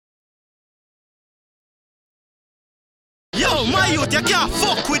Yo, my youth, you can't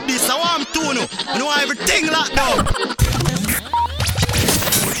fuck with this. I want to know. I know everything locked down.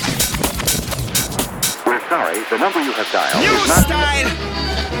 We're sorry, the number you have dialed New is not... style,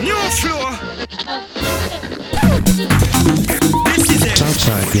 new flow. This is it.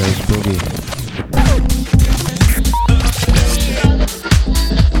 Southside goes Boogie.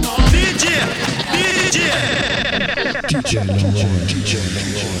 DJ Leroy, DJ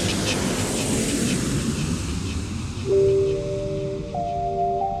Leroy.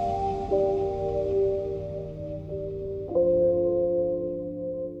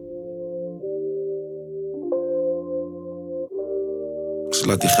 Dus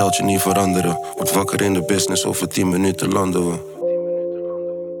laat die geldje niet veranderen. Word wakker in de business, over 10 minuten landen we.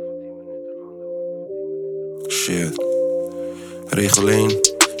 Shit. Regel 1.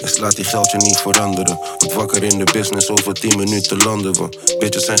 Dus laat die geldje niet veranderen. Word wakker in de business, over 10 minuten landen we.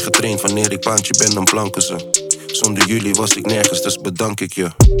 Bitches zijn getraind, wanneer ik paantje ben dan planken ze. Zonder jullie was ik nergens, dus bedank ik je.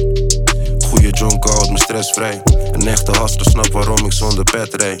 Goeie jonko houdt me stressvrij. Een echte hustler snapt waarom ik zonder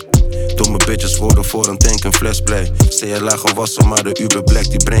pet rijd. Domme bitches worden voor een tank en fles blij. CLA gewassen, maar de Uber Black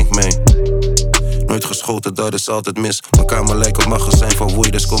die brengt mij. Nooit geschoten, dat is altijd mis. Mijn kamer lijkt op magazijn van woei,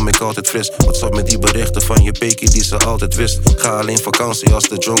 dus kom ik altijd fris. Wat zat met die berichten van je pekie die ze altijd wist. Ga alleen vakantie als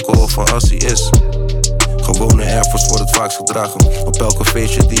de jonko of van Assie is. Gewone Air Force wordt het vaakst gedragen. Op elke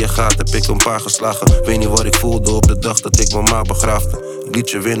feestje die je gaat heb ik een paar geslagen. Weet niet wat ik voelde op de dag dat ik mijn ma begraafde. Ik liet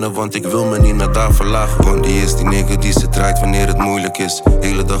je winnen, want ik wil me niet naar daar verlagen. Want die is die nigger die ze draait wanneer het moeilijk is.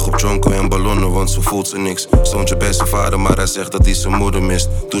 Hele dag op jonko en ballonnen, want zo voelt ze niks. Stond je bij zijn vader, maar hij zegt dat hij zijn moeder mist.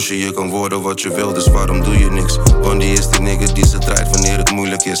 Douche, je kan worden wat je wil, dus waarom doe je niks? Want die is die nigger die ze draait wanneer het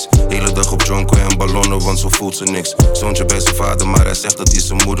moeilijk is. Hele dag op jonko en ballonnen, want zo voelt ze niks. Stond je bij zijn vader, maar hij zegt dat hij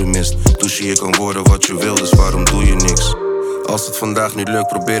zijn moeder mist. Douche, je kan worden wat je wil, dus waarom doe je niks? Als het vandaag niet lukt,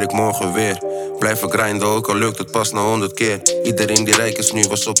 probeer ik morgen weer. Blijven grinden, ook al lukt het pas na 100 keer. Iedereen die rijk is nu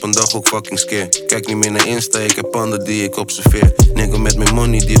was op een dag ook fucking skeer. Kijk niet meer naar Insta, ik heb panden die ik observeer. Nigga met mijn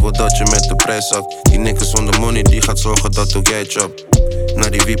money, die wil dat je met de prijs zakt. Die nigga zonder money, die gaat zorgen dat ook jij chapt. Na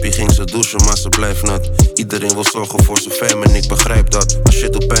die wiepie ging ze douchen, maar ze blijft nat. Iedereen wil zorgen voor zijn fam en ik begrijp dat. Maar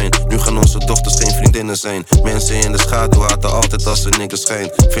shit doet pijn, nu gaan onze dochters geen vriendinnen zijn. Mensen in de schaduw haten altijd als een nigger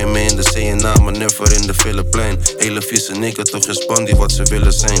schijnt. Vind me in de CNA, maar never in de Filipijn. Hele vieze nigger, toch is bandy wat ze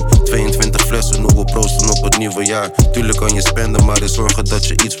willen zijn. 22 flessen, hoe we proosten op het nieuwe jaar. Tuurlijk kan je spenden, maar is zorgen dat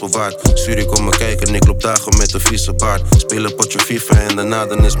je iets bewaart. Stuur ik om me kijken, ik loop dagen met een vieze baard. Speel een potje FIFA en daarna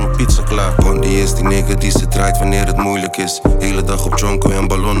dan is mijn pizza klaar. Want die is die nigger die ze draait wanneer het moeilijk is. Hele dag op jonko en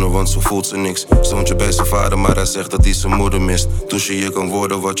ballonnen, want zo voelt ze niks. Stond je bij zijn vader, maar hij zegt dat hij zijn moeder mist. Douche, je kan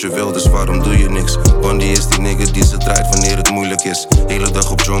worden wat je wil, dus waarom doe je niks? Want die is die nigger die ze draait wanneer het moeilijk is. Hele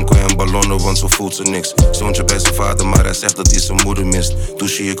dag op jonko en ballonnen, want zo voelt ze niks. Stond je bij zijn vader, maar hij zegt dat hij zijn moeder mist.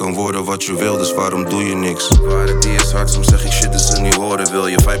 Douche, je kan worden wat je wil, dus waarom doe je niks? Waarde die is hard, soms zeg ik shit dat ze niet horen wil.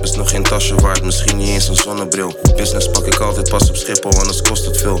 Je vibe is nog geen tasje waard, misschien niet eens een zonnebril. Business pak ik altijd pas op Schiphol, anders kost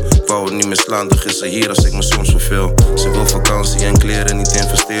het veel. Ik wou het niet meer slaan, toch is ze hier als ik me soms verveel. Ze wil vakantie en kleren, niet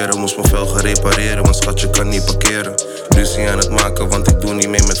investeren. Moest mijn vel gaan repareren, want schat je kan niet parkeren. Ruzie aan het maken, want ik doe niet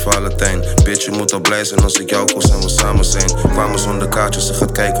mee met Valentijn. Bitch, je moet al blij zijn als ik jou koos en we samen zijn. Kwamen zonder kaartjes, ze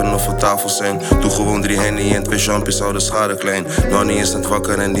gaat kijken of we tafel zijn. Doe gewoon 3 Henny en 2 champjes, hou de schade klein. Nonnie is net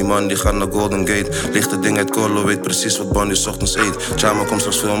wakker en die man die gaat naar Golden Gate. Lichte ding uit Colo, weet precies wat Bonnie 's ochtends eet. Chama komt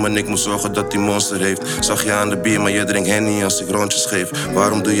straks filmen en ik moet zorgen dat die monster heeft. Zag je aan de bier, maar je drinkt Henny als ik rondjes geef.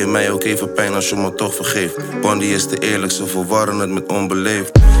 Waarom doe je mij ook even pijn als je me toch vergeeft? Bonnie is de eerlijkste, verwarren het met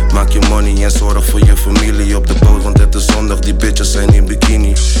onbeleefd. Maak je money en zorg voor je familie op de boot, want het is zondag, die bitches zijn in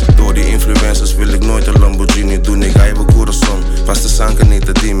bikini. Door die influencers wil ik nooit een Lamborghini doen. Ik rij bij Corazon, was de zanker niet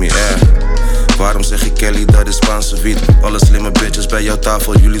de dimi, Waarom zeg ik Kelly, dat is Spaanse wiet? Alle slimme bitches bij jouw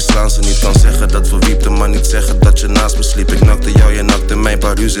tafel, jullie slaan ze niet. Kan zeggen dat we wiepten, maar niet zeggen dat je naast me sliep. Ik nakte jou, je nakte mij,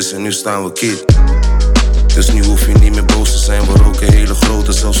 paar ruzies en nu staan we kiet. Dus nu hoef je niet meer boos te zijn, we roken hele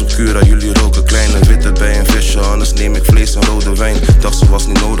grote. Zelfs op Cura, jullie roken kleine. Witte bij een visje, anders neem ik vlees en rode wijn. Dacht ze was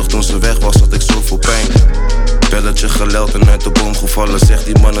niet nodig, toen ze weg was had ik zoveel pijn. Belletje geleld en uit de boom gevallen. Zeg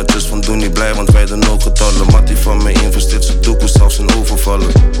die mannetjes van doe niet blij, want wij de getallen. Mattie van me investeert zijn doekoe, zelfs in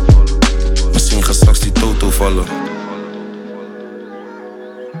overvallen. Misschien gaat straks die toto vallen.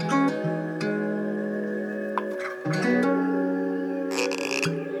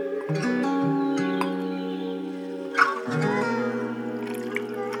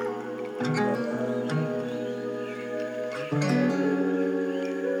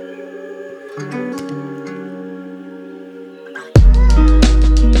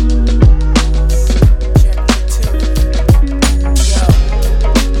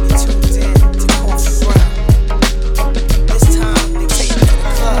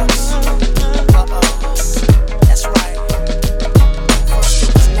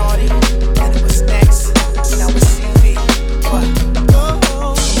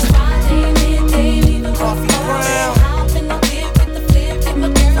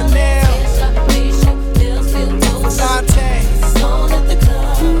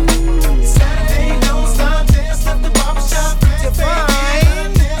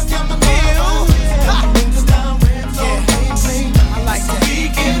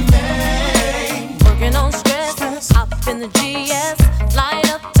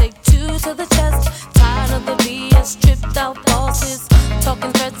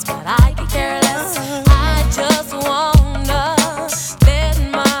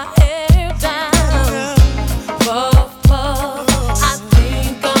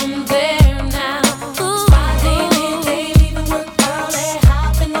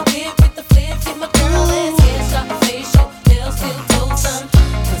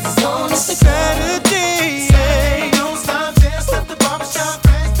 on at the Saturday. Saturday, don't stop, dance at the barbershop.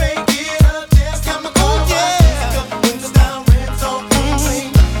 Friends pay, get up, dance, got my car. Windows down, rims on,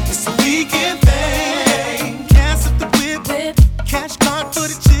 clean. It's a weekend thing. Gas up the whip, cash card for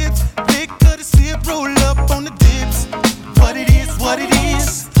the chips. Lick of the sip, roll up on the dips. What it is, what it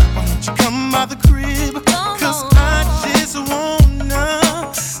is. Why don't you come by the crib? Cause I just wanna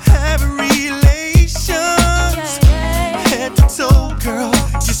have relations. Head to toe, girl,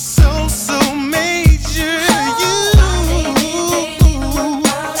 you're so, so major.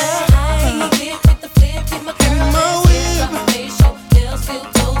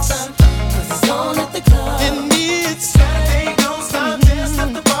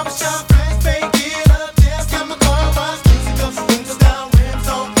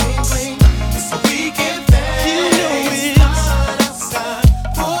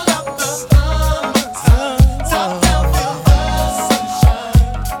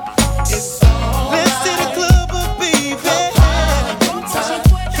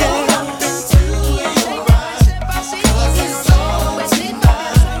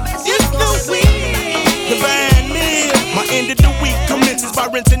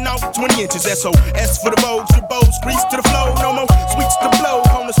 SOS for the bows, your bows, grease to the flow, no more sweets to blow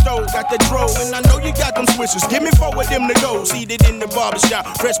on the stove, got that drove, and I know you got them swishers, give me four of them to go, seated in the barbershop,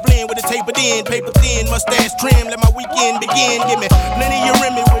 fresh blend with a tapered in, paper thin, mustache trim, let my weekend begin, give me plenty of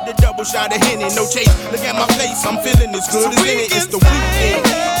Remy with the double shot of Henny, no chase, look at my face, I'm feeling as good as any, it's the weekend.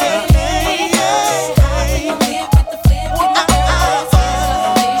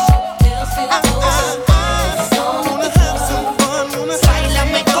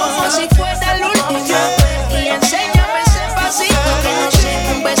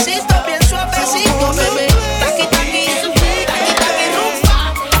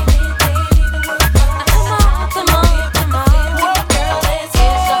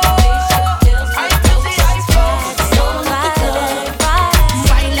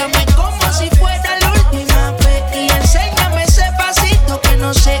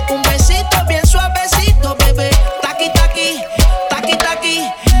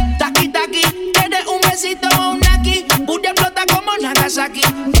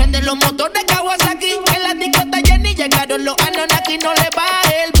 Prende los motores Kawasaki, que la discota Jenny llegaron los Anunnaki, no le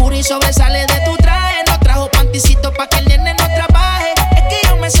baje. El puri sobresale de tu traje, no trajo panticito pa' que el nene no trabaje. Es que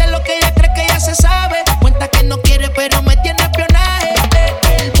yo me sé lo que ella cree que ya se sabe. Cuenta que no quiere pero me tiene espionaje.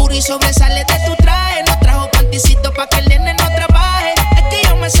 El puri sobresale de tu traje, no trajo panticito pa' que el nene no trabaje. Es que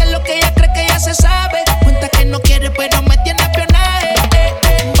yo me sé lo que ella cree que ya se sabe. Cuenta que no quiere pero me tiene espionaje.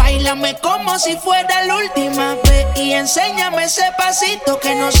 Báilame como si fuera la última vez y enséñame ese pasito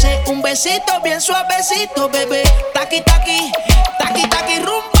que no sé, un besito bien suavecito, bebé. Taqui, taqui, taqui, taqui,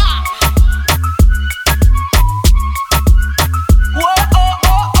 rumba.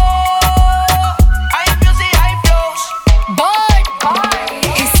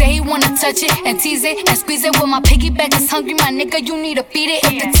 Touch it and tease it and squeeze it. When my piggyback is hungry, my nigga, you need to feed it.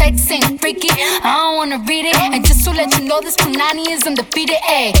 If the text ain't freaky, I don't wanna read it. And just to let you know, this Punani is undefeated.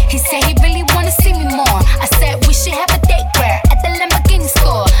 Ayy, he said he really wanna see me more. I said we should have a date where at the Lamborghini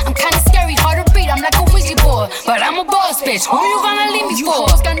store. I'm kinda scary, hard to read, I'm like a Ouija board, but I'm a boss bitch. Who you gonna leave me for? You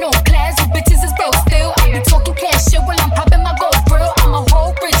hoes got no class, you bitches is broke still. I be talking cash shit while I'm popping my gold grill. I'm a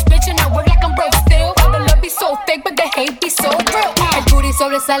whole rich bitch and I work like I'm broke still. All the love be so fake, but the hate be so real. El booty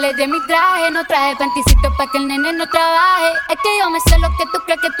sobresale de mi traje, no traje panticito pa' que el nene no trabaje. Es que yo me sé lo que tú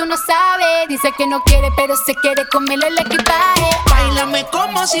crees que tú no sabes. Dice que no quiere, pero se quiere comerle el equipaje. Báilame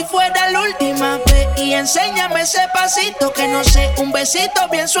como si fuera la última vez y enséñame ese pasito que no sé, un besito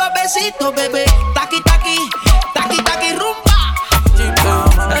bien suavecito, bebé. Taqui, taqui, taqui, taqui, rumba.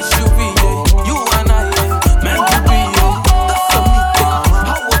 SUV, you and I, meant to be, that's a me thing.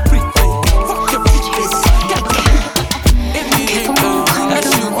 How a pretty, fuck your bitch,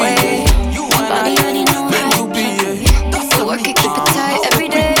 SUV, you and I, meant to be, that's a me thing. Keep it tight every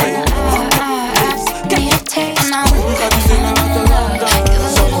day. Need a taste now.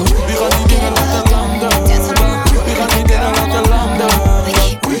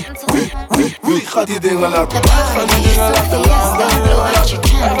 Wie gaat die dingen laten? Gaat die dingen laten landen?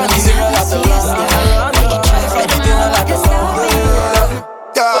 Gaat die dingen laten landen? Gaat die dingen laten landen?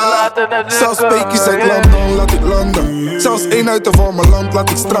 Ja, zelfs peekjes uit London laat ik landen. Zelfs één uit de van mijn land laat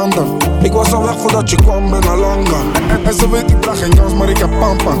ik stranden. Ik was al weg voordat je kwam, ben al lang gone. En ze weet ik draag geen kans, maar ik heb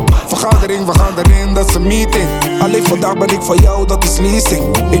pampa. Vergadering, we gaan erin, dat is een meeting. Alleen vandaag ben ik van jou, dat is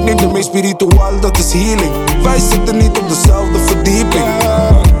leasing. Ik neem de meest spiritual, dat is healing. Wij zitten niet op dezelfde verdieping.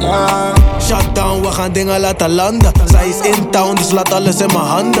 shutdown, we gaan dingen laten landen. Zij is in town, dus laat alles in mijn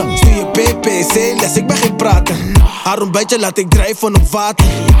handen. Stuur je PPC-les, ik ben geen prater. Haar ontbijtje laat ik drijven op water.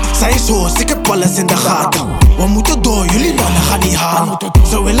 Zij is hoos, ik heb alles in de gaten. We moeten door, jullie mannen gaan niet halen.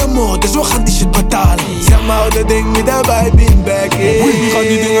 Ze willen more, dus we gaan die shit betalen. Zeg maar, hou de ding niet erbij, bin back. Wie gaat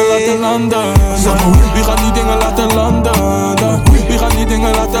die dingen laten landen? Wie gaat die dingen laten landen? Wie gaat die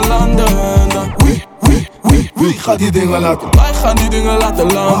dingen laten landen? Wie gaat die dingen laten? Wij gaan die dingen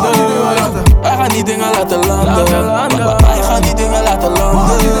laten landen. Wij gaan die dingen laten landen. Wij gaan die dingen laten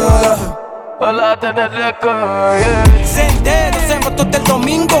landen. We laten het lekker, yeah. Zende, dan zijn we tot el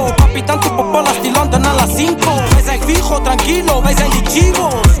domingo. Kapitan tipo bolas die landen a las 5. Wij zijn Vigo, tranquilo, wij zijn die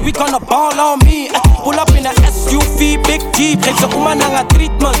Chivos. We gonna ball on me, pull up in a SUV, big Jeep. Geef ze nanga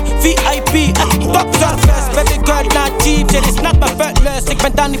treatment, VIP, top service. Baby girl, not cheap, shit is not my butless. Ik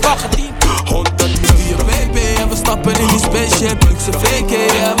ben daar niet van gediend. 104 baby en we stappen in die spaceship. Luxe VK,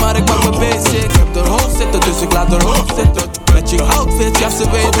 yeah, maar ik maak me basic. Ik heb er hoog zitten, dus ik laat er hoog zitten. Matching outfit, ja ze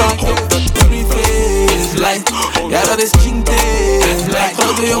weet dat ik heb dat is light. Ja dat is Chinte,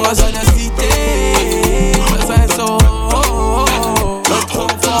 grote jongens zijn er cité. We zijn zo het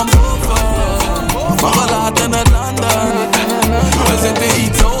komt van boven, maar we laten het landen. We zitten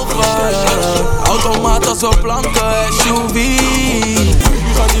iets hoger, automaat als op planken, SUV.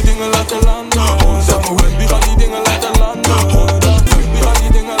 Wie gaat die dingen laten landen? Wie gaat die dingen laten landen? Wie gaat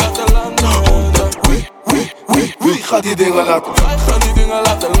die dingen laten landen? Wie gaat die dingen laten? Wij gaan die dingen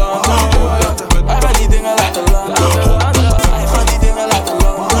laten landen. Wij gaan die dingen laten landen. Wij gaan die dingen laten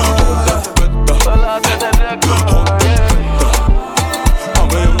landen. We laten het lekker, yeah. Al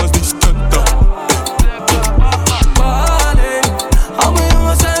mijn jongens die stunten. Balling, al mijn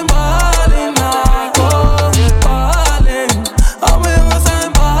jongens zijn balling, balling. Al mijn jongens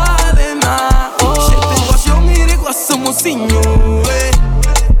zijn balling, shit, ik was jong hier, ik was een mocinho.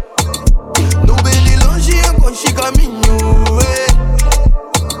 No ben die longe en con chi caminho.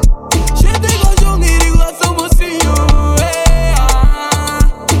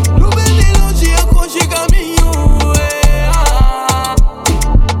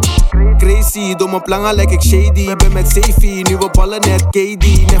 Door mijn plangen lijk ik shady. Ben met Safety, nu we ballen net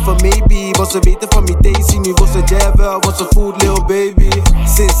KD. Never maybe, was ze weten van me Daisy. Nu was ze Jabber, was ze food lil baby.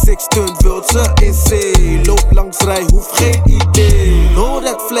 Sinds 6 stunt wilt ze insane. Loop langs rij, hoef geen idee. No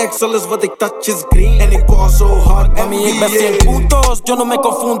red flags, alles wat ik touch is green. En ik ball zo hard, mami, ik ben 100 puntos, yo no me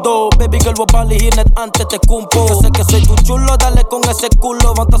confundo. Baby girl, we ballen hier net Antetokounmpo. Yo sé que soy tu chulo, dale con ese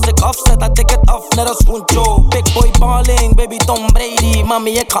culo. Want als ik afzet, dan tik het af, net als Funcho. Big boy balling, baby Tom Brady.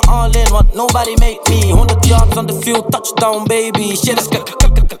 Mami, ik ga all in, want nobody make me. 100 yards on the field, touchdown baby. Shit is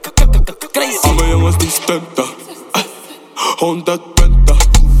crazy. Al mijn jongens die stunten, 100 punten,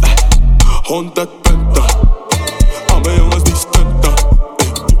 100 punten. Al mijn jongens die stunten.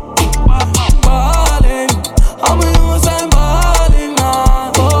 Balling, al mijn jongens zijn balling,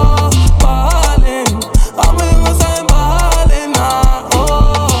 oh, balling. Al mijn jongens zijn balling,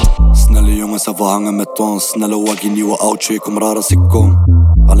 oh. Snelle jongens en we hangen met ons. Snelle waggie, nieuwe outje, ik kom raar als ik kom.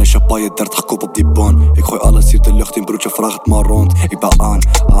 Alleen champagne, 30 kop op die bon. Ik gooi alles hier de lucht in, broertje, vraag het maar rond. Ik ben aan,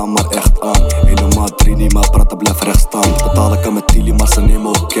 maar echt aan. Helemaal 3 niet, maar praten, blijf recht staan. Betaal ik aan met Tilly, maar ze nemen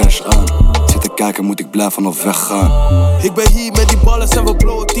ook cash aan. Zitten kijken, moet ik blijven of weggaan. Ik ben hier met die ballen en we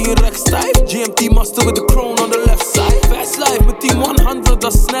blowen 10 rechts stijf. GMT master with the crown on the left side. Fast life met team 100,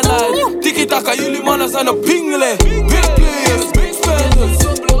 dat is snelheid. Tiki-taka, jullie mannen zijn een pingelen. Big players, big spenders.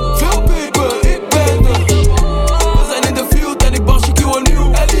 Veel paper, ik ben er. We zijn in de field en ik bal Shaquille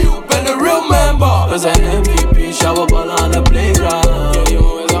O'Neal. Ellie, ben een real member. We zijn MVP, showerballen aan de playground. Yeah,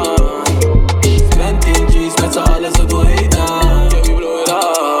 you is on. Spend 10 G's met z'n allen, zo doe heet aan. Yeah, we blow it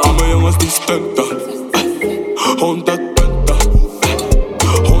up. Al mijn jongens die stunten, 100 punten,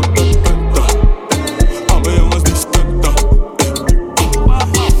 100 punten. Al mijn jongens die stunten.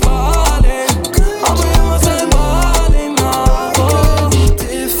 Balling, al mijn jongens zijn balling, oh.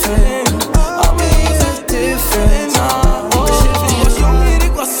 Different, al mijn jongens zijn different, oh. Ik was jong hier,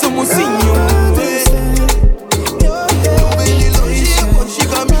 ik was een mocinho.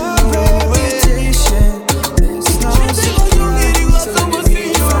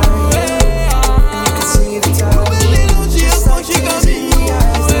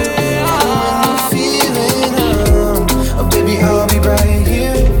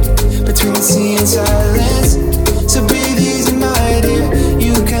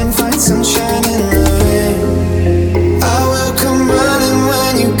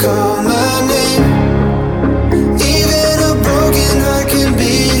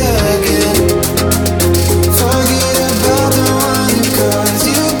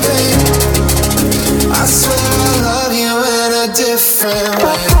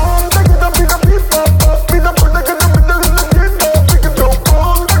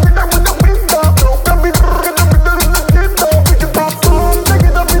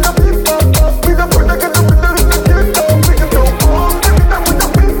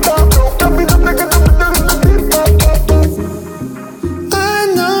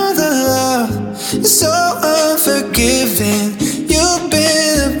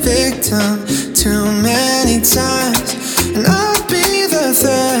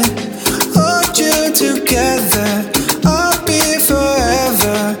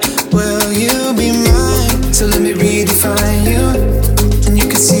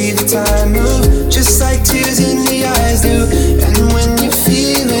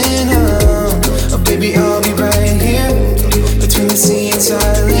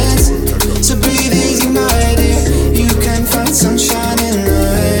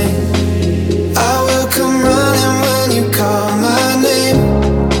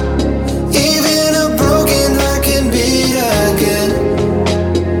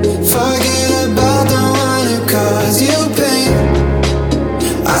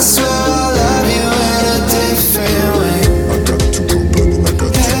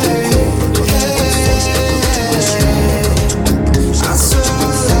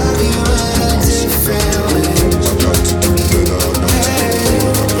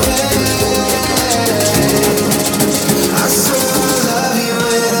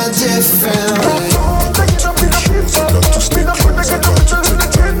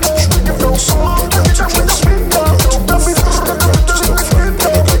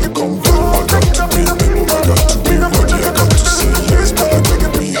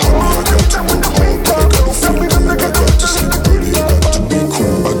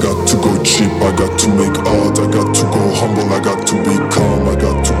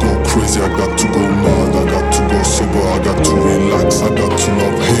 crazy, I got to go mad, I got to go sober, I got to relax, I got to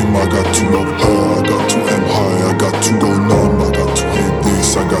love him, I got to love her, I got to aim high, I got to go numb, I got to hate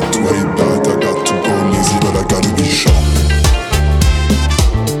this, I got to hate that, I got to go lazy, but I gotta be sharp.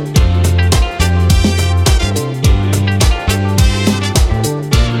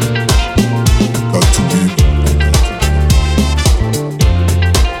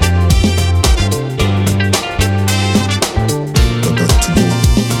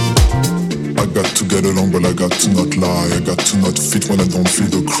 But I got to not lie, I got to not fit when I don't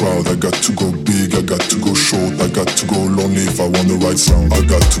feel the crowd. I got to go big, I got to go short, I got to go lonely if I want the right sound. I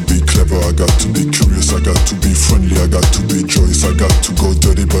got to be clever, I got to be curious, I got to be friendly, I got to be joyous, I got to go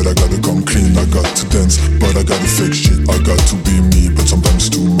dirty, but I gotta come clean. I got to dance, but I gotta fake shit. I got to be me, but sometimes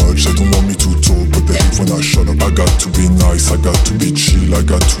too much. They don't want me to talk, but they hate when I shut up. I got to be nice, I got to be chill, I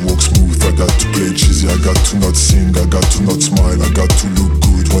got to walk smooth, I got to play cheesy, I got to not sing, I got to not smile, I got to look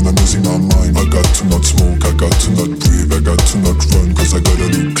good when I'm losing my mind. I got to not smoke, I got to not breathe, I got to not run, cause I gotta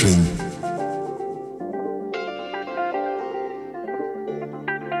look clean.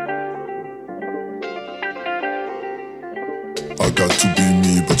 I got to be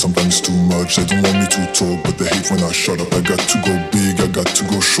me, but sometimes too much. They don't want me to talk, but they hate when I shut up. I got to go big, I got to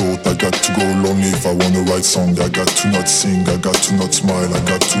go short, I got to go lonely if I want the right song. I got to not sing, I got to not smile, I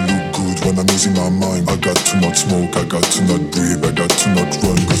got to look good when I'm losing my mind. I got to not smoke, I got to not breathe, I got to not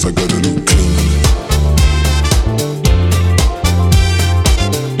run, cause I gotta look clean.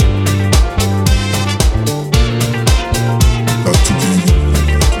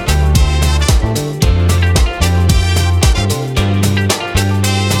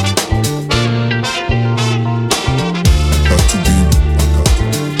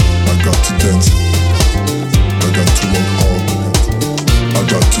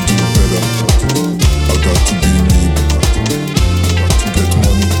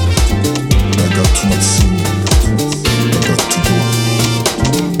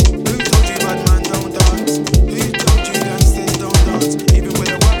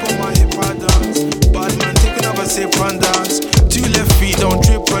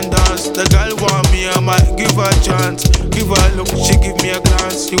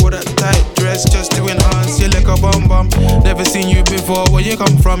 You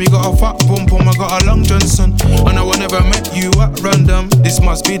come from, you got a fat pum pum, I got a long Johnson. And I never met you at random. This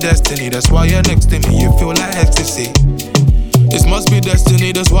must be destiny, that's why you're next to me, you feel like ecstasy. This must be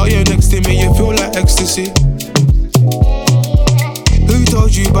destiny, that's why you're next to me, you feel like ecstasy. Who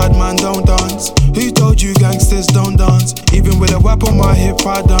told you bad man don't dance? Who told you gangsters don't dance? Even with a whip on my hip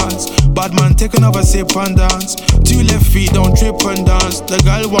I dance. Bad man take another sip and dance. Two left feet don't trip and dance. The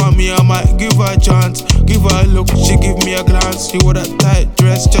girl want me, I might give her a chance. Give her a look, she give me a glance. She wore that tight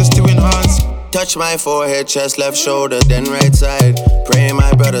dress just to enhance. Touch my forehead, chest, left shoulder, then right side. Pray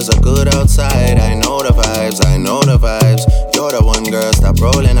my brothers are good outside. I know the vibes, I know the vibes. You're the one girl, stop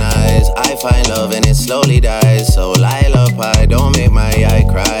rolling eyes. I find love and it slowly dies. So lullaby, don't make my eye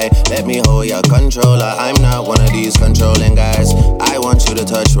cry. Let me hold your controller, I'm not one of these controlling guys. I want you to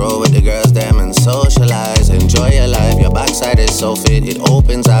touch, roll with the girls, them and socialize. Enjoy your life, your backside is so fit, it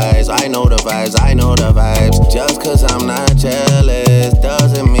opens eyes. I know the vibes, I know the vibes. Just cause I'm not jealous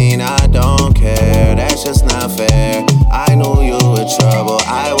doesn't mean I don't care. That's just not fair. I knew you were trouble,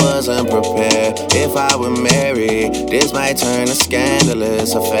 I wasn't prepared. If I were married, this might turn a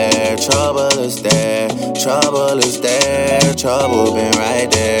scandalous affair. Trouble is there, trouble is there. Trouble been right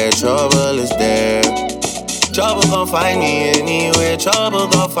there, trouble is there. Trouble gon' find me anywhere. Trouble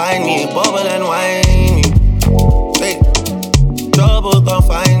gon' find me, bubble and whiny. Hey. Trouble gon'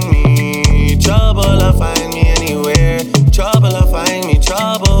 find me. Trouble'll find me anywhere. Trouble'll find me.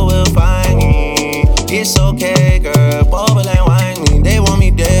 Trouble will find me. It's okay, girl. Bubble and whiny. They want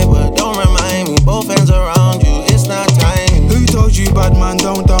me dead, but don't remind me. Both hands around you. It's not time. Who told you bad man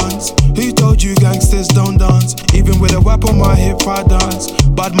don't dance? Who told you gangsters don't dance? Even with a whip on my hip I dance.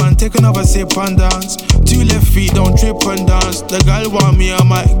 Bad man take another sip and dance. Two left feet don't trip and dance. The girl want me, I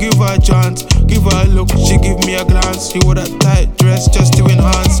might give her a chance. Give her a look, she give me a glance. She wore that tight dress just to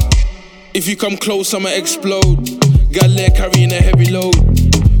enhance. If you come close, I'ma explode. Got leg carrying a heavy load.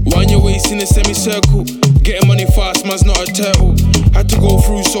 Wind your waist in a semicircle. Getting money fast, man's not a turtle. Had to go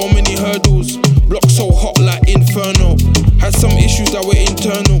through so many hurdles. Block so hot like inferno. Had some issues that were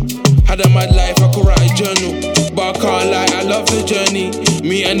internal. Had a mad life, I could write a journal. But I can't lie, I love the journey.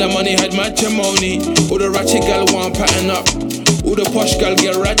 Me and the money had matrimony. All the ratchet gal want pattern up. All the posh gal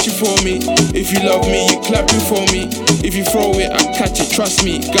get ratchet for me. If you love me, you clap it for me. If you throw it, I catch it, trust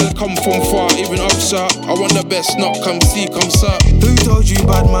me. Gal come from far, even up, sir. I want the best, not come see, come sir. Who told you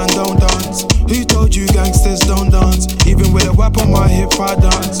bad man don't dance? Who told you gangsters don't dance? Even with a whip on my hip I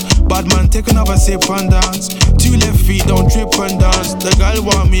dance. Bad take another sip and dance. 2 left feet, don't trip and dance. The girl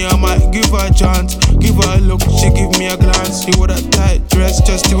want me, I might give her a chance. Give her a look, she give me a glance. She wore that tight dress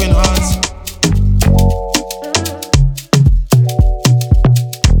just to enhance.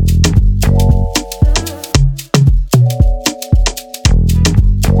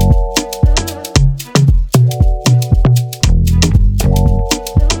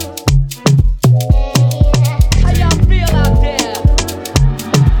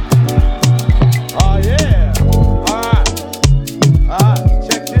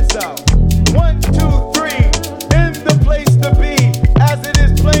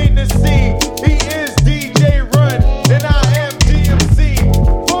 Plain to see, he is DJ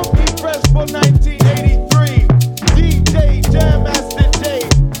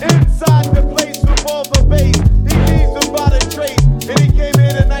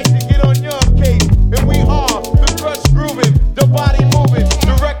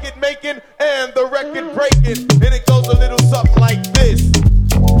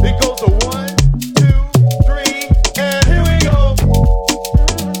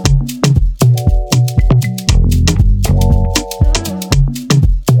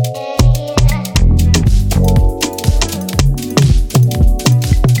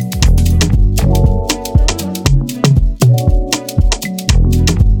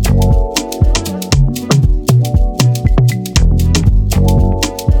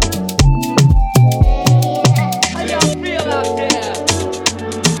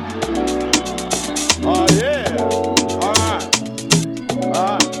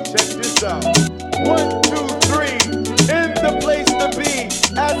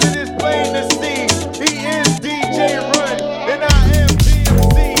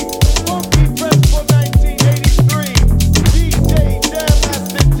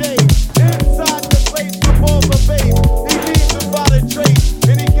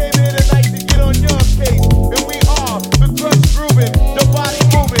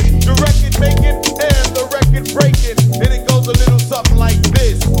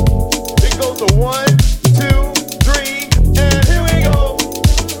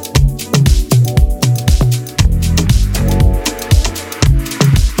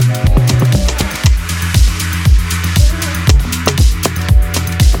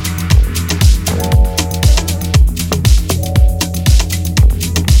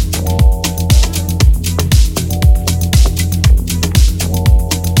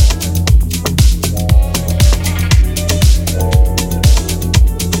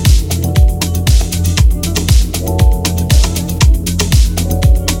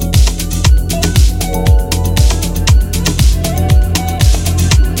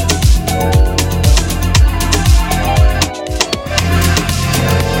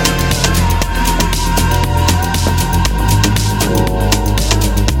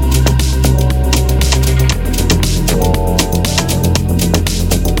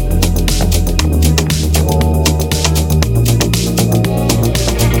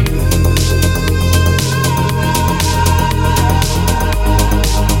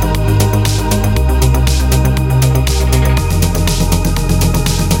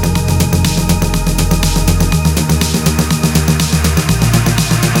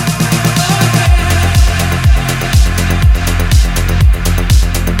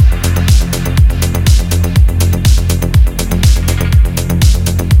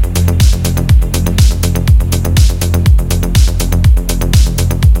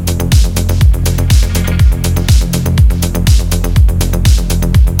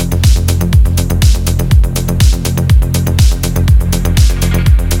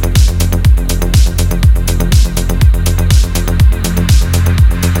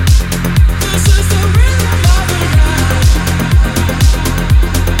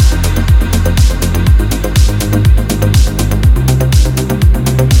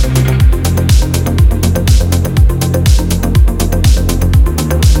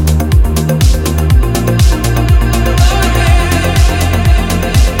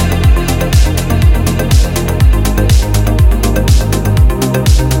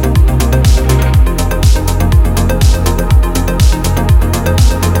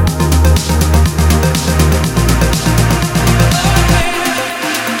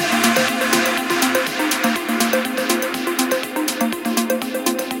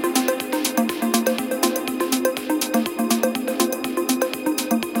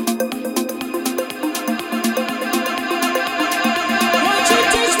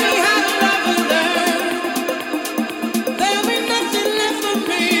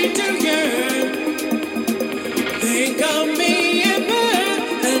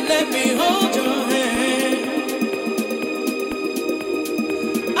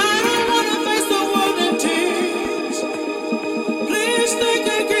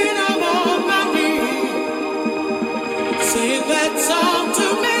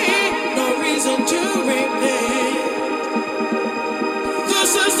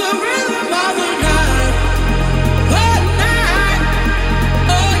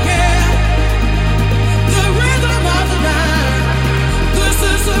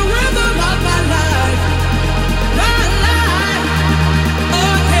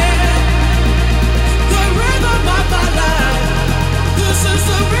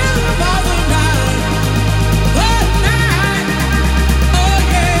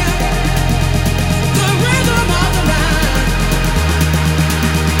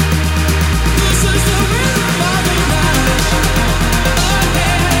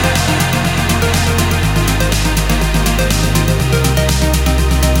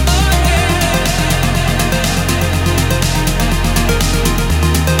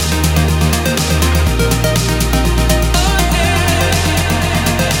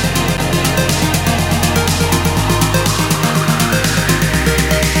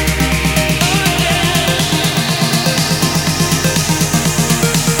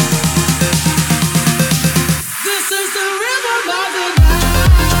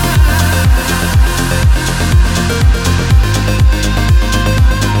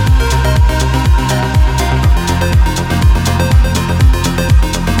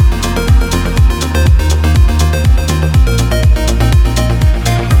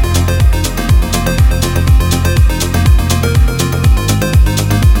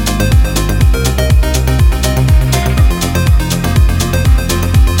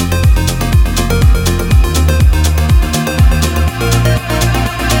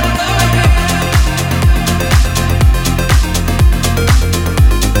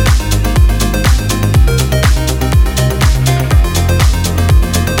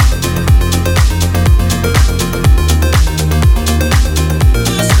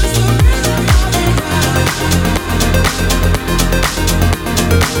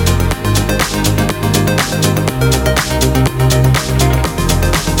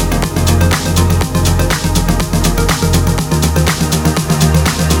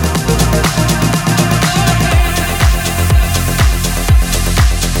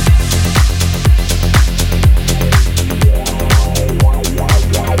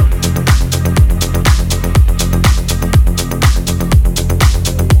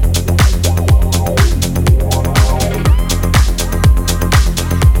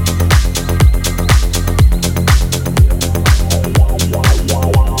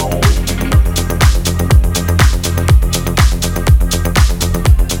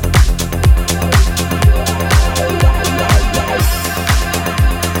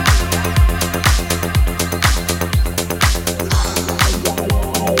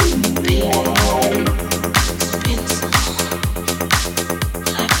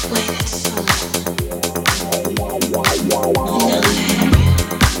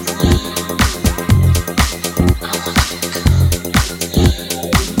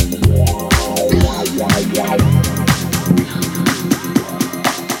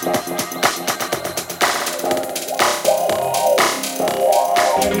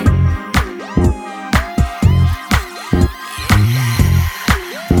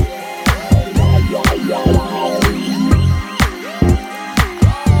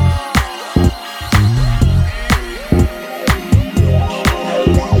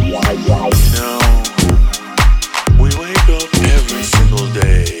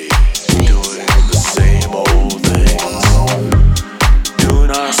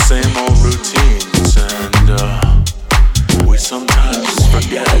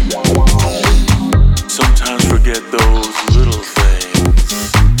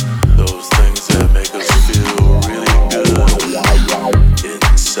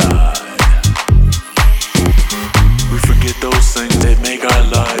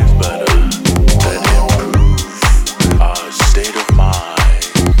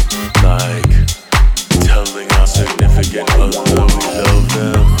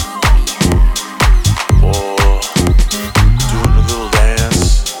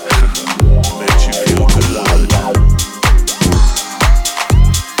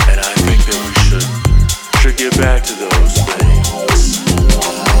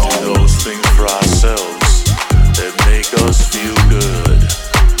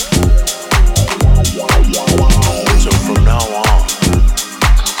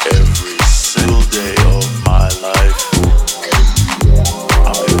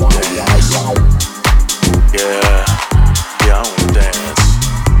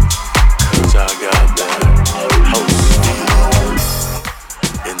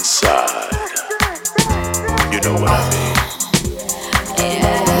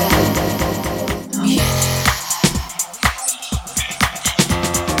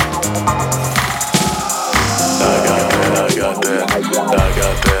I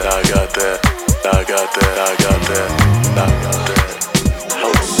got that.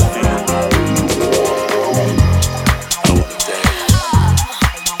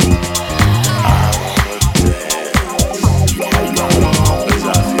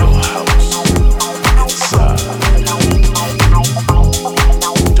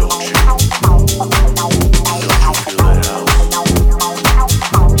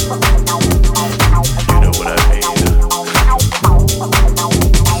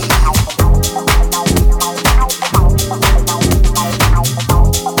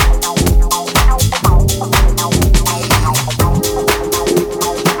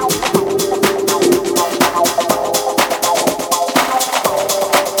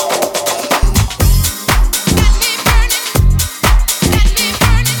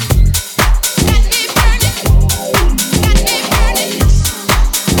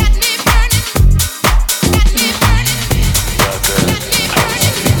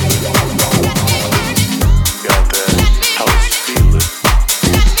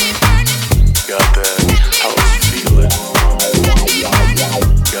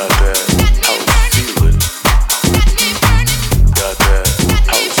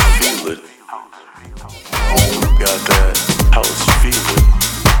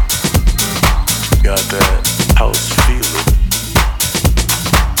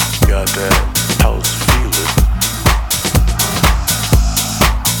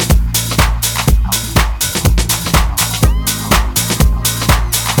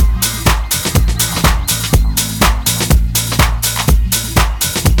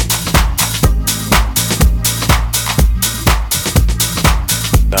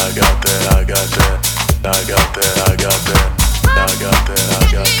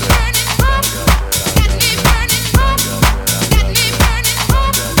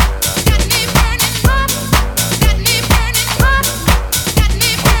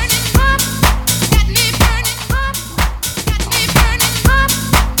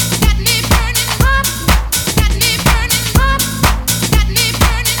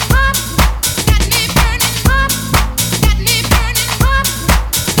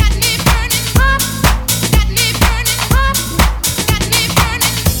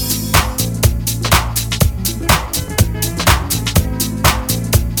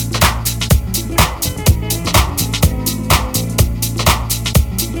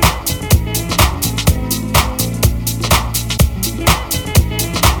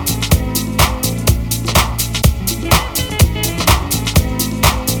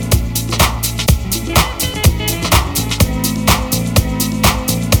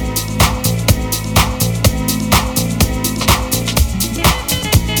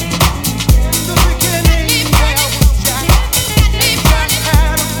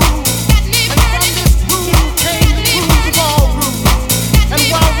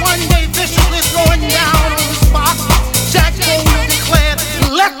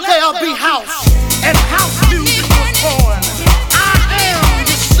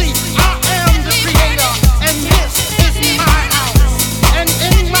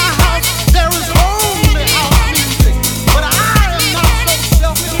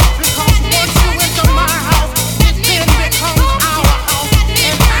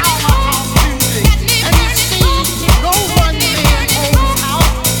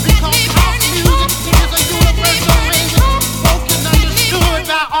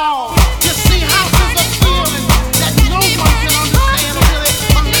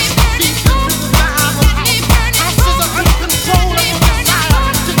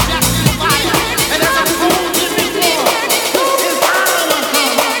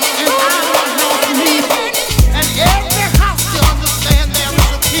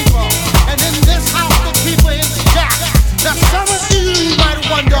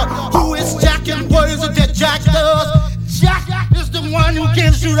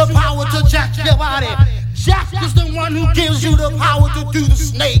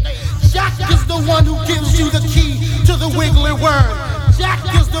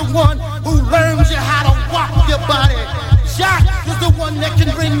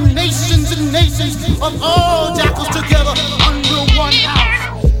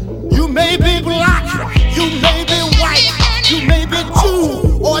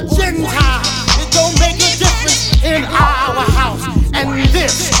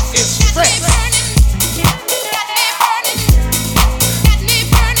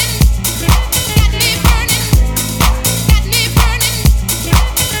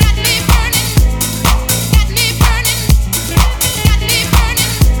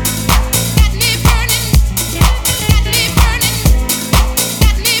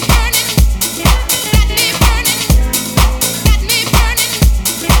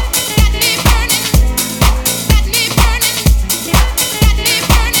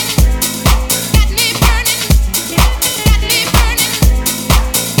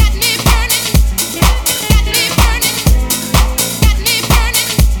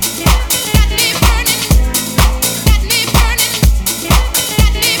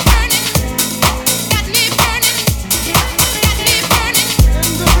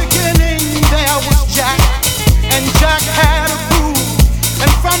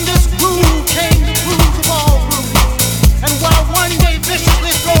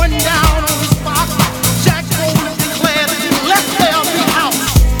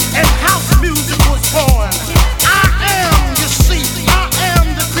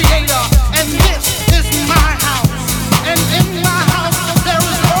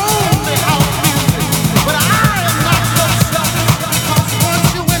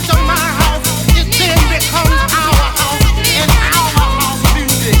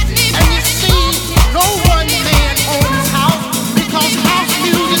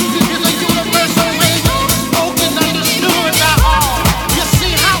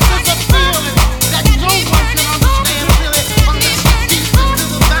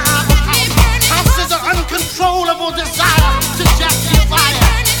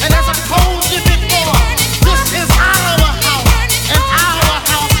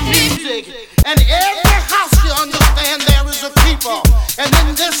 And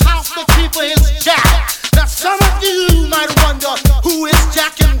in this house the people is Jack. Now some of you might wonder who is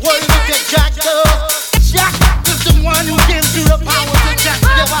Jack and what is it that Jack does. Jack is the one who gives you the power to jack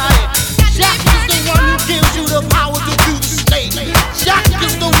your body. Jack is the one who gives you the power to do the snake. Jack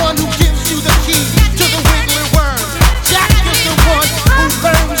is the one who gives you the key to the wiggly worm. Jack is the one who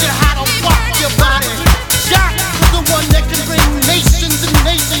learns you how to walk your body. Jack is the one that can bring nations and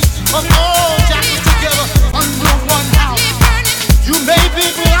nations of all jackals together under one house. You may be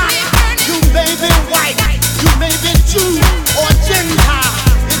black, you may be white, you may be Jew or Gentile.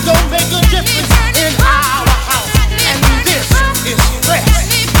 It don't make a difference in our house. And this is fresh.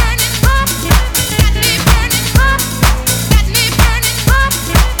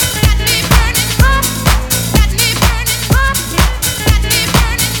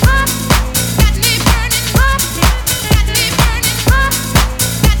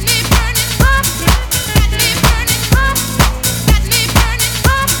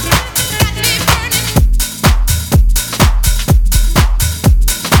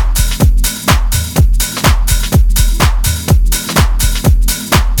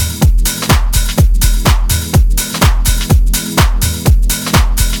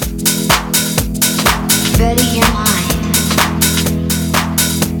 Ready your mind.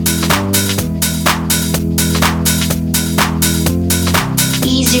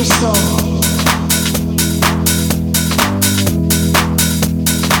 Ease your soul.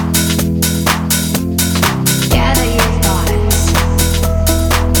 Gather your thoughts.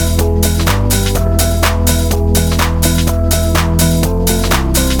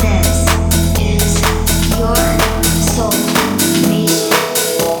 This is your soul nation.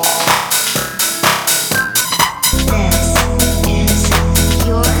 This is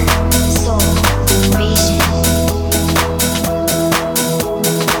your soul vision.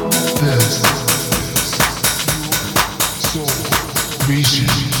 This is soul vision.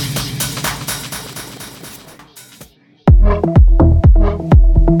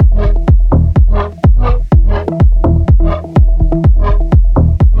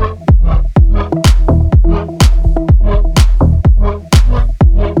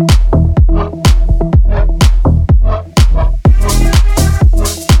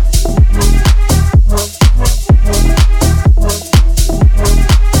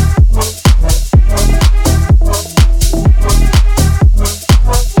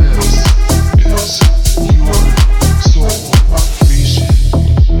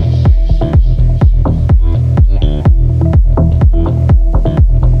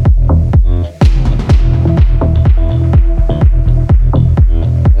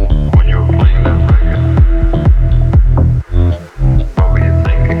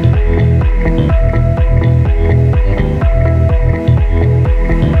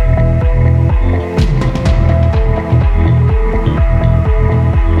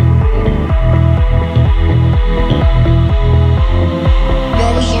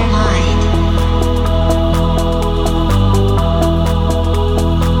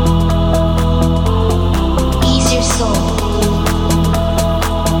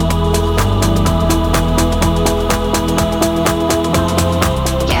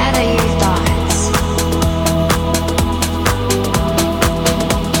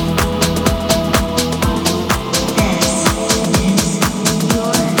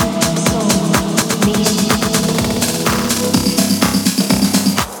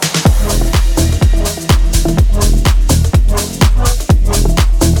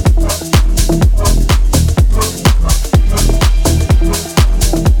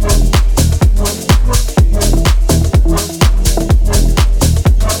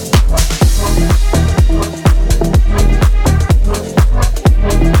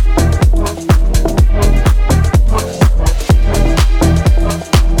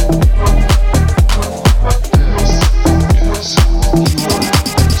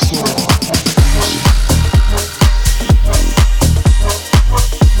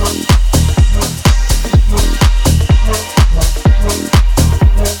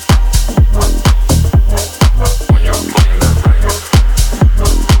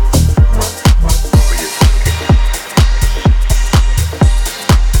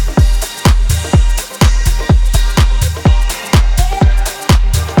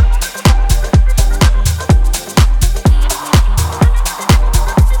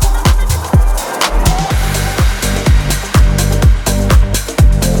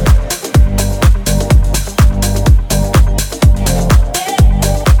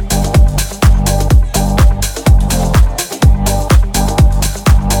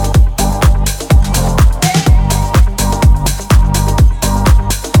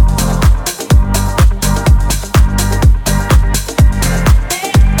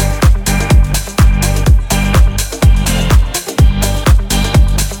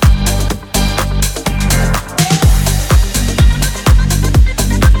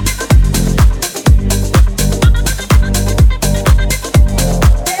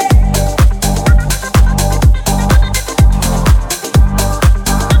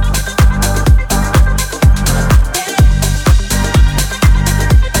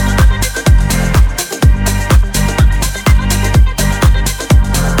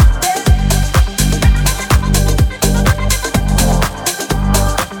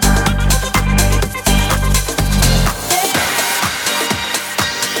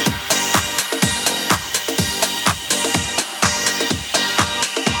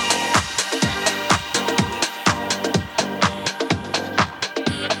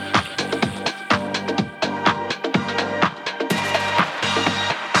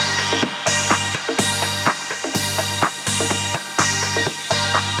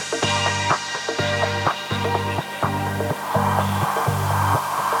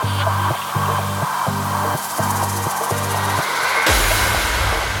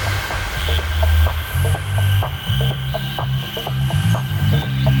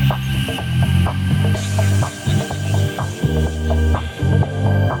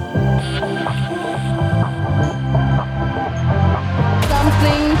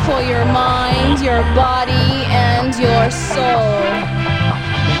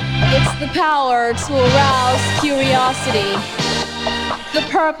 The power to arouse curiosity. The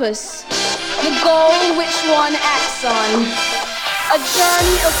purpose, the goal which one acts on. A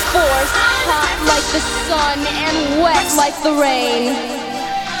journey of force, hot like the sun and wet like the rain.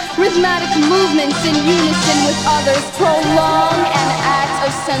 Rhythmic movements in unison with others prolong an act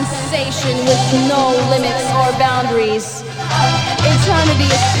of sensation with no limits or boundaries. Eternity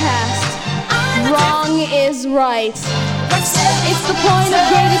is past, wrong is right. It's the point of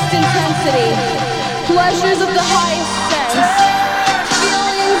greatest intensity, pleasures of the highest sense,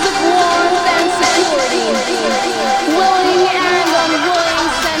 feelings of warmth and security, willing and unwilling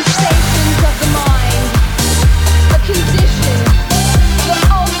sensations of the mind, a condition, the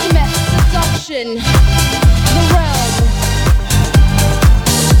ultimate seduction, the realm.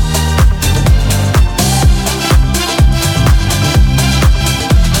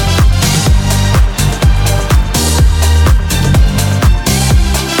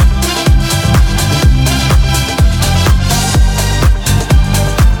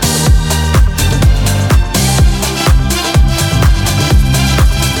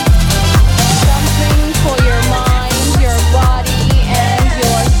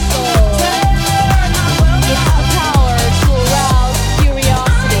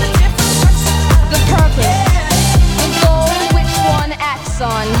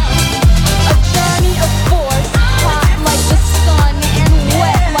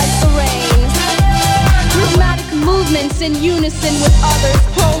 In unison with others,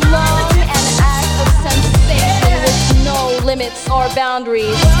 prolong an act of sensation with no limits or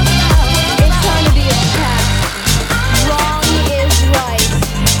boundaries. Eternity is past, wrong is right.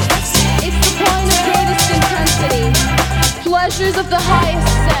 It's the point of greatest intensity, pleasures of the highest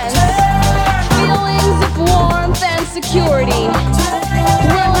sense, feelings of warmth and security,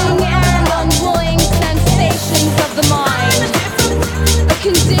 willing and unwilling sensations of the mind, a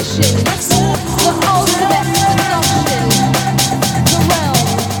condition, the ultimate seduction, the realm.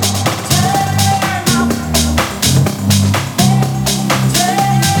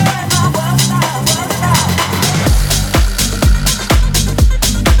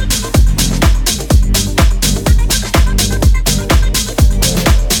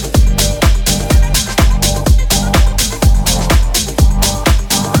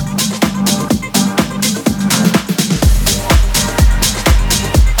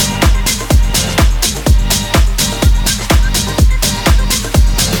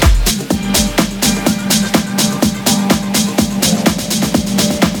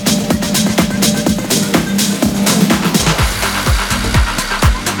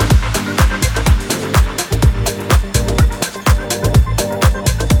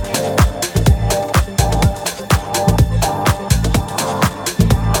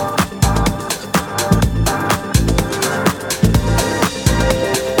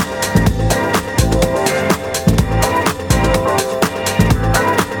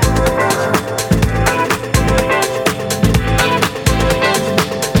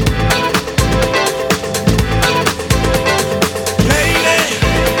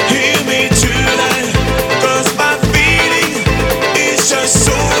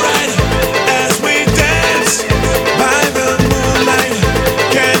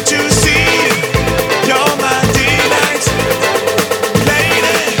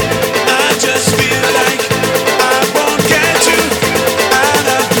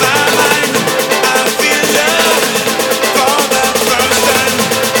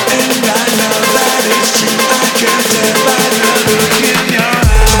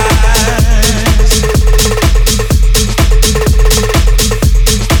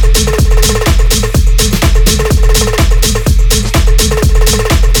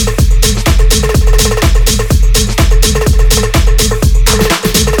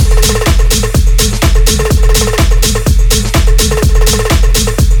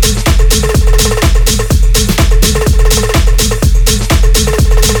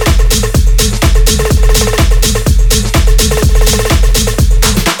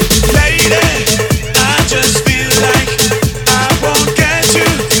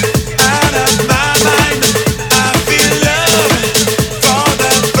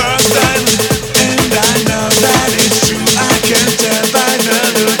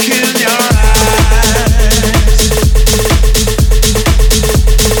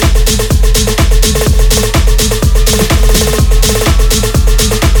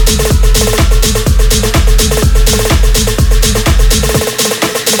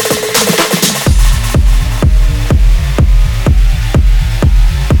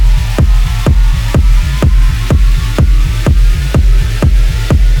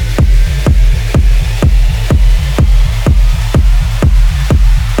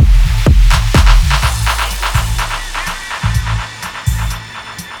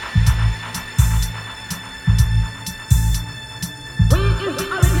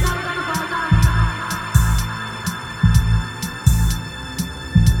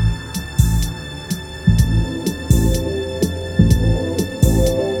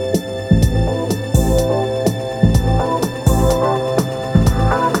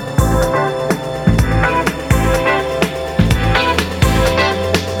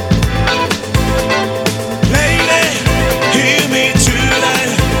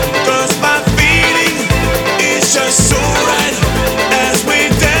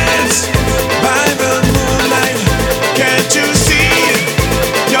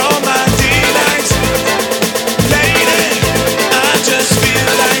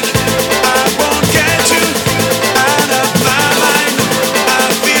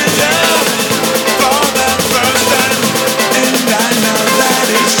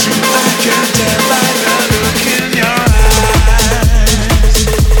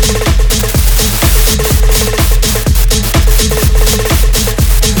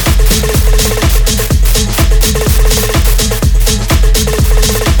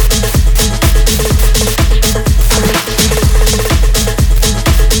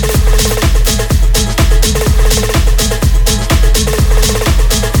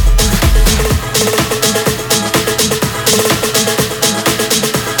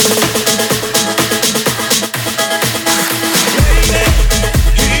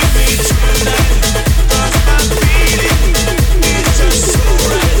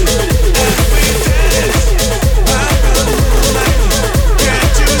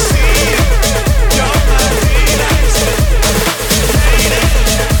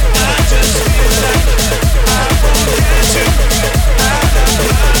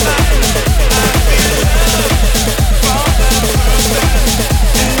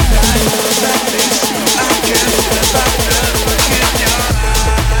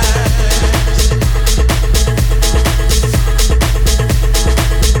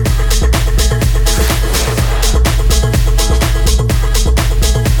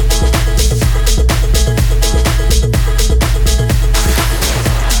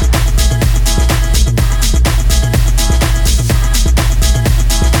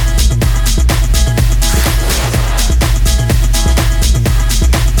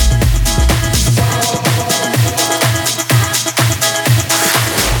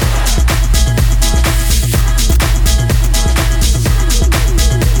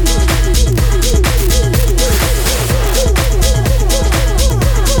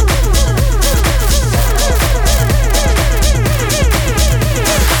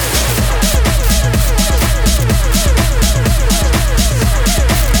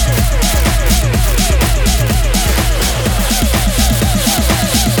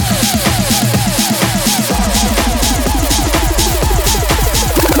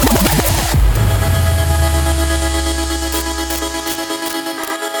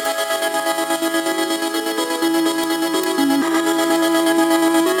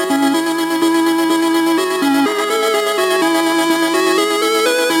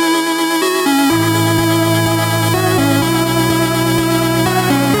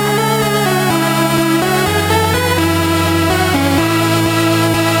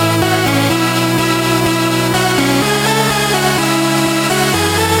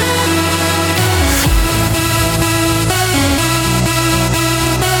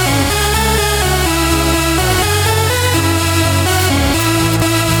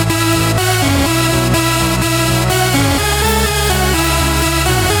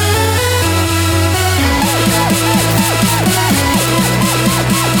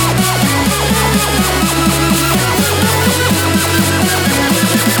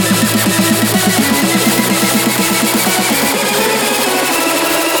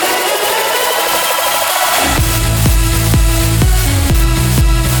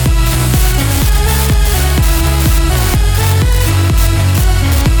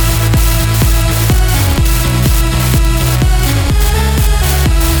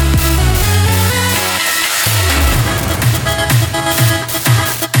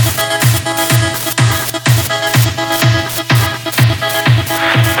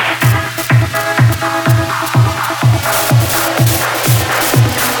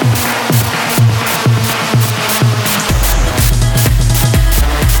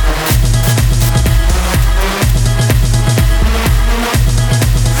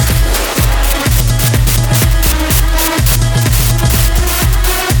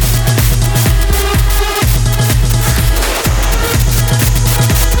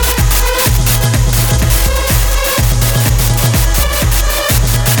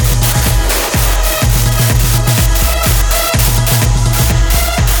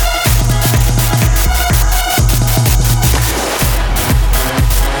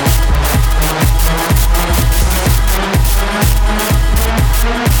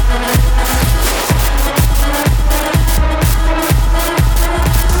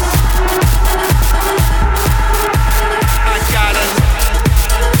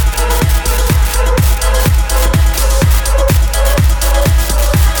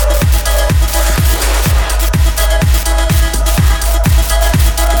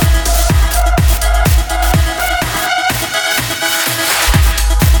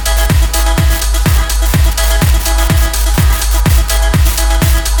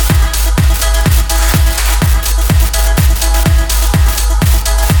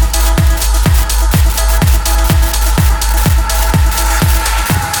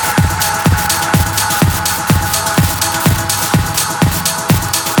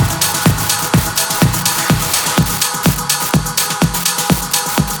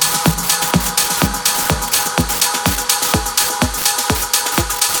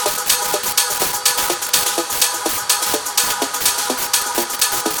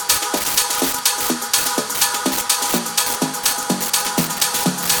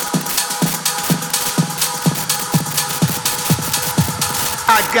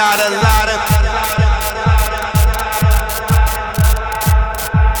 got a lot of.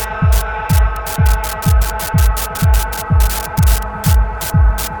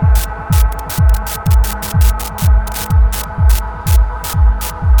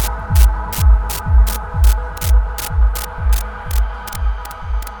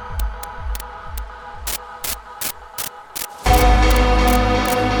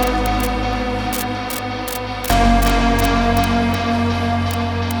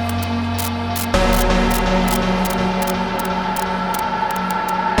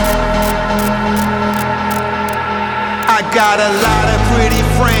 Got a lot of pretty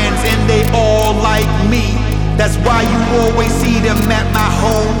friends and they all like me. That's why you always see them at my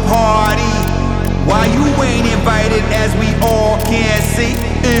home party. Why you ain't invited as we all can see?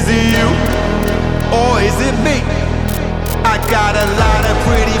 Is it you or is it me? I got a lot of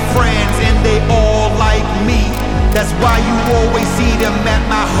pretty friends and they all like me. That's why you always see them at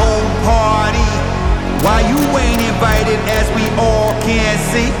my home party. Why you ain't invited as we all can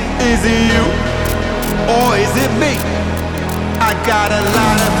see? Is it you or is it me? I got a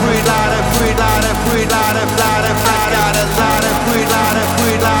lot of free, lot of free, lot of free, lot of, lot of. I got a lot of free, lot of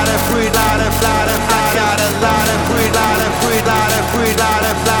free, lot of free, lot of, lot of. I got a lot of free, lot of free, lot of free, lot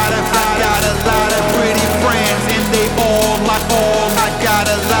of, lot of. I got a lot of pretty friends and they all like all. I got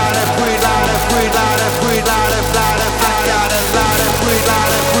a lot of free, lot of free, lot of free, lot of, lot of. I got a lot of free, lot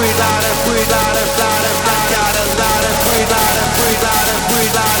of free, lot of free, lot of, lot of. I got a lot of free, lot of free, lot of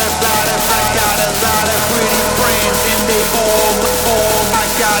free, lot of, lot of. I got a lot of pretty friends and they all. I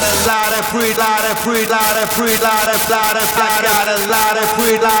got a lot of free, lot of free, lot of free, lot of, lot of. I got a lot of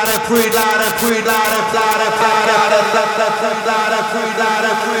free, lot of free, lot of free, lot of, lot of. I got a lot of free, lot of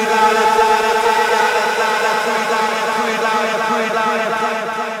free, lot of free, lot of, lot of. I got a lot of free, lot of free, lot of free, lot of, lot of.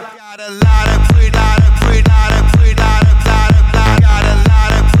 Got a lot of free, lot of free, lot of free, lot of, lot of. I got a lot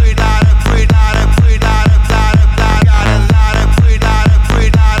of free, lot of free, lot of free, lot of, lot of. I got a lot of free, lot of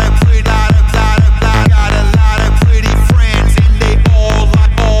free, lot of free, lot of, lot of. I got a lot of pretty friends and they all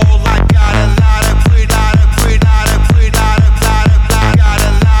like all. I got a lot of free, lot of free, lot of free, lot of, lot of. I got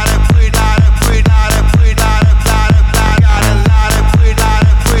a lot of free, lot of free, lot of free, lot of, lot of. I got a lot of free, lot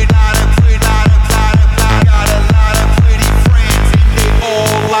of free, lot of free, lot of, lot of. I got a lot of pretty friends and they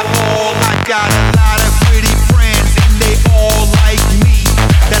all like all. I got a lot of pretty friends and they all like me.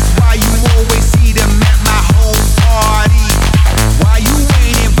 That's why you always see them at my home party. Why you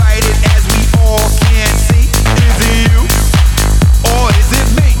ain't invited as we all can see? Is it you or is it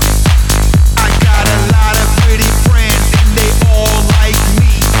me? I got a lot of pretty friends and they all like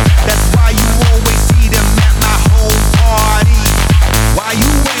me. That's why you always see them at my home party. Why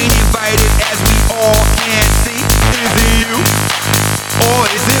you ain't invited as we all can see? Is it you or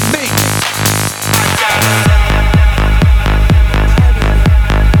is it me? I got a lot.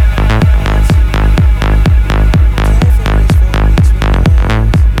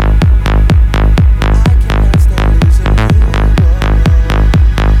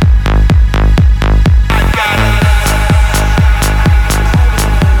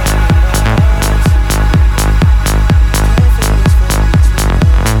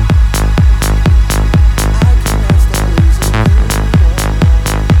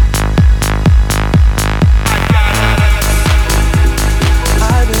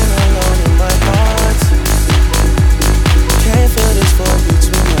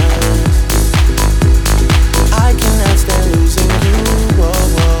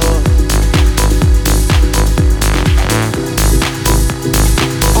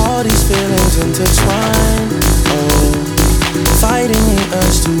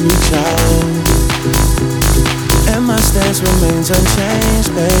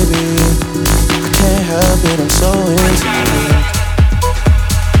 Unchanged, baby. I can't help it, I'm so into you.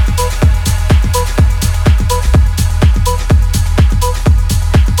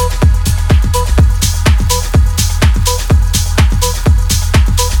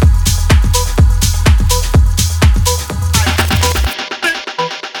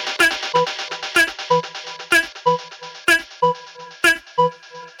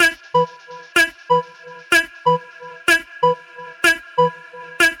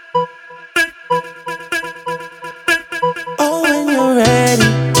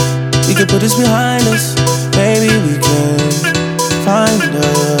 Put this behind us, maybe we can find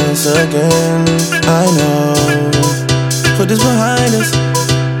us again. I know, put this behind us,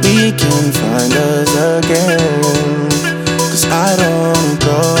 we can find us again. 'Cause I don't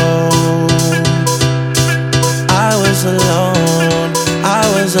go. I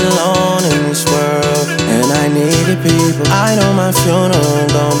was alone in this world, and I needed people. I know my funeral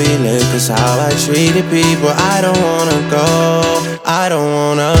gon' be lit, cause how I treated people. I don't wanna go, I don't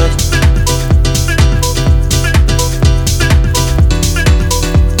wanna.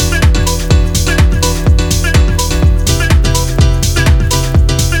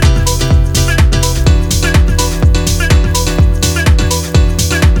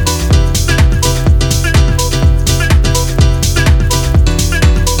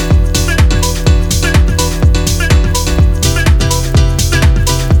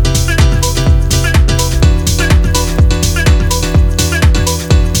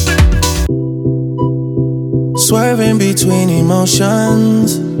 Swerving between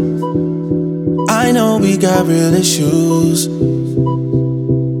emotions. I know we got real issues.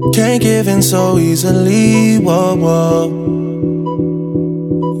 Can't give in so easily. Whoa, whoa.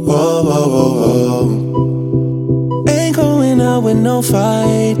 Whoa, whoa, whoa, whoa. Ain't going out with no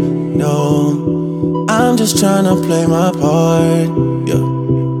fight, no. I'm just tryna play my part, yeah.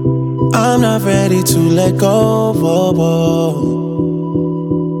 I'm not ready to let go, whoa, whoa.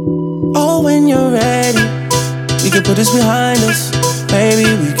 Oh, when you're ready, we can put this behind us. Maybe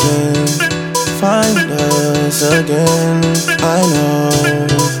we can find us again. I know.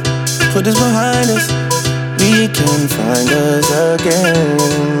 Put this behind us. We can find us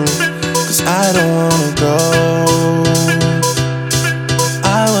again. Cause I don't wanna go.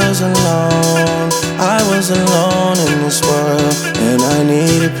 I was alone in this world, and I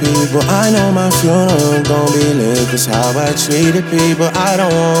needed people. I know my funeral gon' be lit, cause how I treated people. I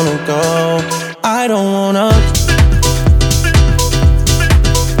don't wanna go, I don't wanna.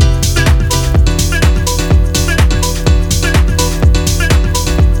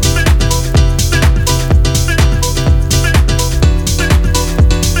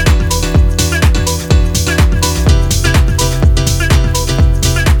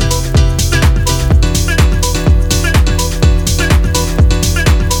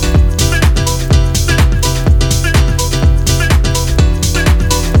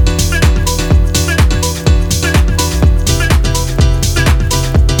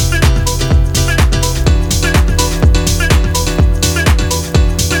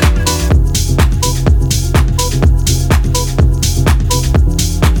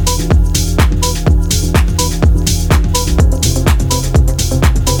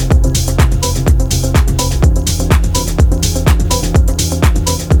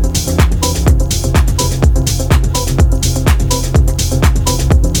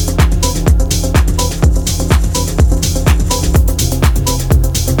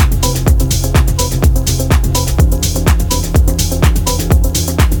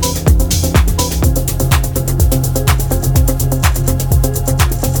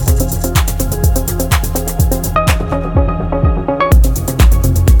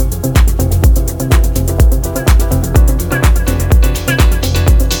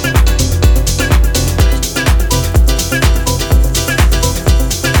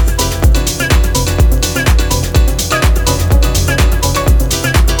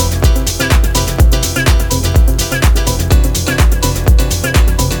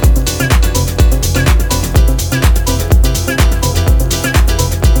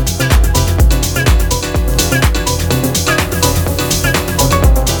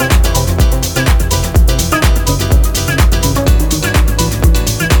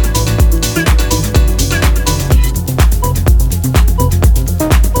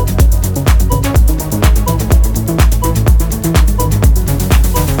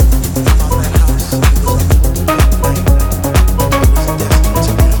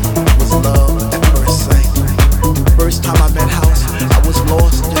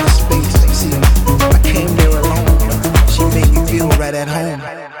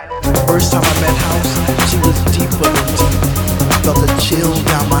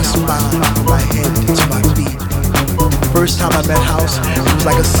 First time I met House, it was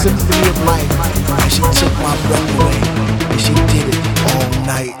like a symphony of life. And she took my breath away, and she did it all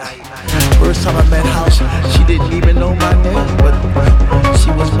night. First time I met House, she didn't even know my name, but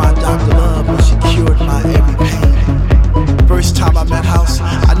she was my Dr. Love, and she cured my every pain. First time I met House,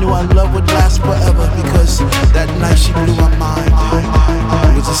 I knew our love would last forever, because that night she blew my mind.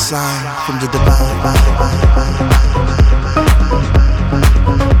 It was a sign from the divine.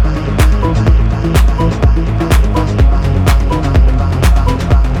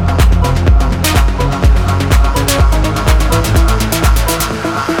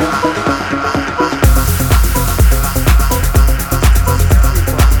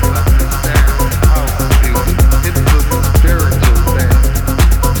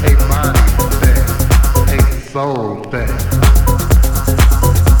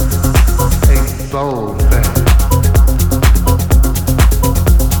 Soul thing.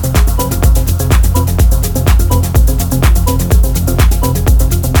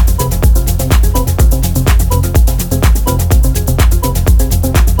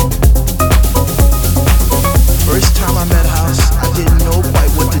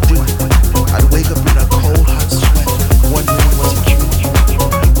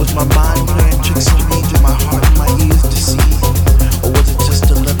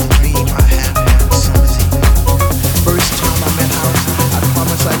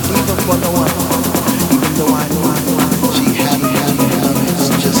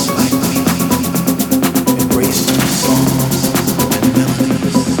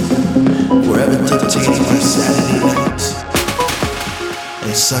 entertaining her Saturday nights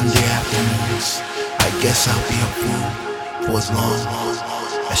and Sunday afternoons. I guess I'll be a fool for as long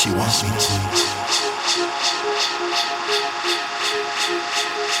as she wants me to.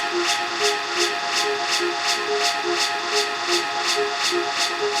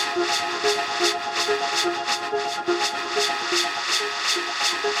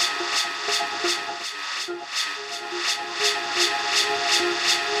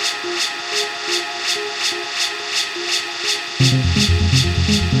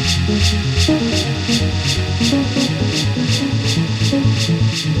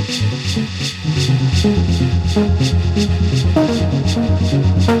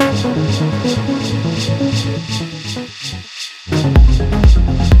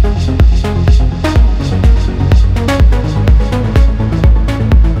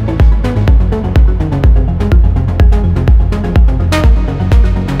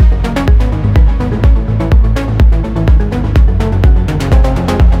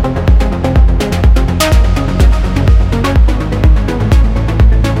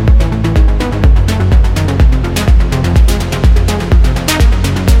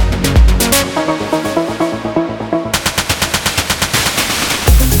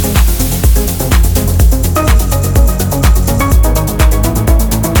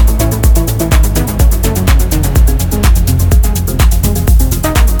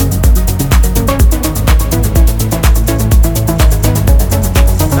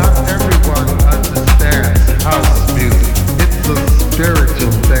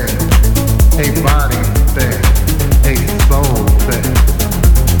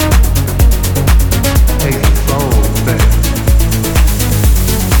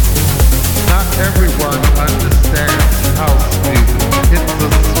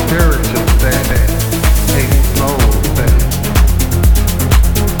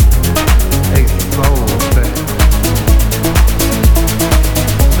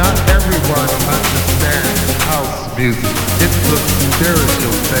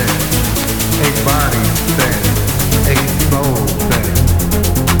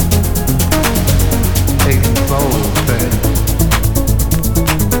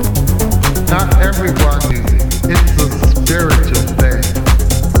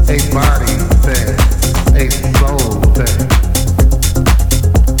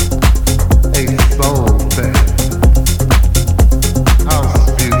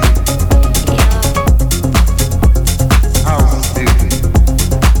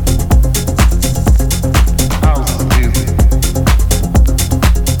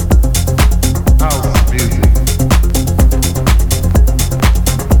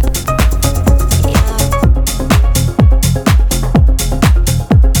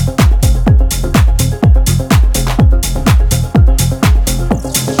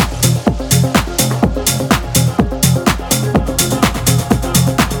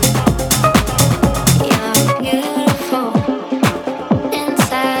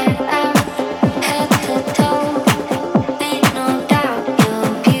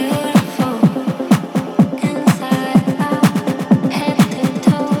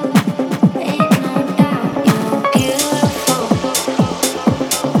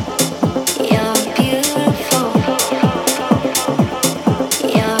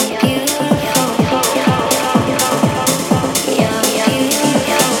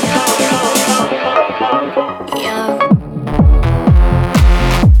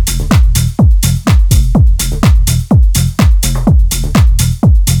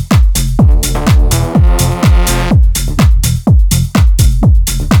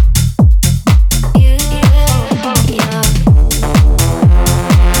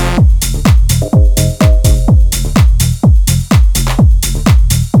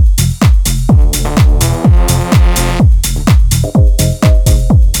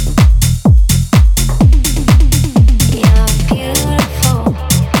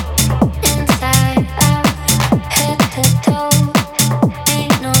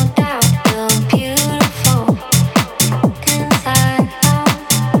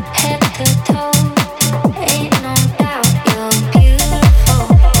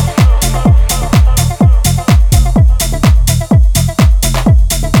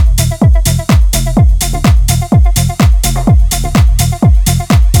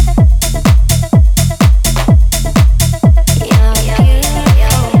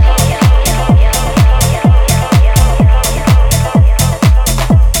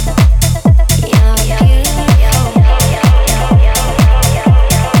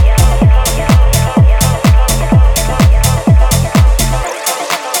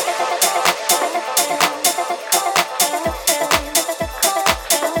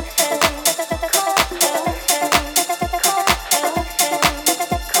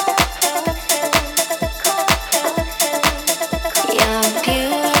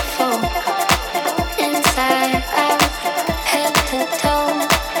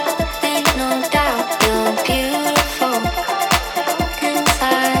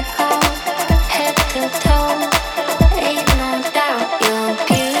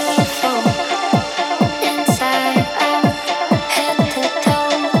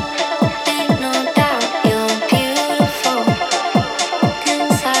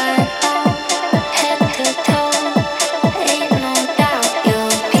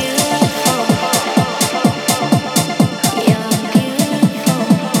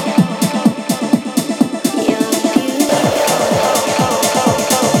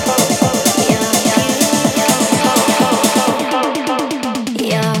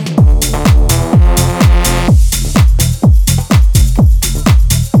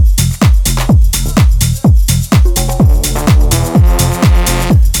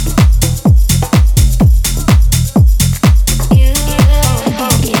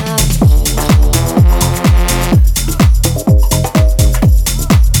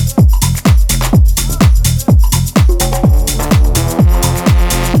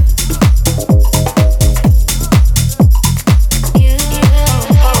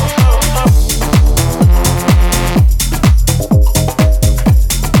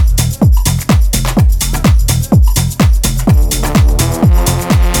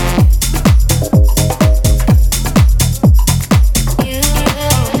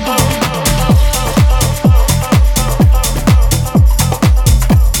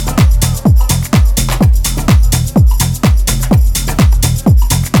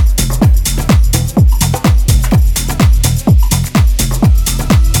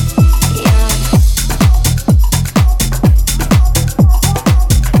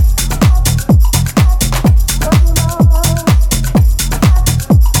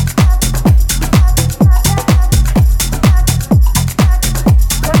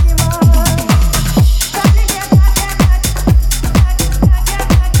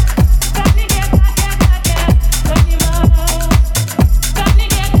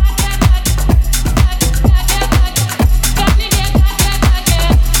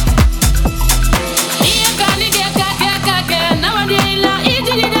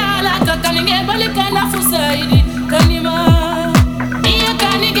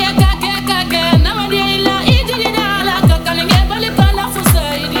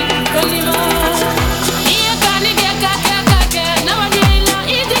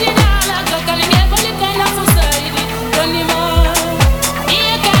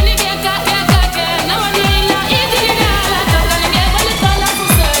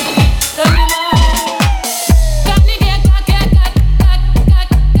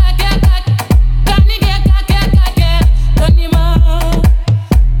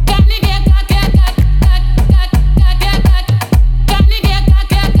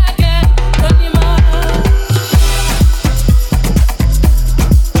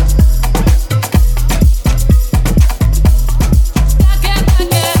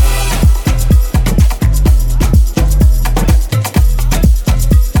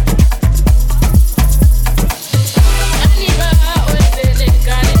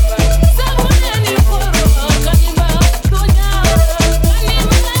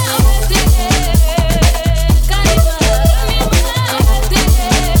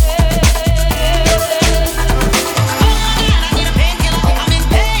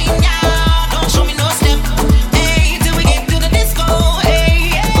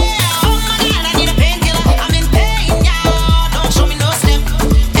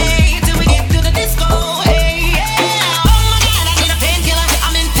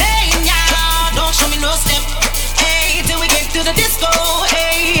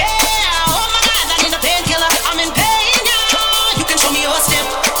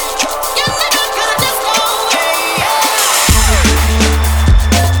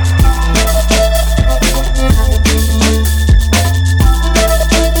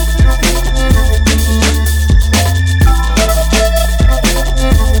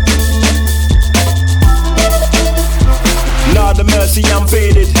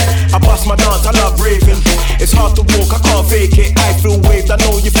 faded. I bust my dance, I love raving. It's hard to walk, I can't fake it. I feel waved, I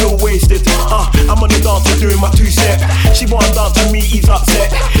know you feel wasted. I'm on the dance floor doing my 2-step. She wanna dance with me, he's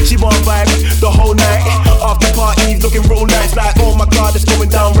upset. She wanna vibe the whole night. After parties, looking real nice. Like, oh my god, it's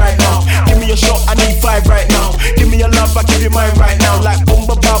going down right now. Give me a shot, I need 5 right now. Give me a love, I give you mine right now. Like boom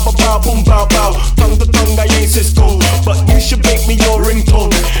ba bow ba bow, boom bow bow. Tongue to tongue, I ain't Cisco, but you should make me your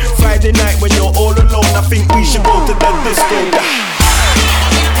ringtone. Friday night when you're all alone, I think we should go to the disco.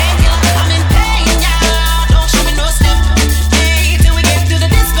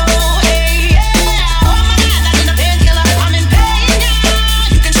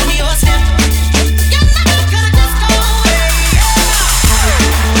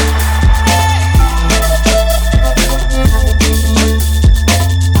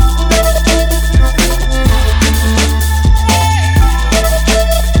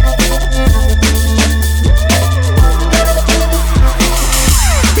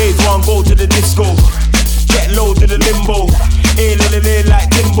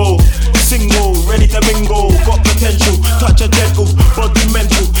 Touch a gentle, body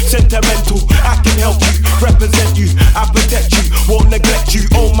mental, sentimental. I can help you, represent you, I protect you, won't neglect you.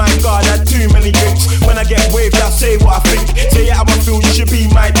 Oh my god, I had too many drinks. When I get waved, I say what I think. Say it how I feel, you should be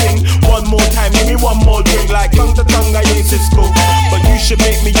my thing. One more time, give me one more drink. Like tongue to tongue, I ain't Cisco, but you should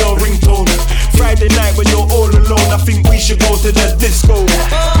make me your ringtone. Friday night when you're all alone, I think we should go to the disco.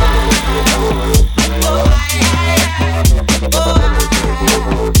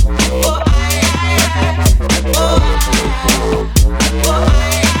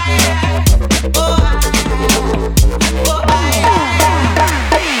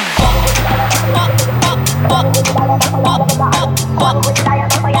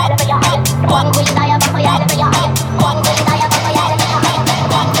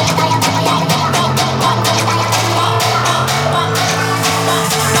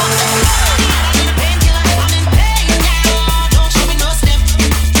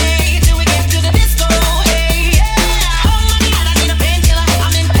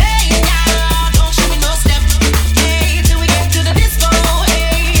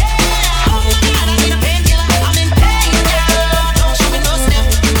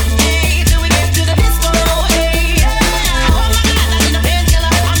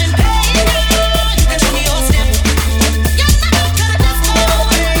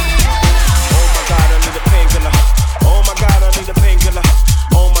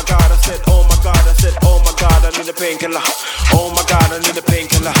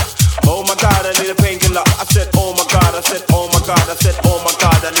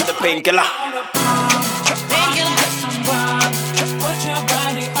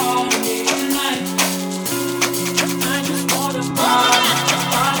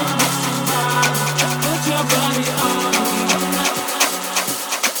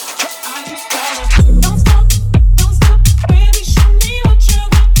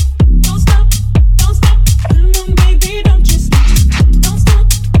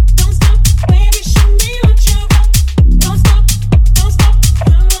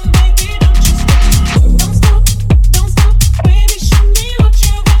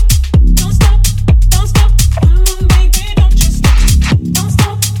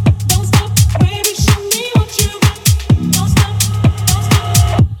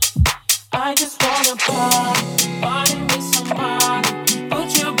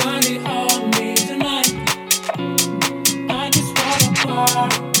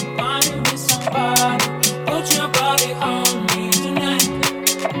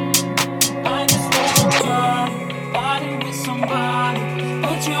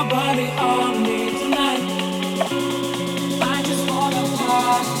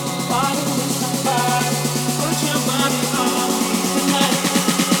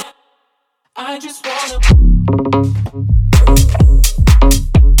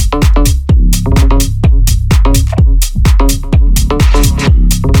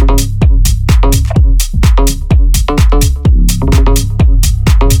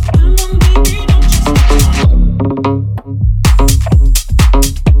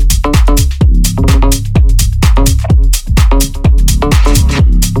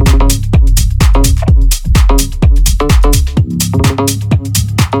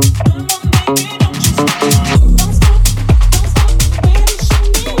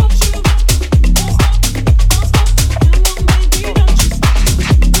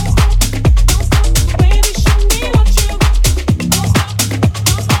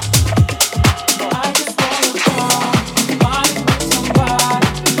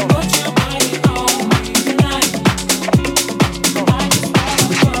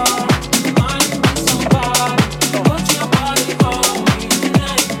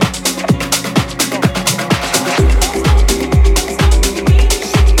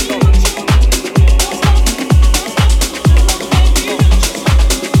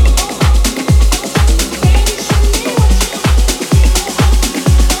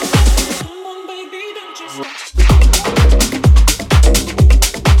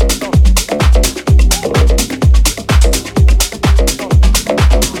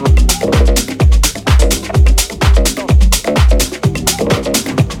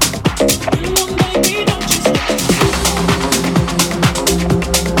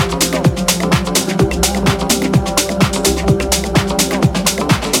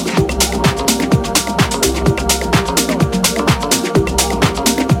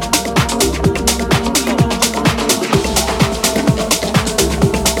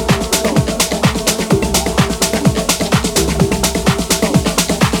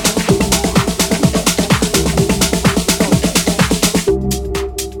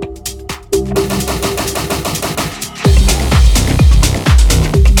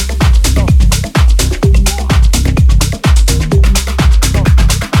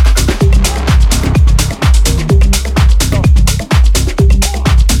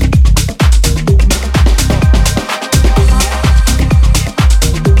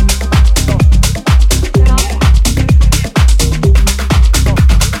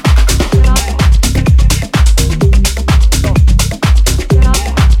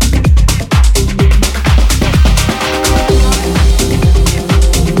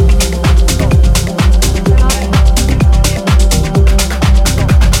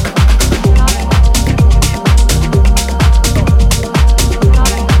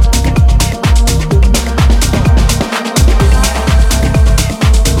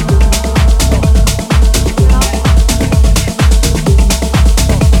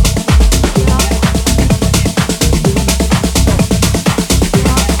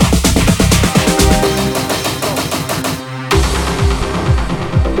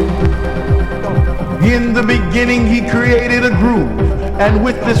 the beginning he created a groove, and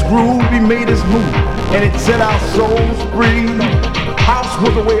with this groove he made us move, and it set our souls free. House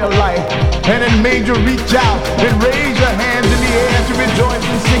was a way of life, and it made you reach out and raise your hands in the air to rejoice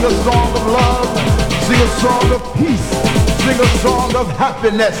and sing a song of love, sing a song of peace, sing a song of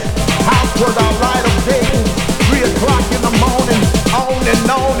happiness. House was our light of day, 3 o'clock in the morning, on and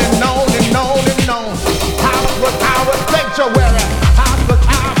on and on and on and on. House was our sanctuary, house was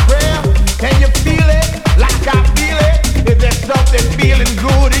our prayer. Can you feel it like I feel it? Is there something feeling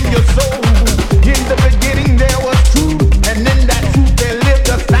good in your soul? In the beginning there was truth, and in that truth there lived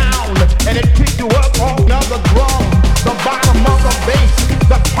a sound, and it picked you up off the drum, the bottom of the bass,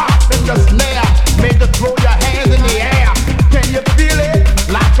 the pop and the snare, made you throw your hands in the air. Can you feel it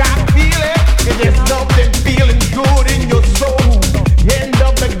like I feel it? Is there something feeling good in your soul? In the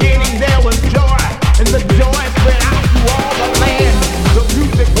beginning there was joy, and the joy spread out to all the land. The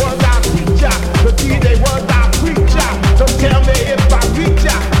music was our teacher, the DJ was our preacher. So tell me if I reach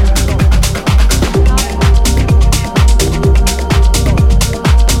out.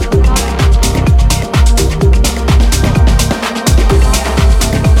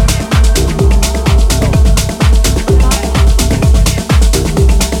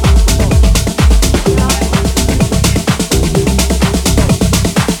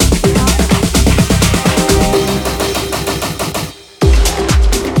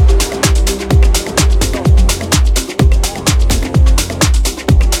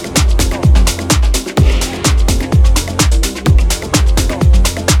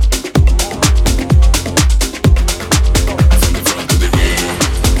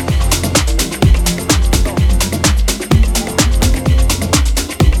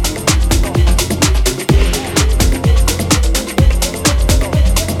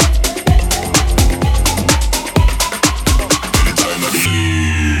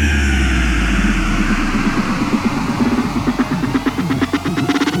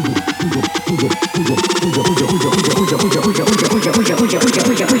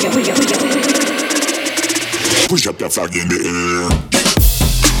 Push up that flag in the air.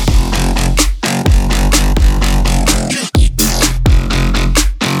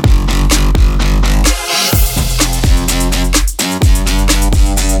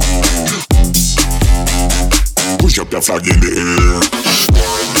 Push up that flag in the air.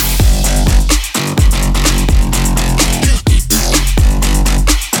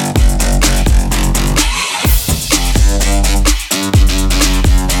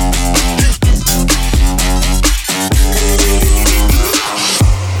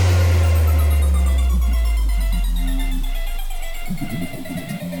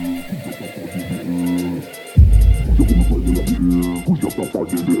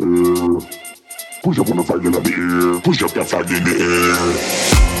 Push up on the flag in the air. Push up that flag in the air.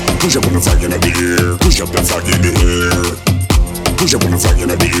 Push up on the flag in the air. Push up that flag in the air. Push up on the flag in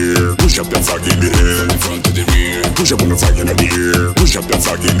the air. Push up that flag in the air. From the front to the rear. Push up on the flag in the air. Push up that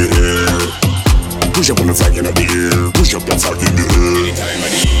flag in the air. Push up on the flag in the air. Push up that flag in the air. Any time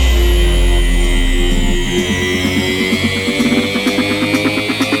of the year.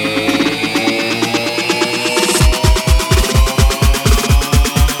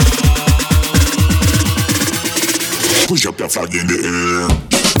 Push up that flag in the air.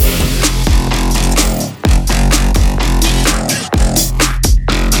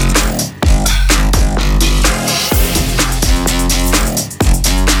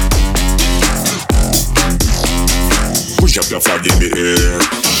 Push up that flag in the air.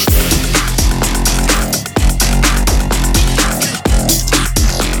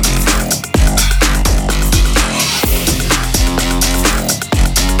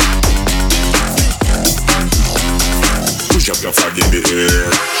 Push up the flag in the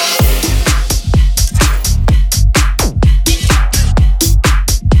air.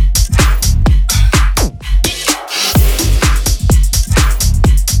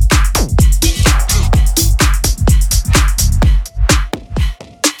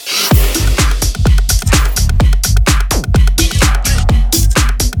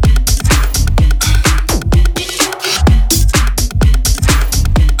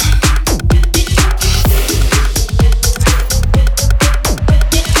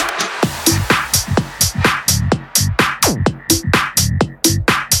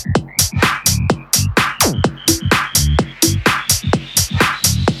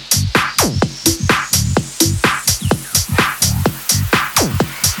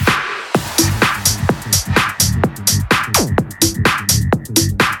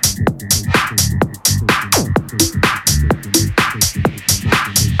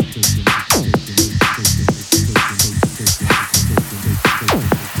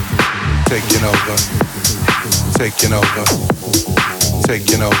 Taking over. taking over,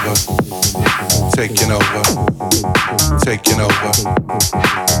 taking over, taking over, taking over,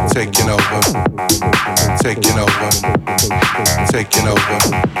 taking over, taking over, taking over,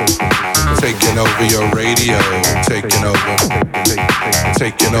 taking over your radio, taking over,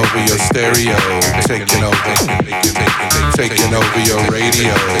 taking over your stereo, taking over, taking over your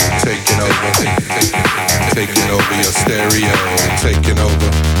radio, taking over, taking over your stereo, taking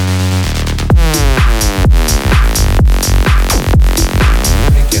over.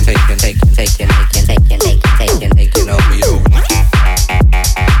 Taking over you.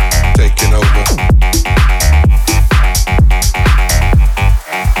 Taking over.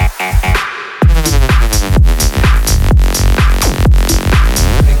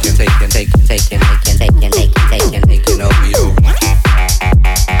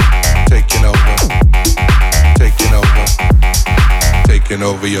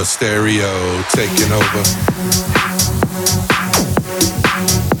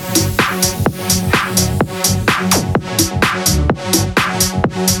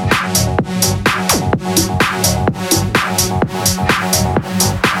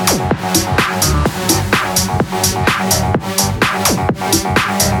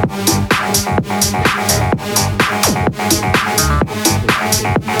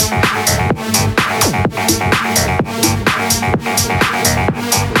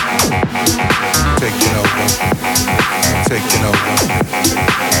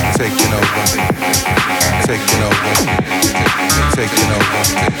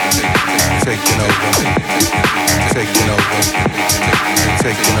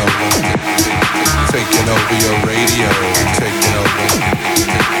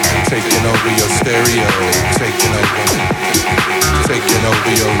 Taking over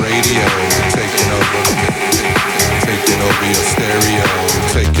you. Taking over. Taking over. Taking over your stereo.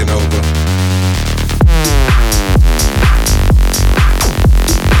 Taking over.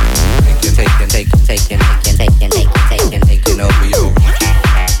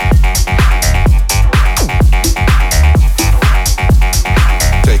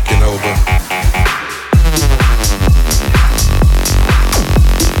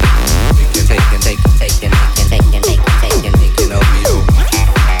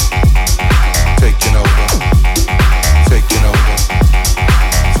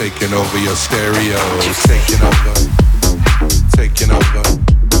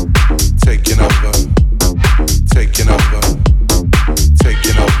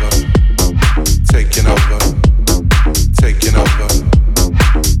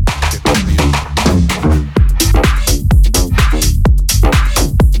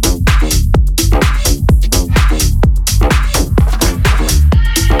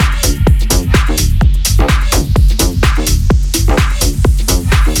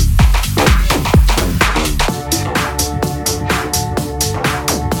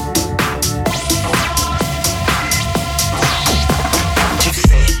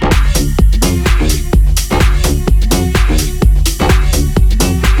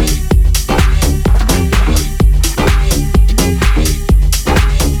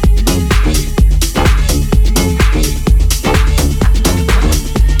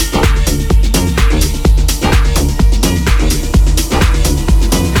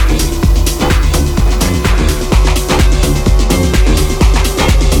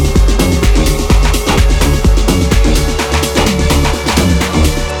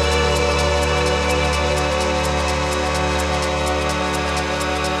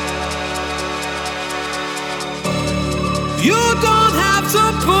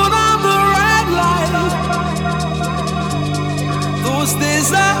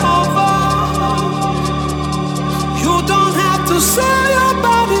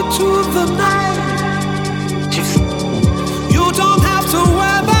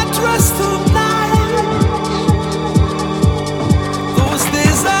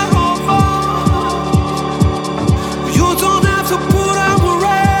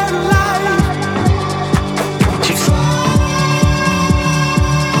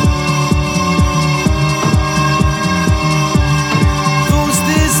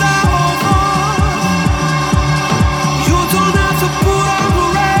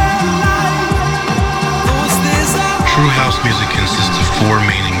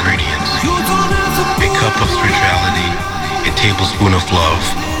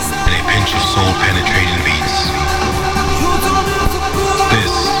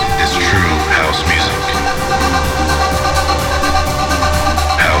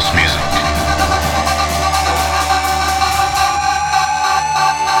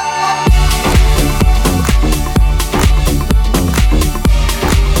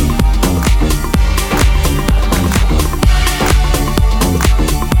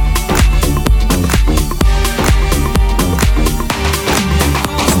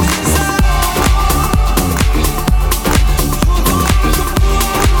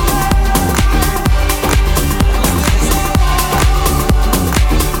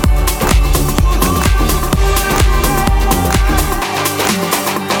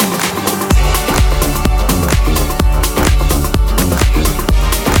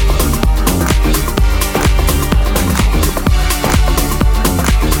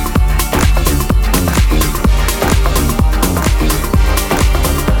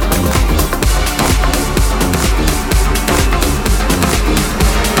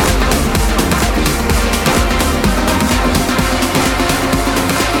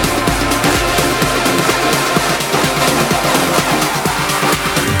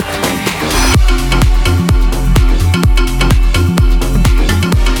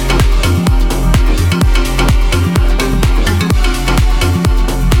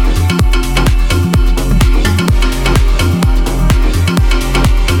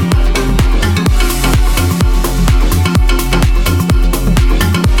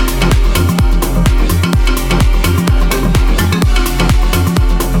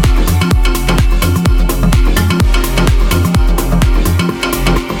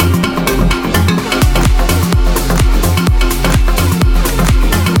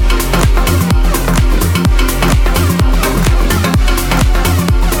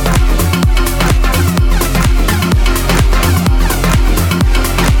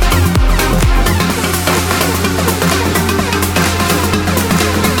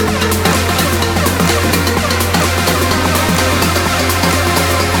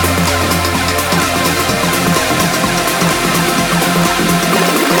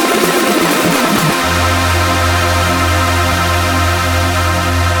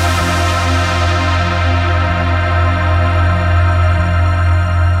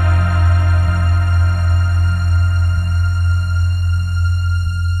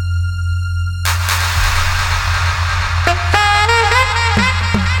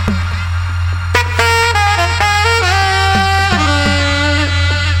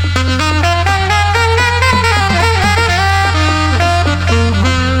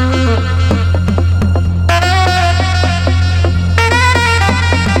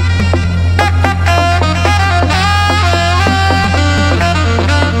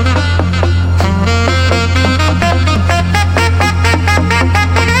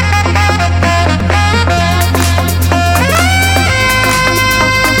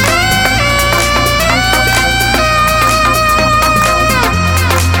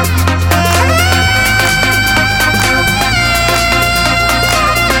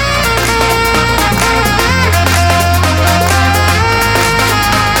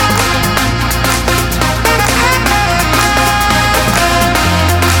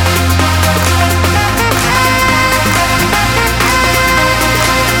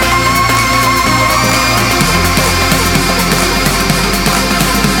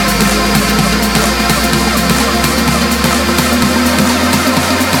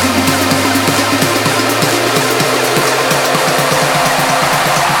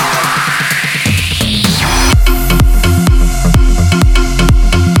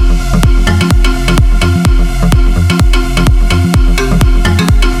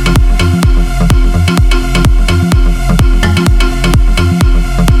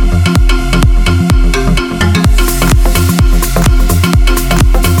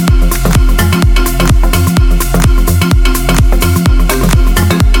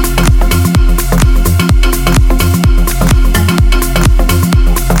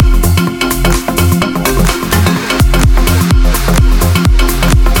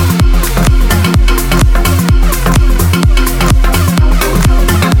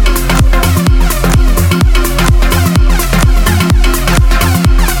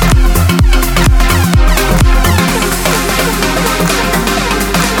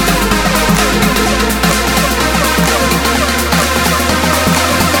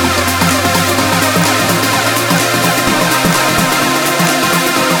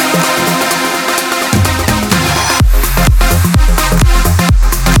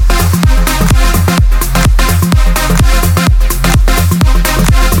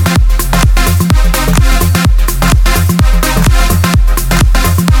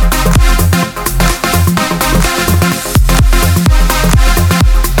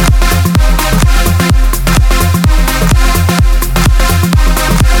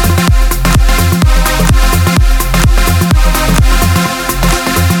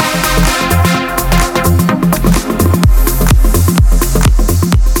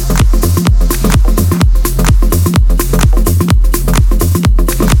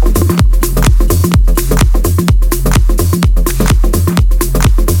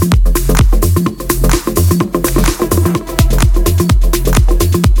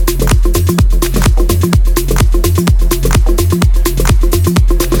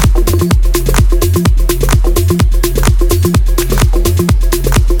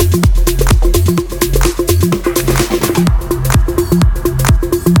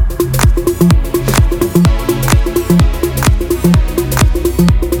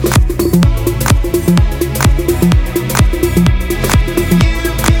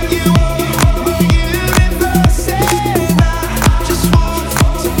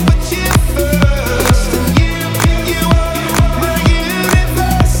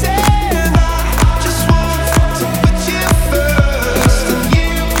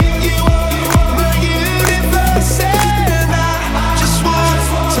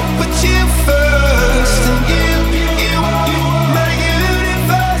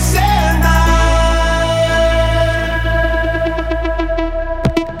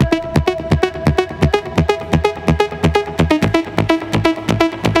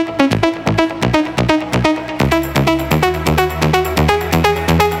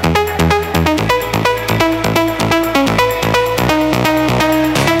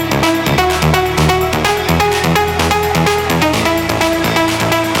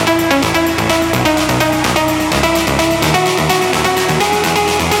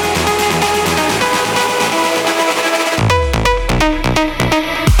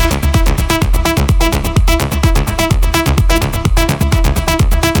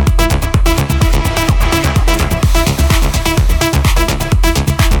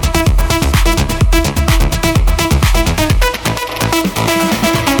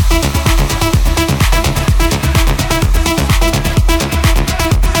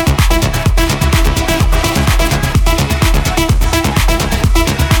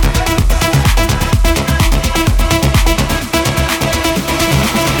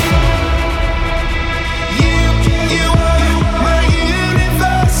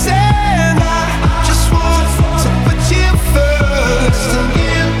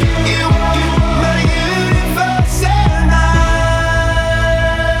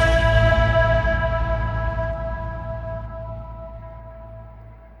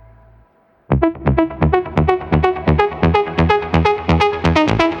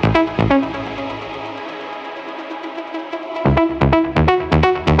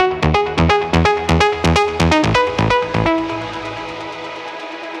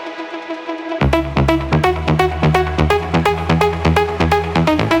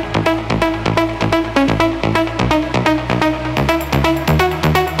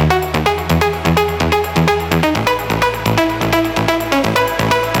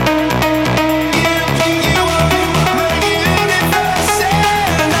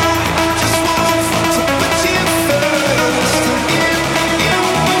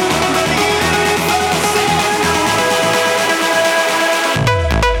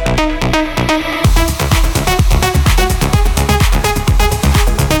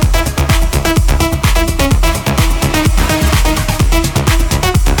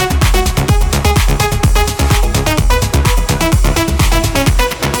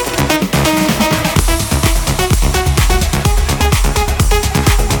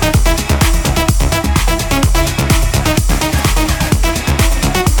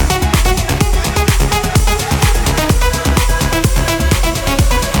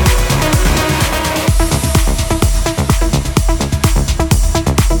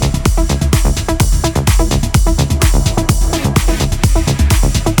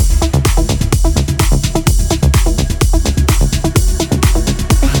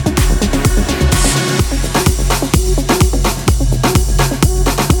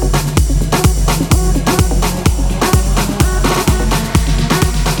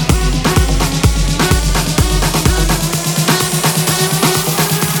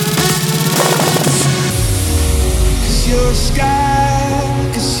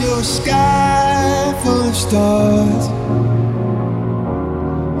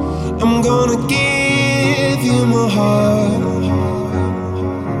 I'm gonna give you my heart.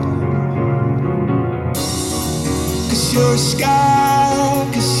 Cause you're a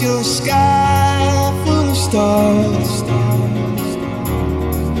sky full of stars.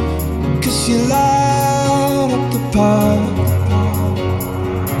 Cause you light up the park.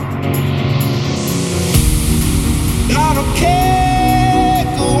 I don't care,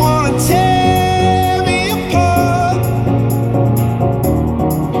 go on and tear me apart.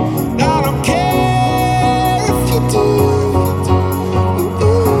 I don't care if you do.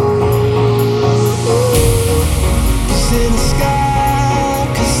 Cause in the sky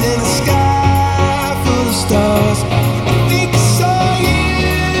full of stars, I think I saw you.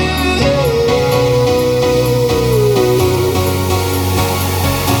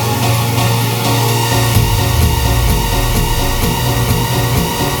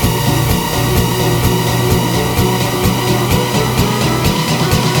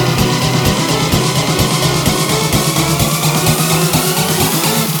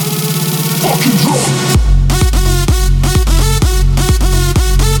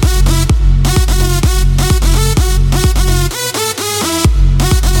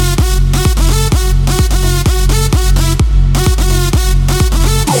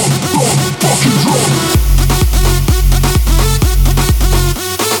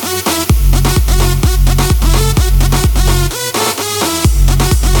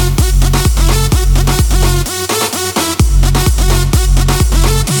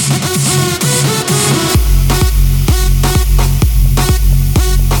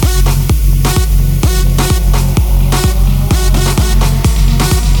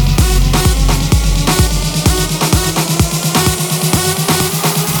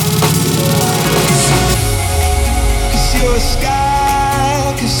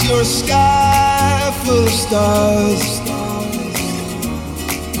 You're a sky full of stars.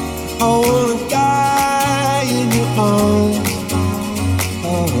 I wanna die in your arms.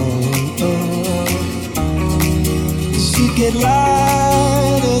 Cause you get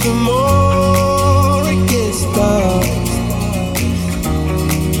lighter the more it gets dark.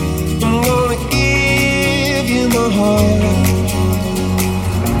 I'm gonna give you my heart.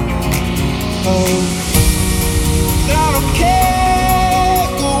 I don't care,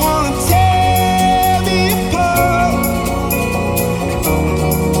 go on and tear me apart.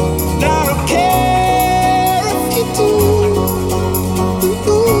 I don't care if you do.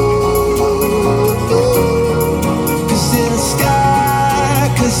 Cause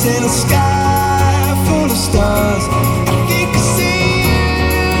in the sky full of stars, I think I see you.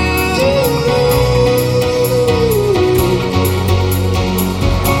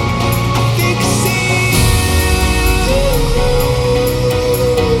 I think I see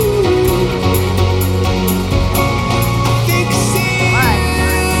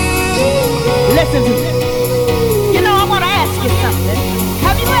Listen to this. You know, I want to ask you something.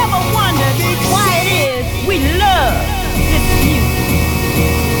 Have you ever wondered why it is we love this music?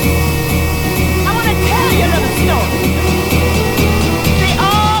 I want to tell you a little story. They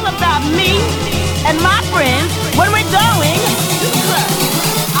all about me and my friends when we're going to the club.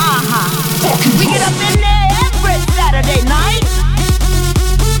 We get up in there every Saturday night,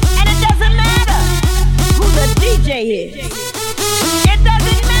 and it doesn't matter who the DJ is. It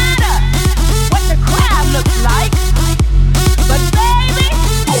doesn't matter what the crowd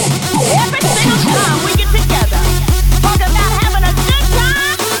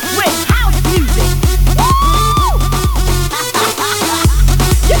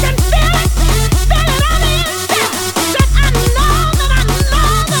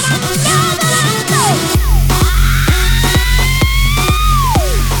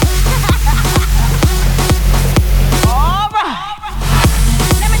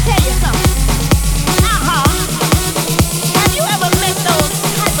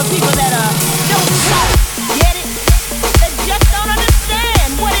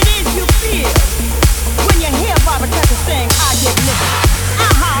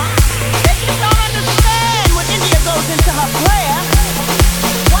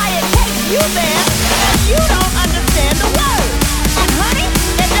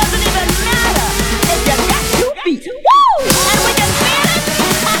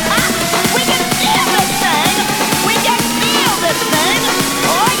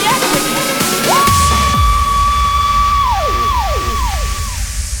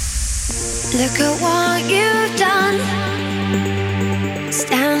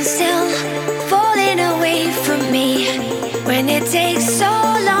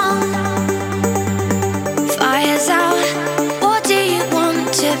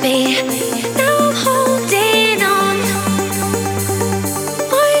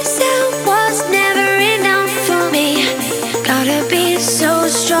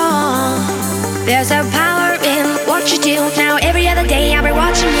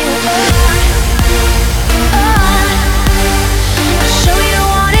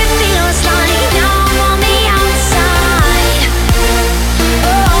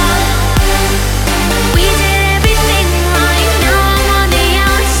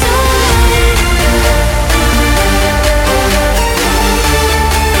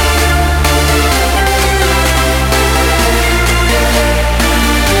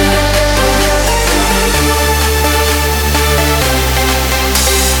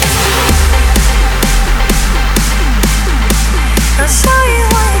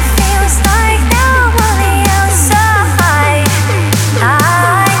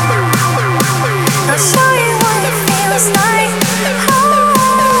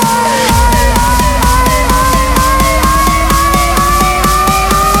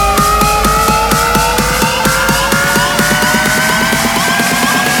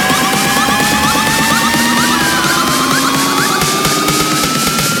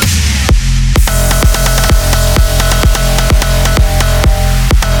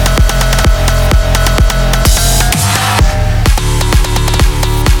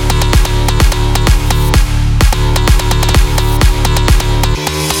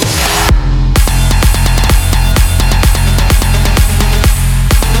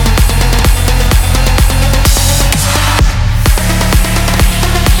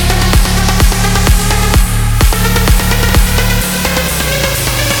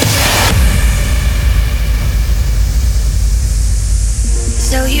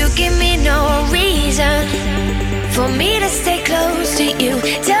Still you give me no reason for me to stay close to you.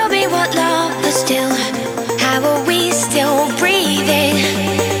 Tell me what love is still. How are we still breathing?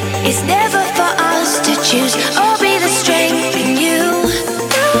 It's never for us to choose. I'll be the strength in you.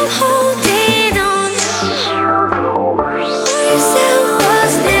 I'm holding on. Yourself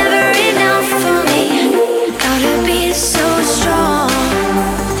was never enough for me. Gotta be so strong.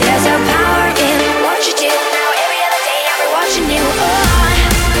 There's a power in what you do. Now every other day I'll be watching you.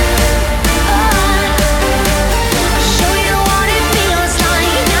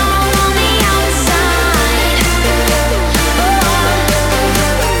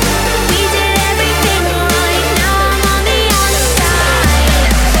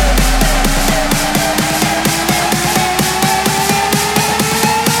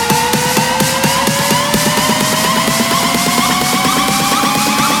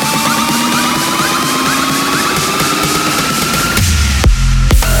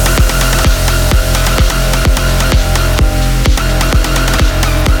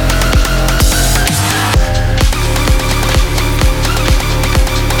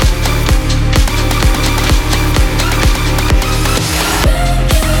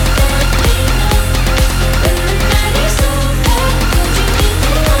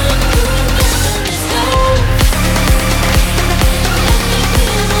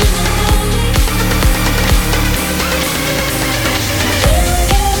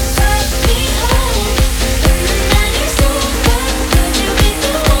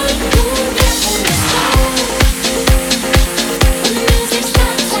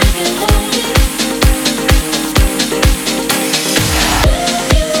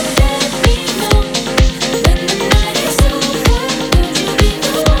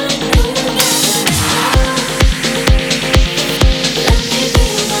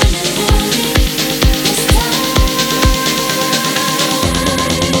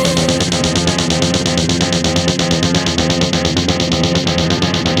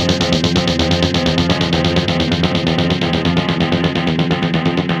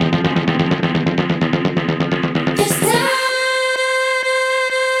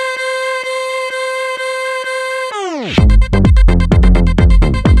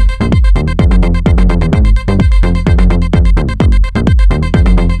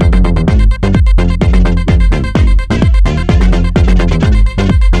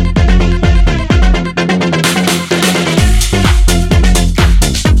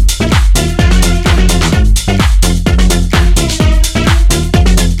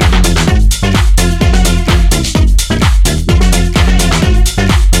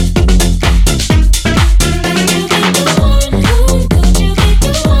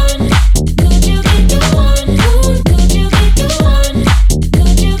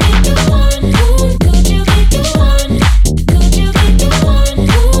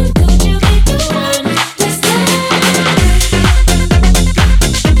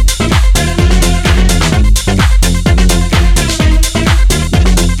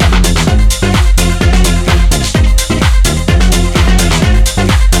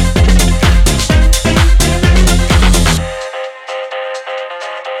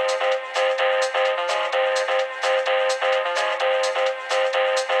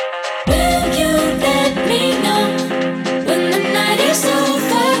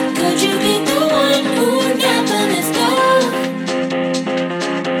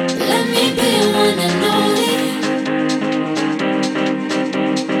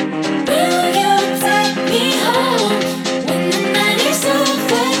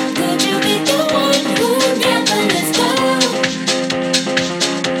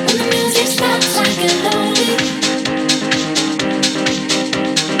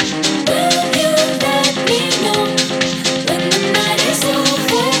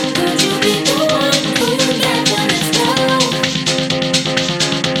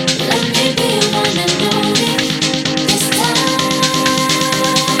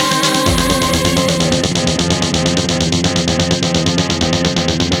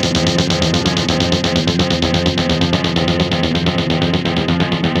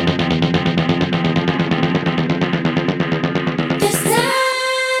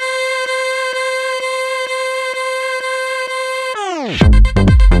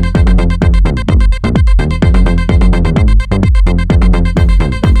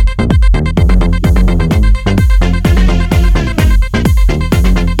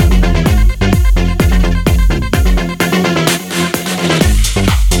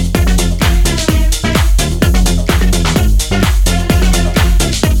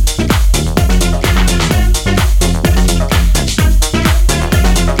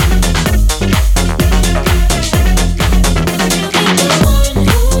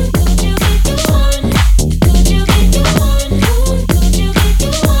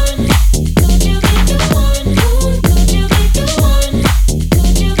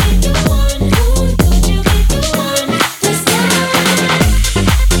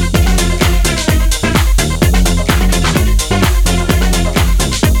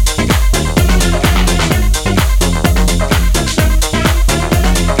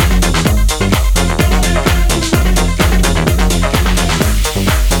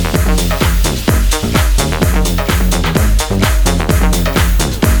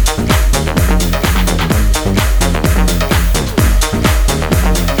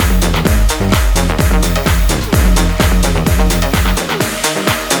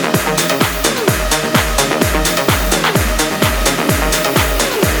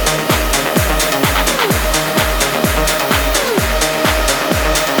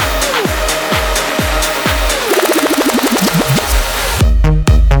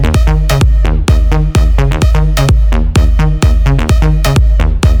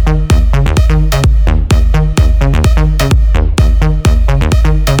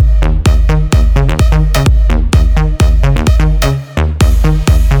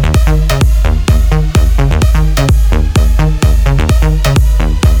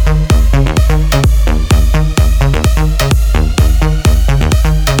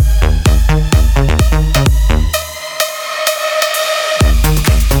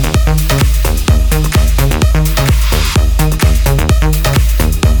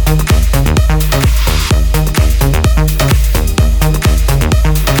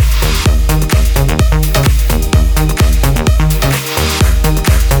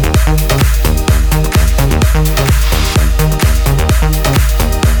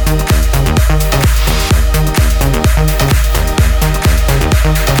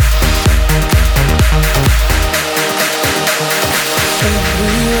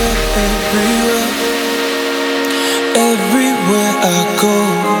 Everywhere I go,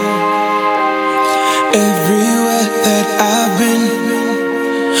 everywhere that I've been,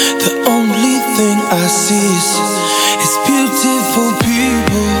 the only thing I see is beautiful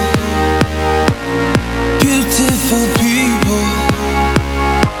people, beautiful people,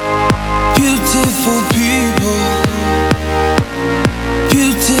 beautiful people,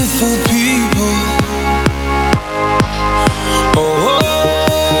 beautiful people. Oh,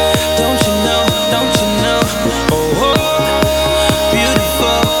 don't you know, don't you know? Oh,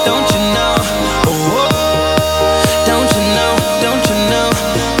 beautiful, don't you know? Oh, don't you know, don't you know?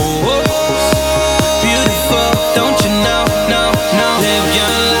 Oh, beautiful, don't you know? No, no. Live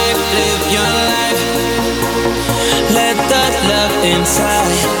your life, live your life. Let that love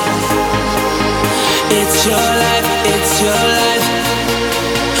inside. It's your life, it's your life.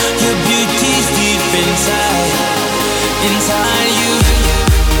 Your beauty's deep inside, inside you.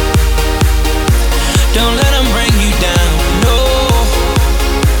 Don't let them bring you down, no.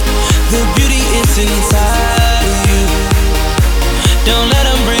 The beauty is inside of you. Don't let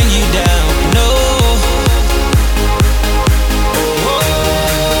them bring you down, no. Oh,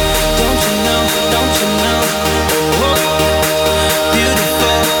 don't you know, don't you know? Oh,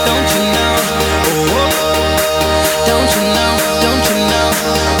 beautiful, don't you know? Oh, don't you know, don't you know?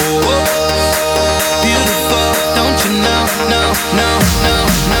 Oh, beautiful, don't you know? No, no, no,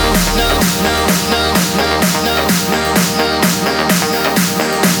 no, no, no, no, no, no, no, no.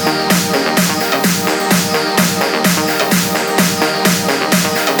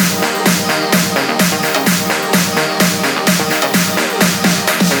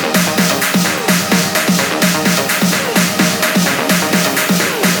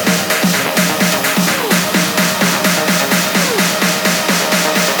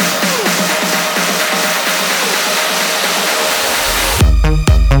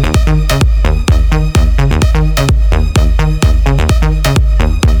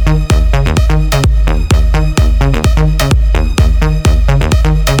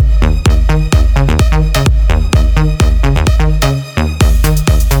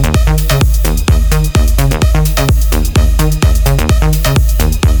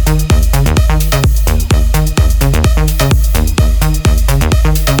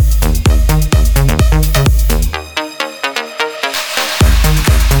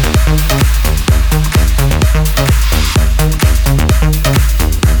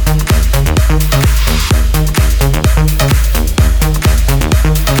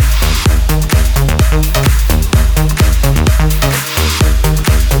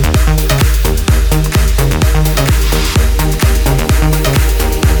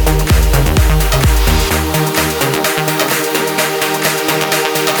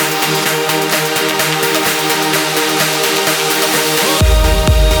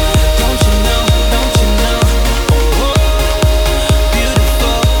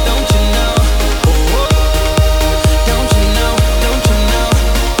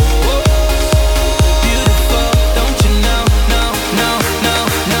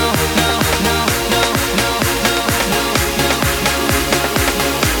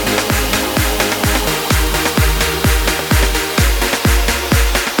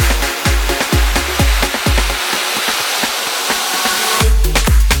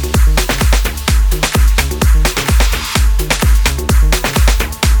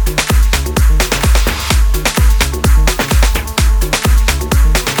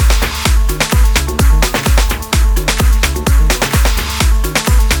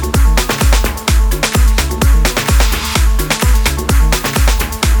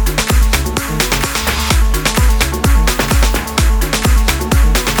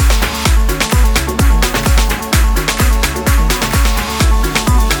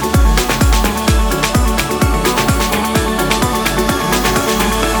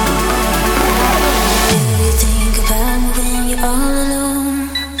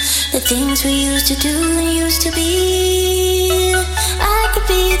 things we used to do and used to be. I could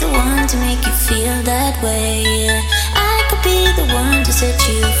be the one to make you feel that way. I could be the one to set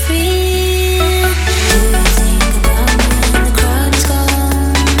you free. Do you think about me when the crowd is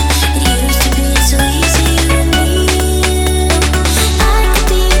gone? It used to be so easy, you and me. I could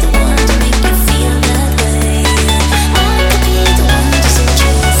be the one to make you feel that way. I could be the one to set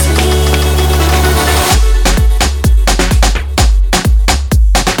you free.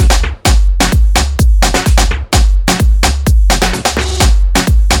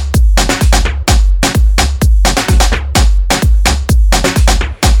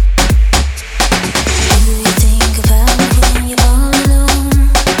 Do you think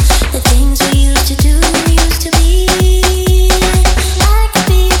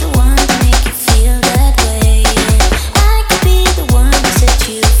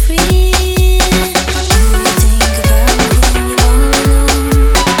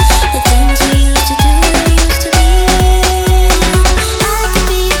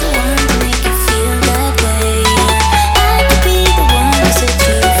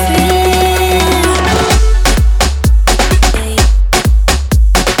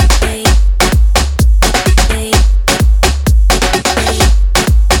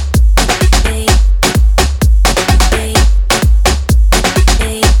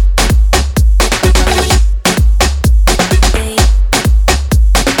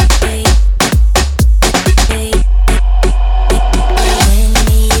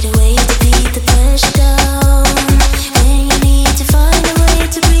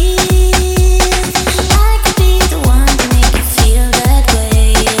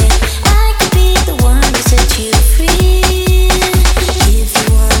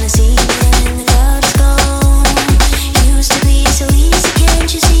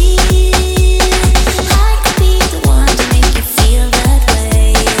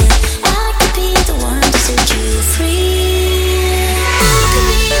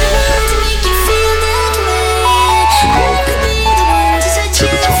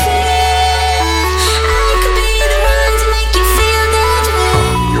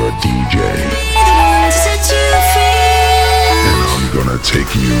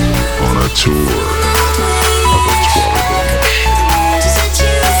take you on a tour of a 12-inch.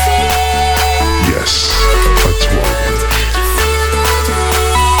 Yes, a 12-inch.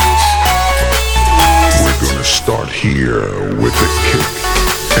 We're gonna start here with the kick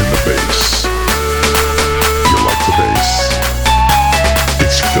and the bass. You like the bass?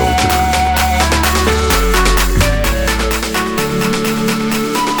 It's filtered.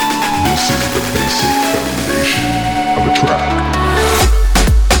 This is the basic foundation of a track.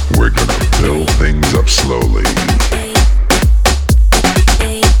 We're gonna build things up slowly.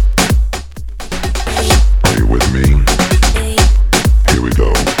 Are you with me? Here we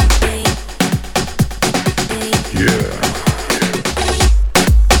go. Yeah.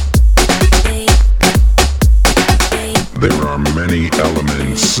 There are many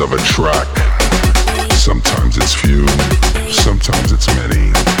elements of a track. Sometimes it's few, sometimes it's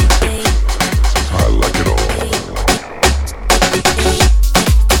many. I like it all.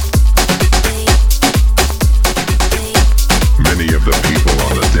 Many of the people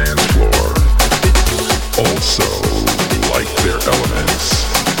on the dance floor also like their elements.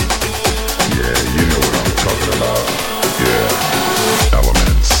 Yeah, you know what I'm talking about. Yeah,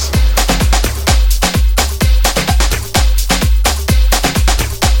 elements.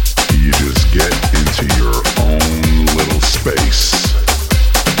 You just get into your own little space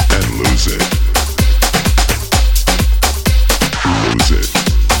and lose it. Lose it.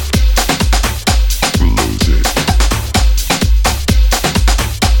 Lose it.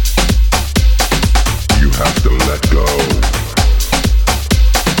 You have to let go.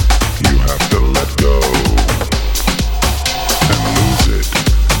 You have to let go and lose it.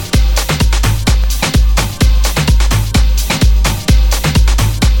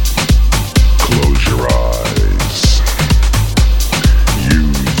 Close your eyes.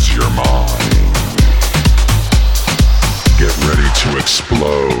 Use your mind. Get ready to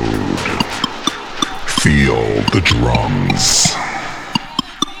explode. Feel the drums.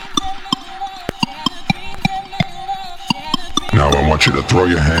 Now I want you to throw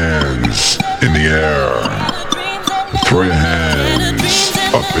your hands in the air. Throw your hands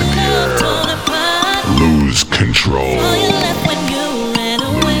up in the air. Lose control.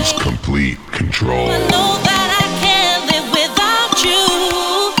 Lose complete control. I know that I can't live without you.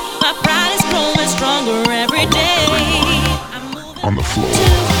 My pride is growing stronger every day. On the floor. I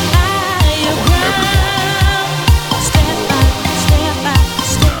want everyone. Step by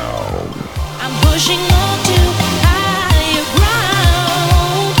step. Now. I'm pushing on to higher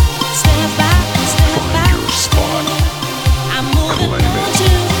ground. Step by step. Find your spot. I'm moving Claim on it. to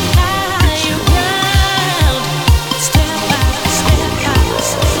higher ground. Step by step.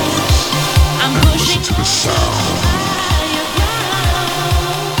 I'm And pushing listen to the sound. higher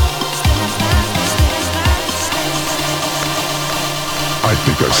ground. Step by step. I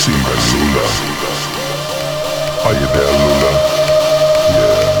think I see the Lula. Are you there, Lula?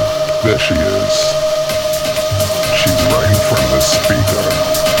 Yeah, there she is. She's right in front of the speaker.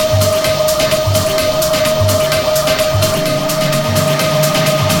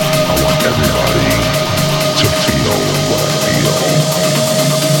 I want everybody to feel what I feel.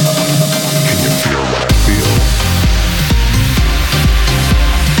 Can you feel what I feel?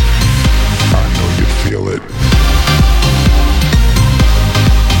 I know you feel it.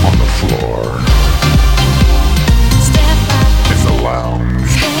 On the floor, in the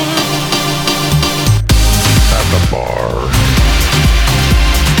lounge, at the bar,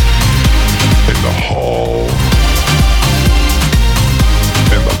 in the hall,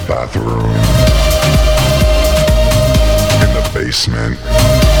 in the bathroom, in the basement,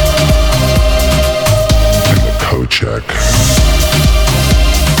 in the co-check,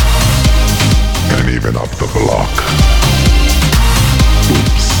 and even up the block.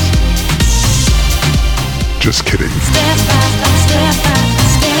 Oops. Just kidding. Step by step.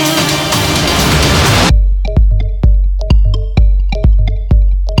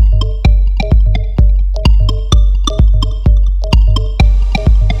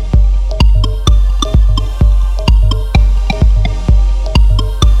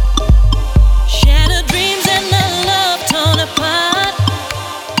 Shattered dreams and the love torn apart.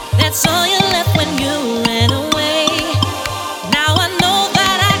 That's all you left when you ran away. Now I know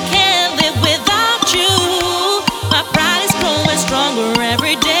that I can't live without you. My pride is growing stronger every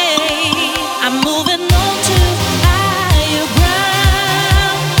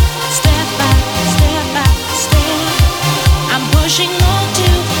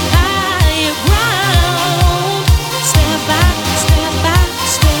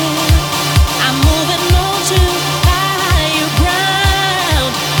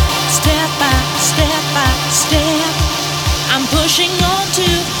on to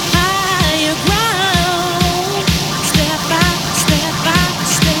higher ground. Step by step by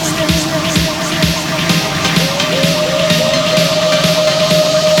step.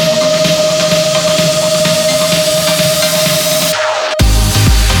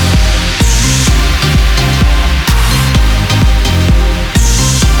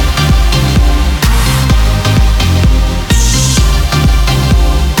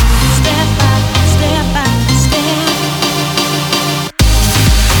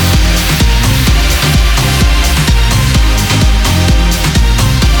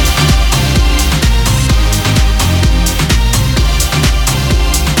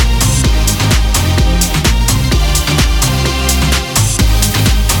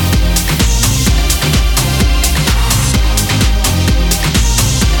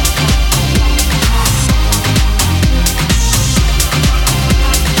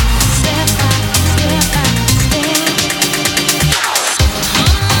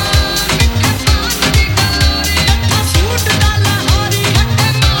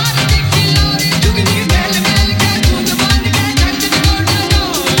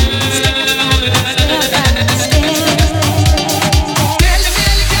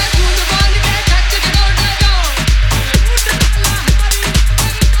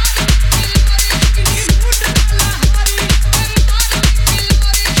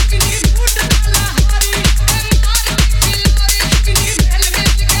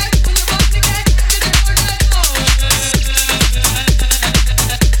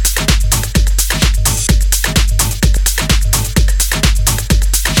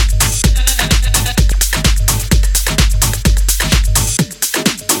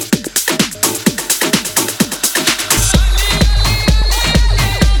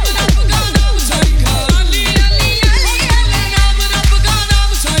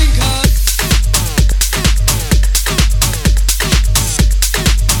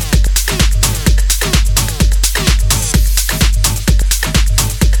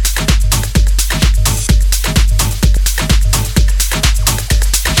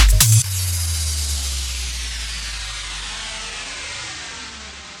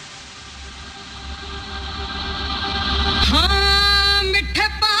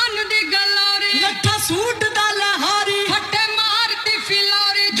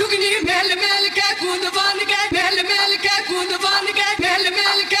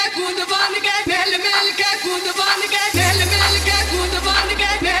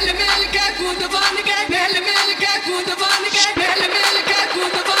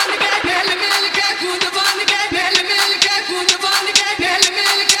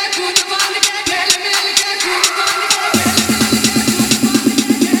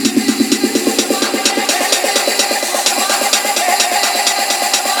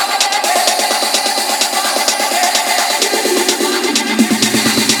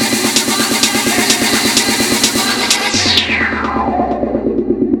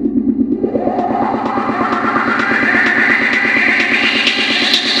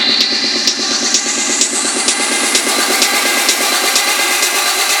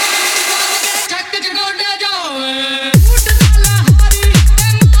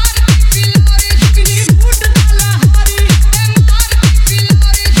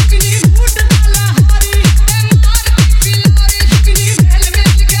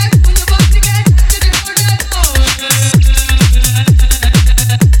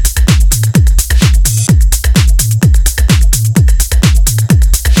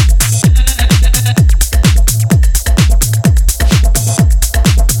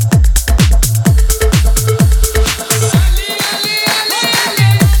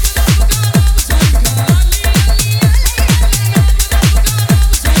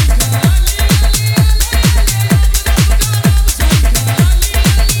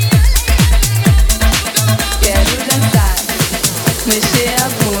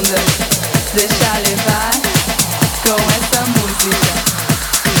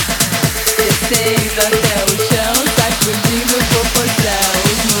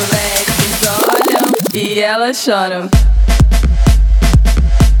 Ela chora.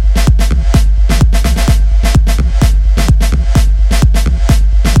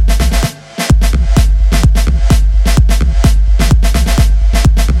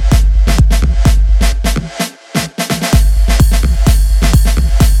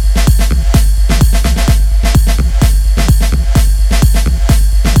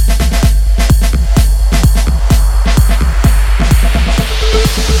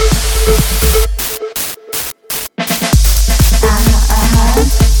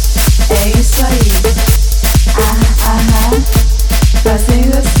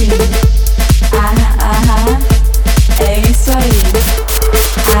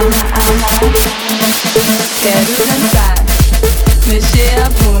 Quero dançar, mexer a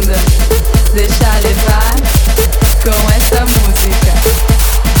bunda, deixar levar com essa música.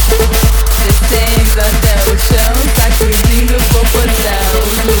 Descendo até o chão, sacudindo o popozão.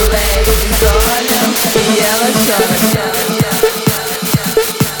 Os moleques olham e ela chora.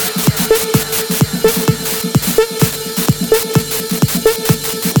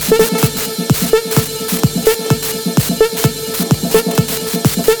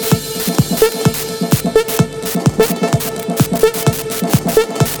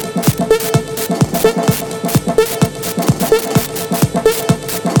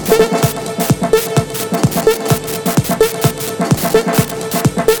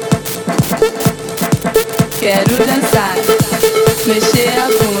 Quero dançar, mexer a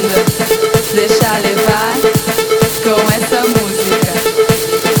bunda, deixar levar com essa música.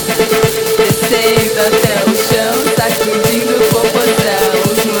 Descendo até o chão, sacudindo o popozão.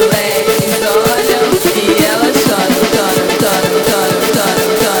 Os moleques olham e ela chora, chora, chora, chora, chora,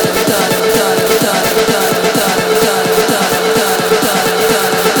 chora, chora, chora, chora,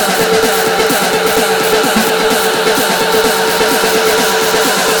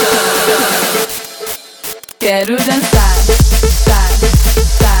 quero dançar,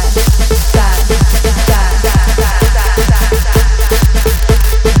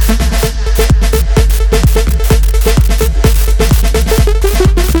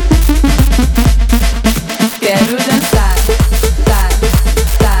 quero dançar.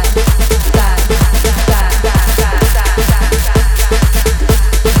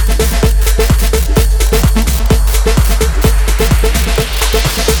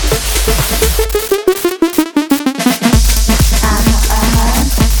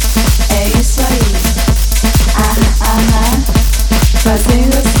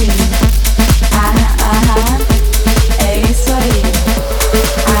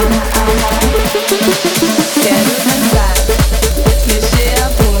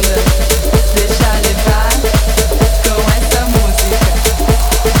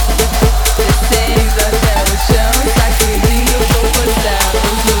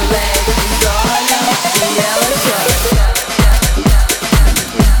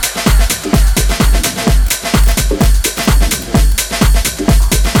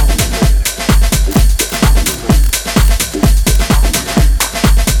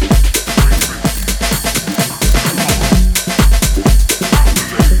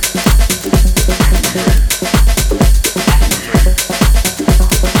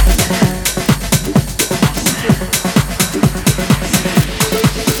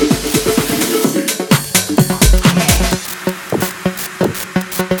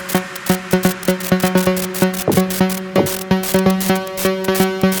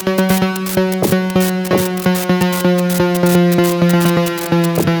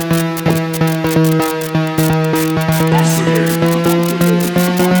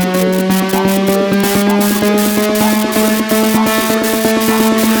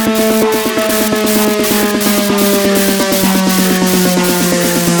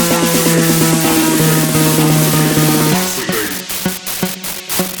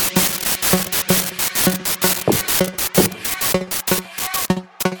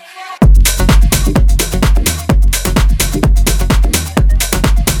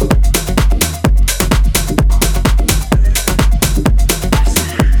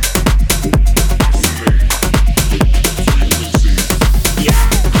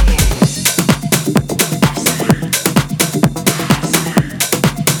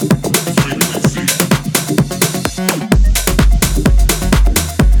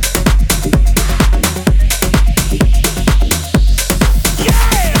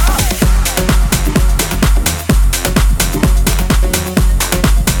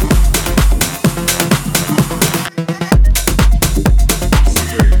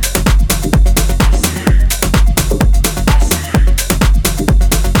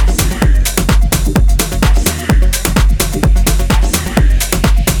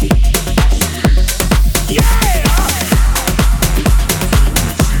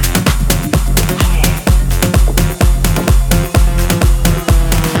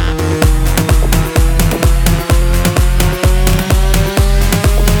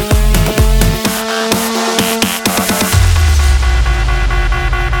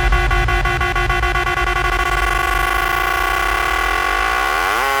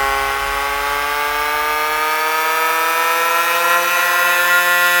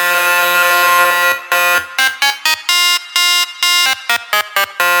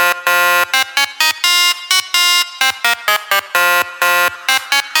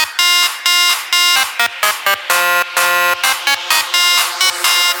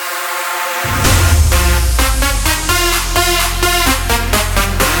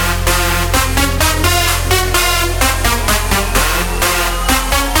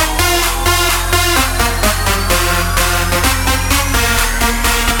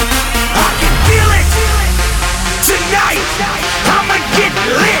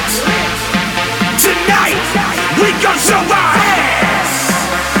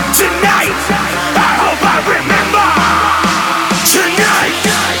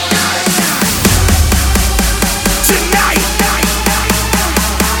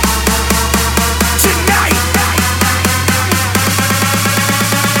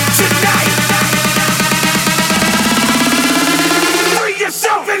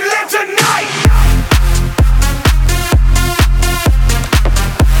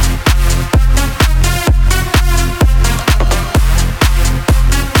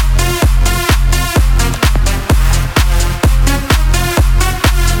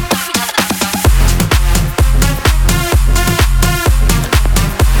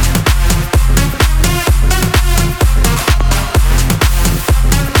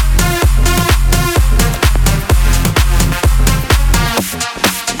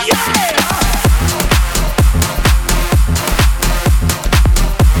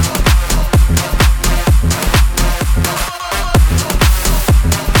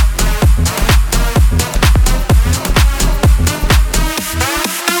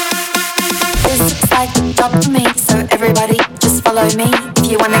 drop for me. So everybody just follow me.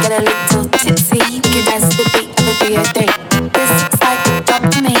 If you wanna get a little tipsy, we can dance to the beat of the 308. This looks like a drop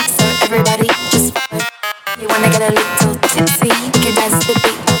for me. So everybody just follow me. If you wanna get a little tipsy, we can dance to the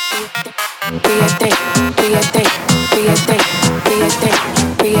beat of the 308. 308, 308, 308, 308,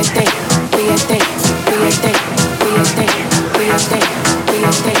 308, 308, 308, 308, 308,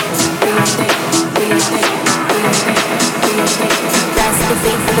 308, 308. That's the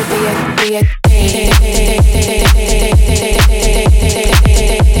beat for the 308.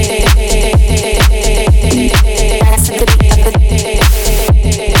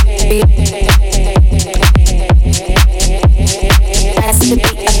 That's the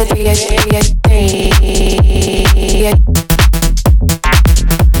beat of the 308.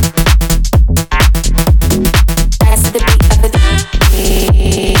 That's the beat of the 308.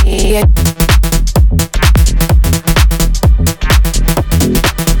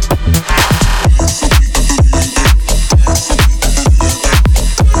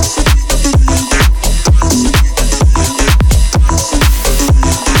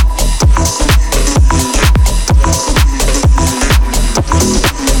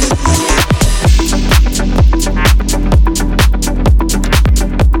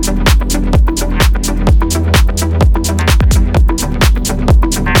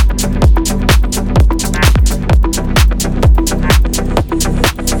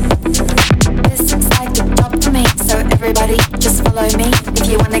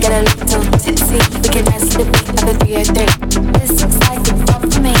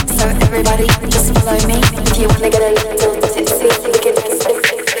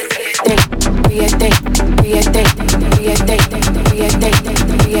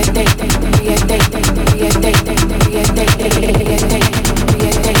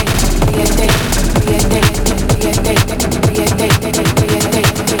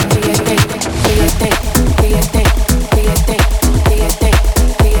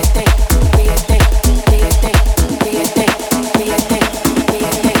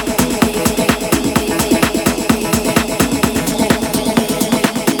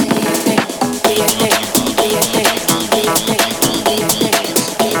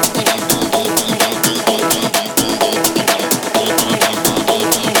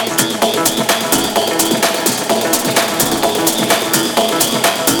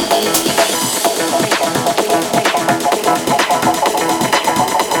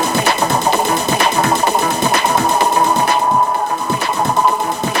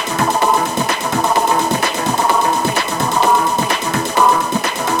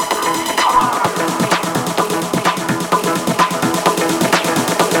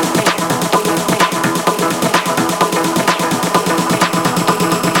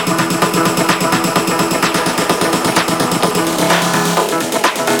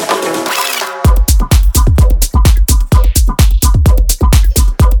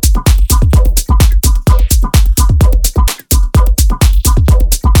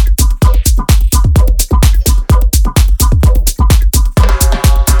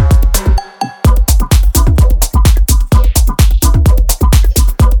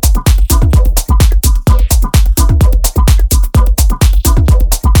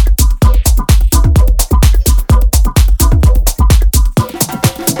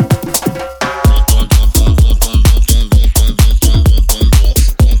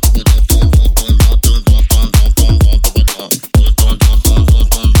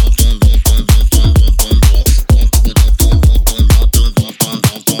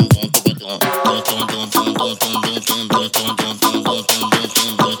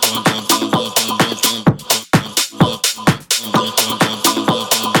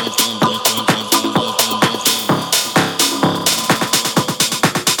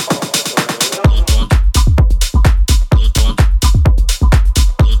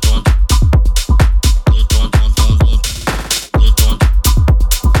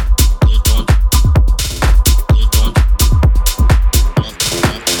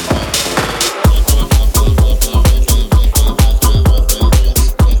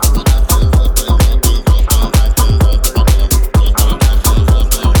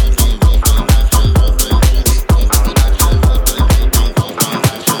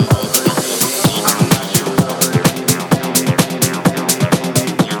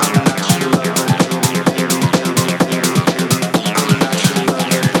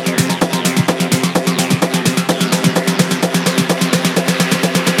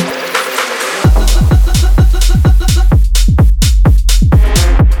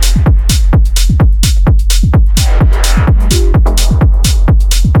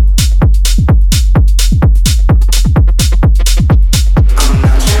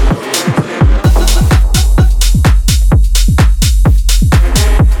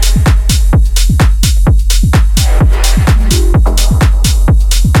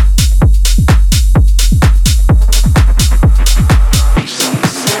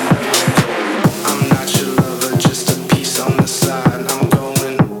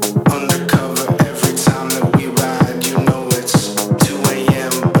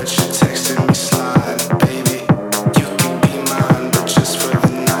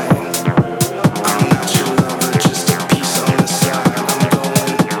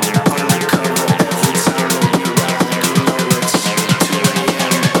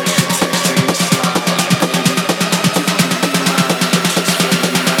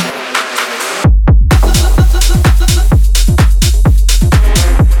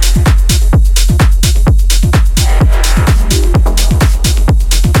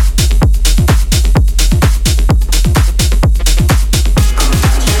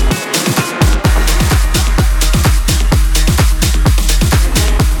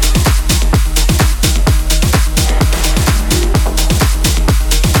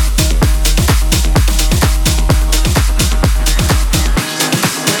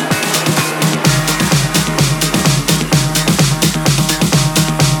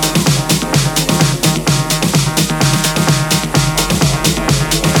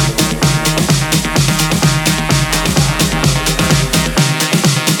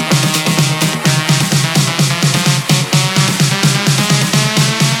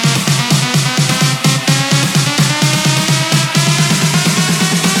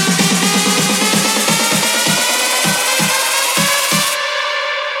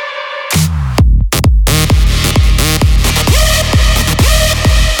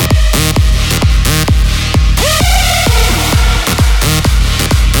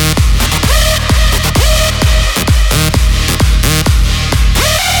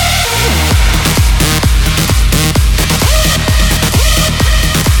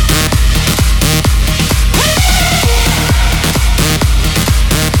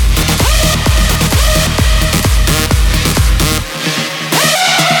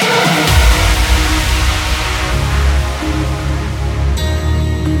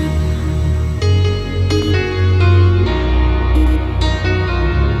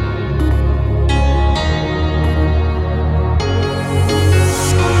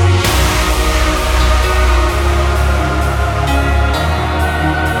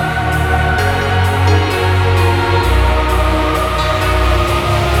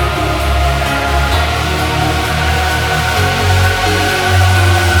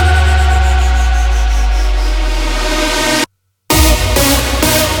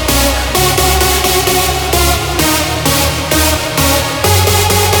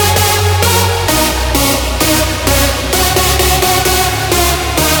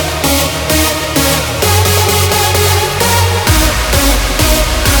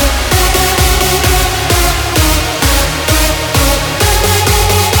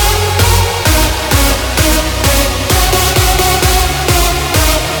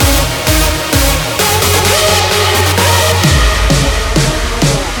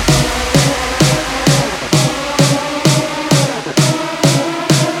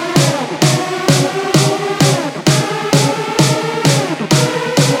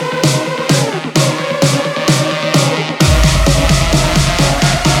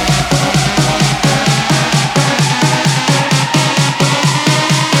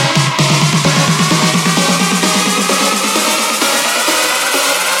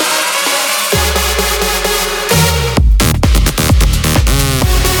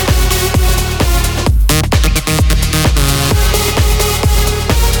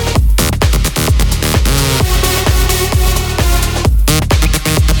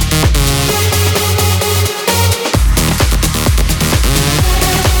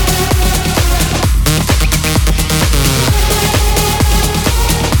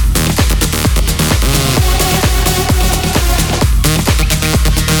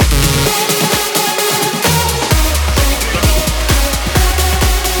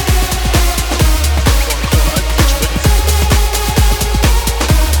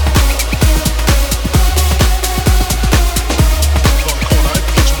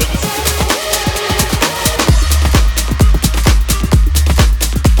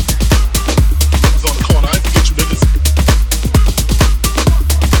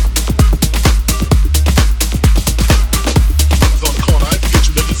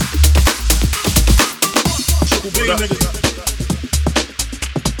 Was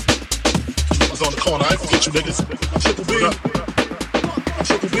on the corner, I forget you niggas. Triple B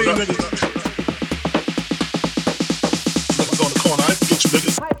niggas. Was on the corner, I forget you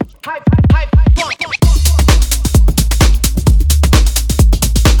niggas.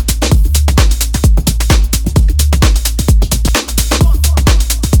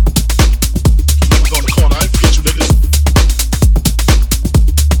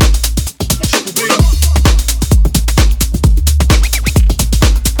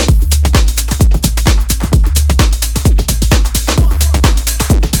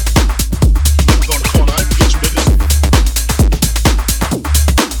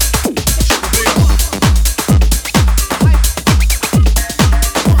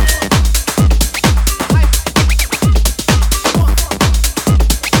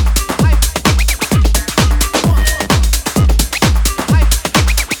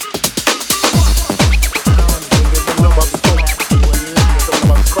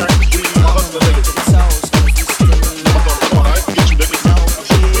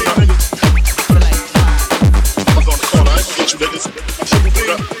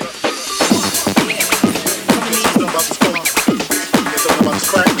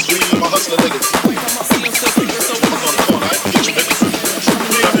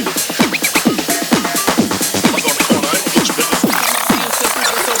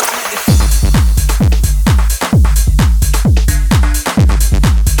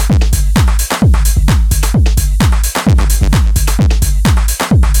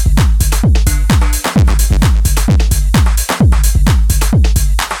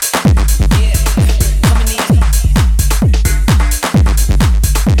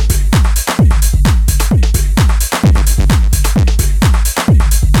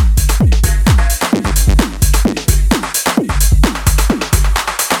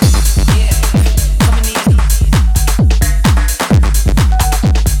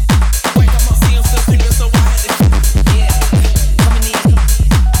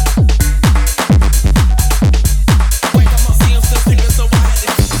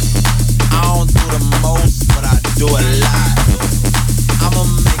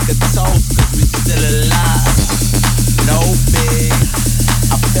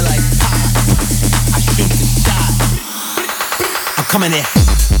 Coming in.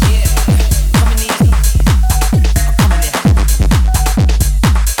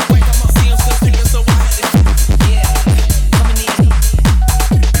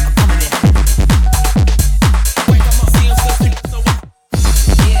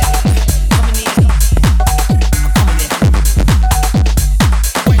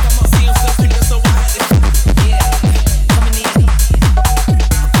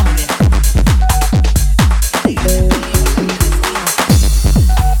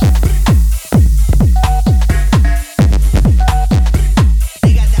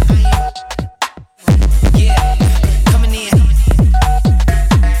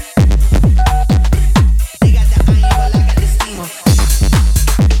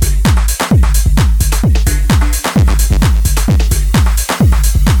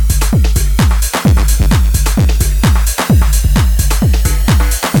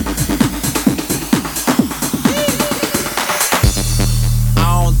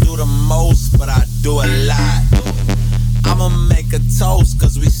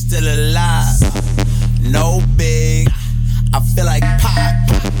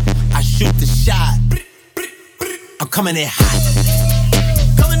 Coming in hot.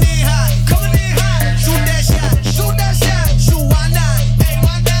 Coming in hot. Coming in hot. Shoot that shot. Shoot that shot. Shoot, why not? Hey,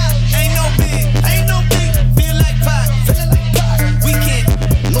 why not? Ain't no big. Ain't no big. Feel like pop. Feel like pop. We can't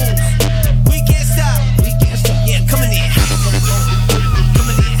lose. We can't stop. We can't stop. Yeah, coming in hot.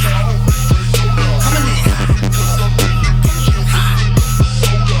 Coming in hot. Coming in hot.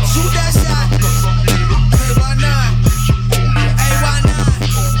 Shoot that shot. Hey, why not? Hey, why not?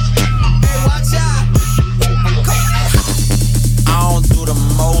 Hey, watch out.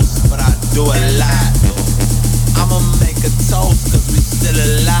 But I do a lot. I'ma make a toast cause we still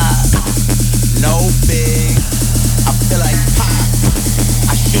alive. No big, I feel like pop.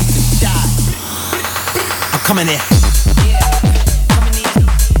 I shoot the shot. I'm coming in.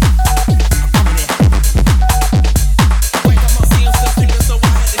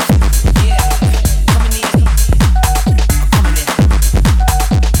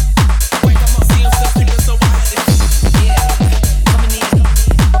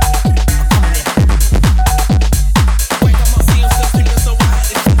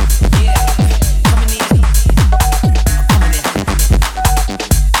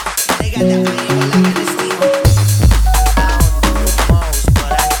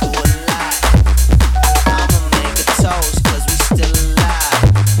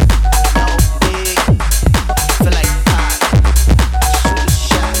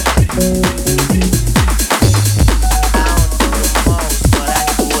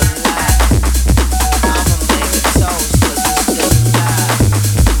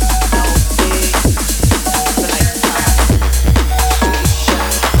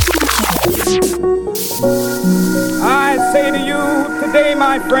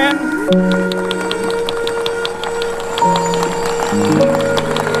 friend.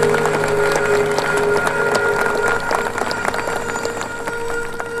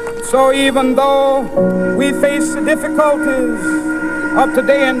 So even though we face the difficulties of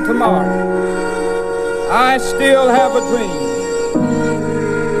today and tomorrow, I still have a dream.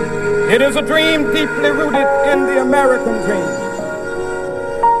 It is a dream deeply rooted in the American dream.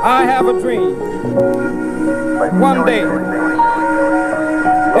 I have a dream. One day,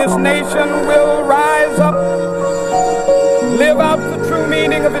 this nation will rise up, live out the true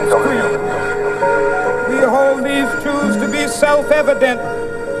meaning of its creed. We hold these truths to be self-evident,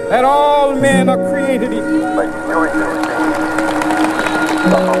 that all men are created equal.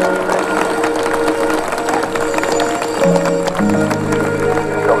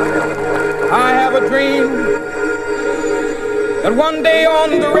 I have a dream that one day on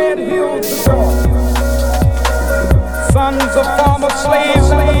the red hills of Georgia, sons of former slaves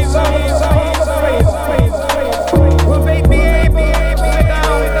will be able to sit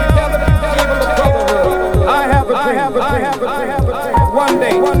down together at the table of brotherhood. I have a dream. One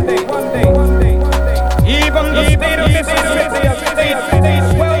day. Even the state of Mississippi, a state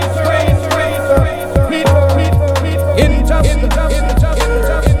sweltering with injustice,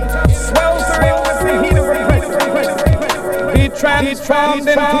 sweltering with the heat of oppression, be transformed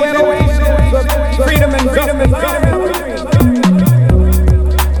into an oasis of freedom and justice.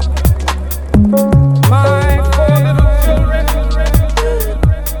 My four little children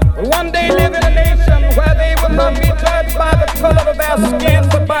will one day live in a nation where they will not be judged by the color of their skin,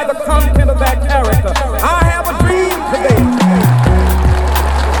 but by the content of their character. I have a dream today.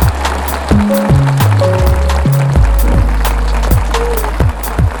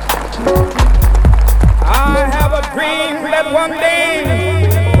 I have a dream that one day,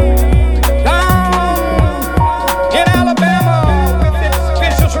 down in Alabama, with its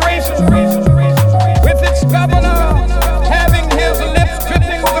vicious racism, with its governor having his lips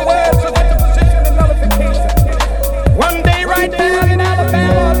dripping with the words of interposition and nullification, one day right there in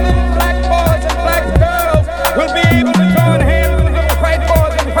Alabama, little black boys and black girls will be able to join hands with little white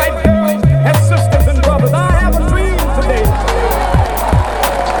boys and white girls as sisters and brothers. I have a dream today.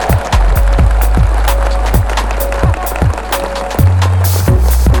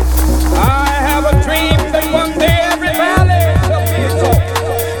 I have a dream that one day every valley shall be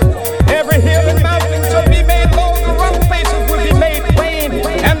exalted, every hill and mountain shall be made low, the rough places will be made plain,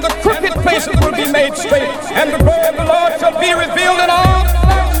 and the crooked places will be made straight, and the glory of the Lord shall be revealed, and all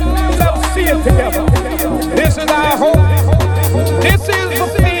flesh shall see it together. This is our hope. This is the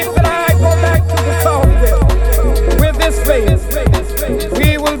faith that I go back to the South with. With this faith,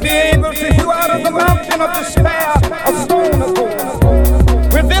 we will be able to hew out of the mountain of despair a stone of hope.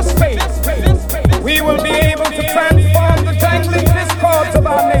 With this faith, we will be able to transform the jangling discords of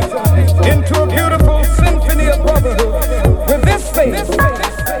our nation into a beautiful symphony of brotherhood. With this faith,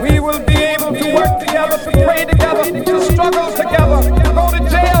 we will be able to work together, to pray together, to struggle together, to go to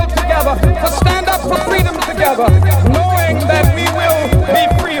jail together, to stand up for freedom together, knowing that we will be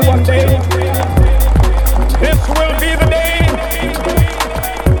free one day. This will be the day.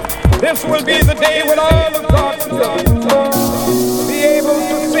 This will be the day when all of God's children will be able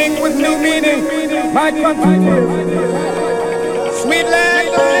to sing with new meaning. My country is sweet land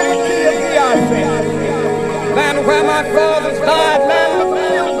of liberty of the Irish, land where my fathers died, land of the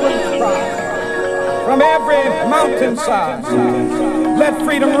pilgrims cry. From every mountainside, let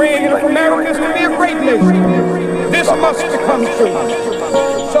freedom ring, and if America is to be a great nation, this must become true.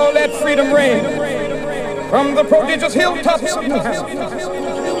 So let freedom ring from the prodigious hilltops of New Hampshire.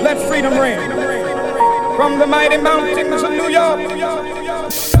 Let freedom ring from the mighty mountains of New York.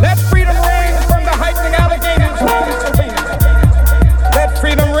 Let freedom ring from the heightening Alleghenies of Pennsylvania. Let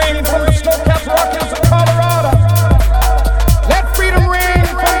freedom ring from the snow-capped Rockies of Colorado. Let freedom ring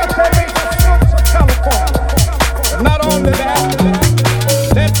from the pervasive slopes of California. But not only that,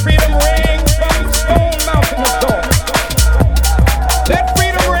 let freedom ring from the Stone Mountain of Georgia. Let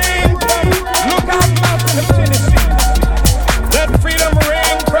freedom ring from Lookout Mountain of Tennessee. Let freedom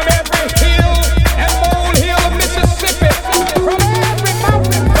ring from every hill and molehill of Mississippi, from every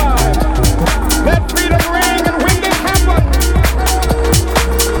mountainside. Let freedom ring, and when this happens,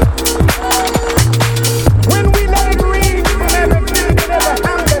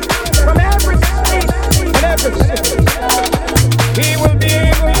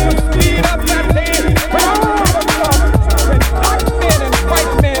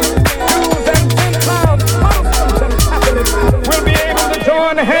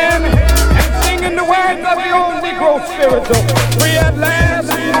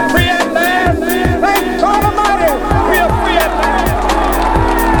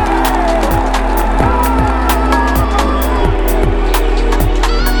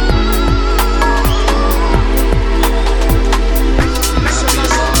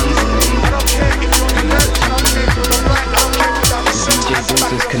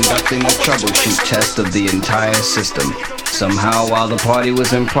 conducting a troubleshoot test of the entire system. Somehow, while the party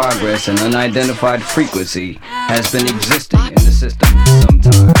was in progress, an unidentified frequency has been existing in the system for some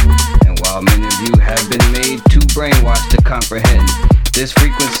time. And while many of you have been made too brainwashed to comprehend, this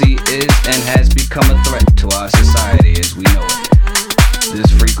frequency is and has become a threat to our society as we know it.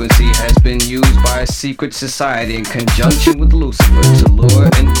 This frequency has been used by a secret society in conjunction with Lucifer to lure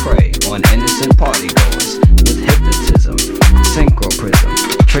and prey on innocent partygoers with hypnotism,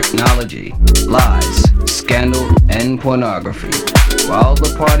 synchroprism, tricknology, lies, scandal, and pornography. While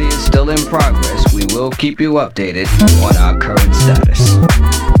the party is still in progress, we will keep you updated on our current status.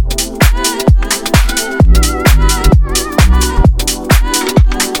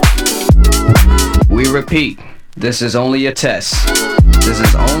 We repeat, this is only a test. This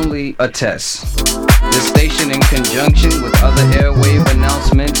is only a test. This station, in conjunction with other airwave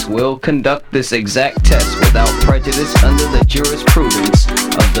announcements, will conduct this exact test without prejudice under the jurisprudence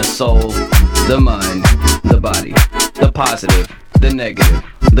of the soul, the mind, the body, the positive, the negative,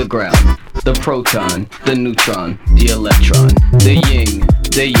 the ground, the proton, the neutron, the electron, the yin,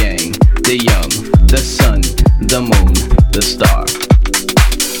 the yang, the young, the sun, the moon, the star.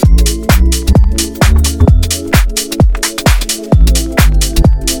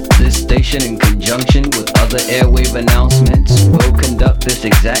 Station, in conjunction with other airwave announcements, will conduct this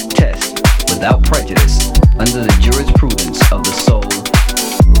exact test without prejudice under the jurisprudence of the soul,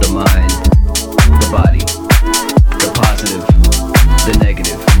 the mind, the body, the positive, the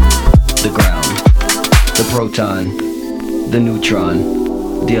negative, the ground, the proton, the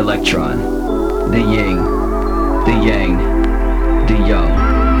neutron, the electron, the yin, the yang, the young,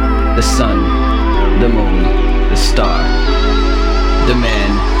 the sun, the moon, the star, the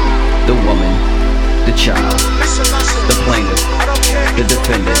man, the woman, the child, the plaintiff, the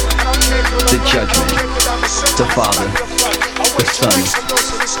defendant, the judgment, the Father, the Son,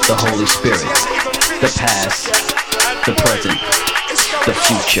 the Holy Spirit, the past, the present, the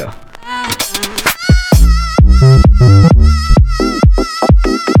future.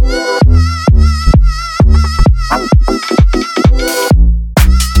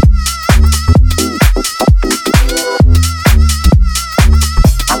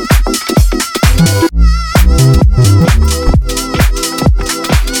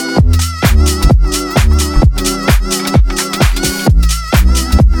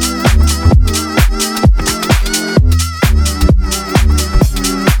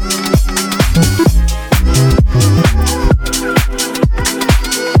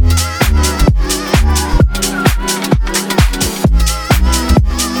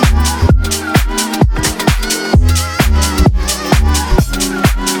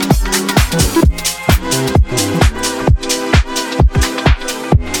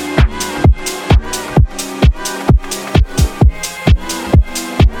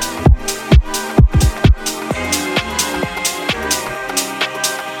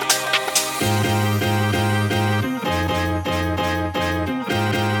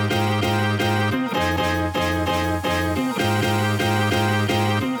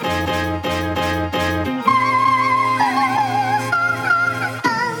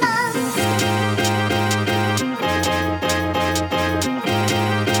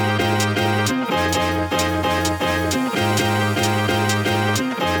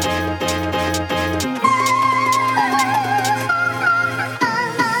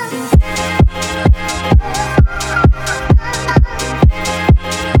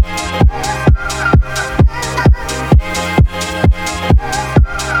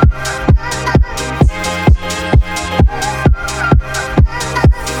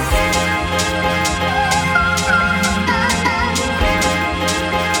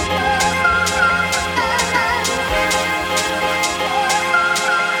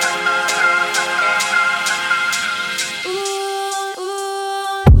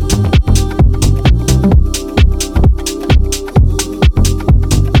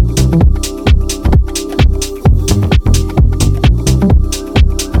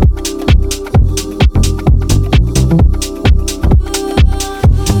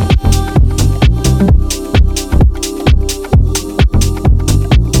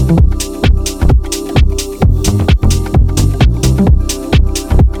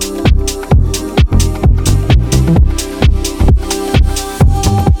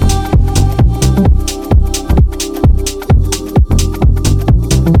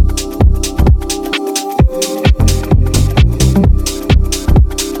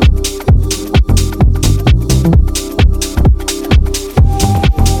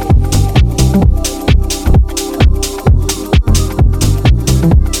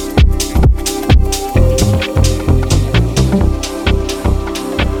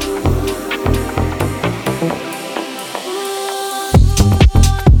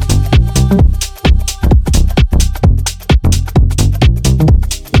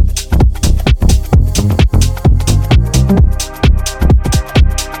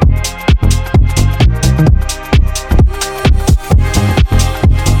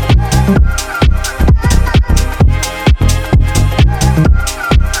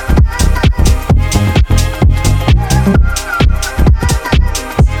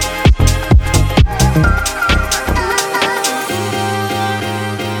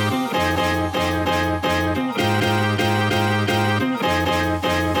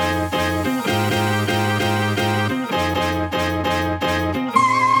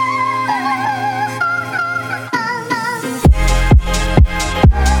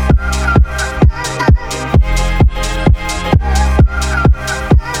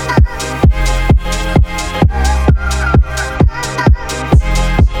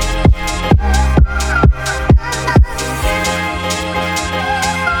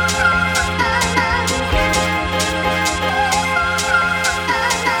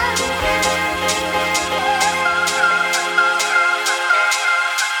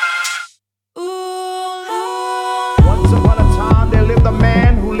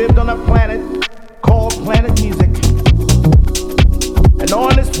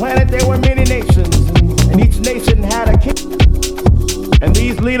 planet there were many nations, and each nation had a king. And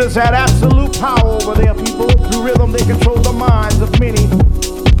these leaders had absolute power over their people. Through rhythm, they controlled the minds of many.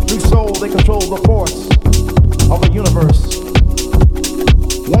 Through soul, they controlled the force of the universe.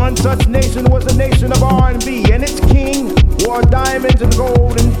 One such nation was the nation of R&B, and its king wore diamonds and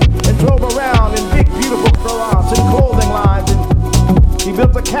gold and drove around in big, beautiful Ferraris and clothing lines. And he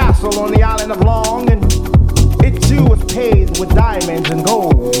built a castle on the island of Long, and it too was paved with diamonds and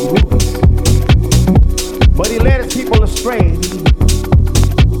gold and rubies. But he led his people astray.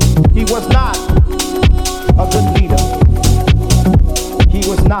 He was not a good leader. He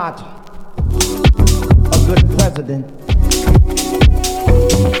was not a good president.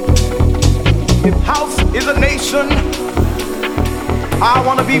 If house is a nation, I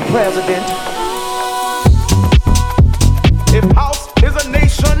want to be president. If house is a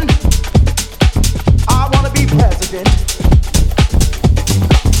nation, I want to be president.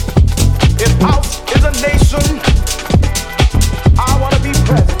 If house is a nation, I want to be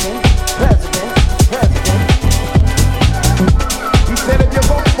president, president, president. He said if you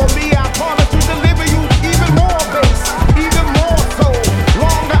vote for me, I promise to deliver you even more bass, even more soul,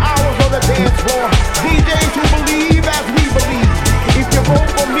 longer hours on the dance floor. DJs who believe as we believe. If you vote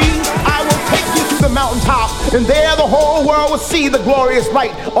for me, I will take you to the mountaintop, and there the whole world will see the glorious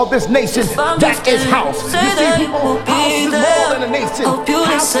light of this nation. That is house. You see, people, house is more than a nation.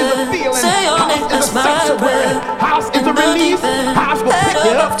 House is a feeling. House is a sanctuary. House is a release. House will pick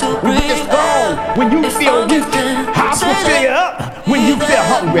you up when you're strong. When you feel weak, house will fill you up when you feel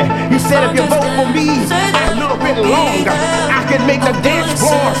hungry. He said if you vote for me a little bit longer, I can make the dance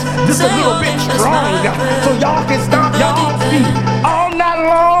floors just a little bit stronger. So y'all can stomp y'all feet all night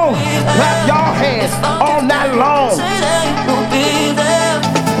long. Clap y'all hands all night long. Say that you'll be there.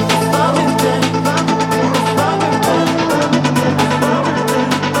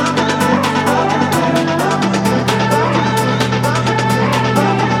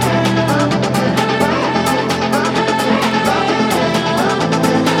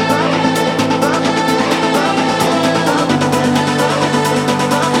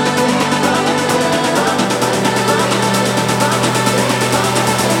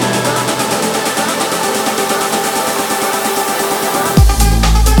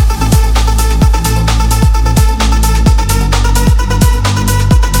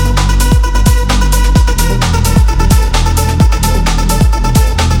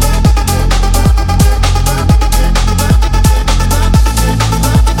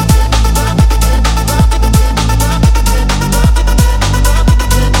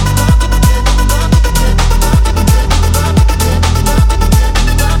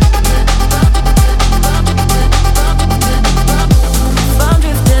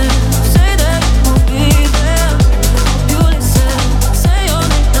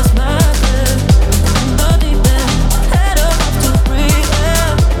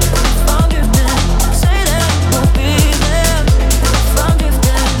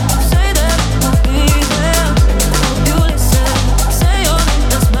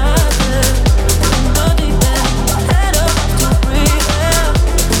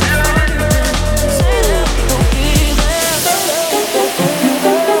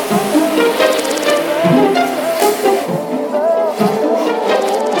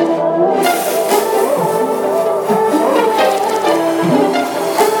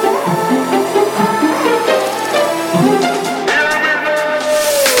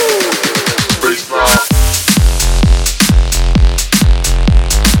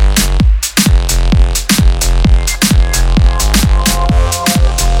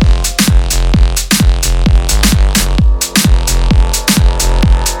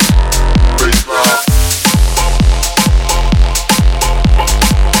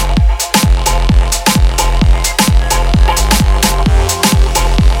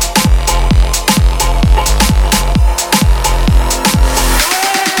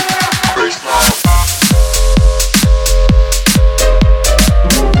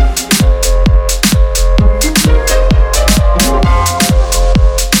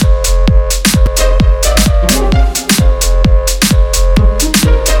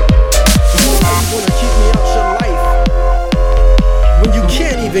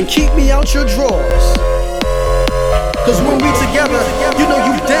 even keep me out your drawers. Cause when we together, you know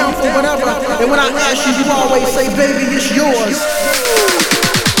you down for whatever. And when I ask you, you always say, baby, it's yours.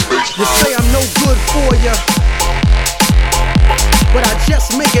 You say I'm no good for ya, but I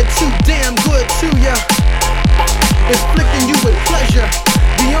just make it too damn good to ya. Inflicting you with pleasure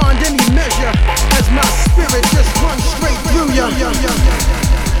beyond any measure, as my spirit just runs straight through ya.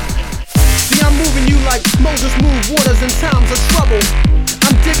 See, I'm moving you like Moses moved waters in times of trouble.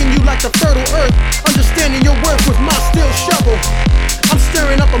 I'm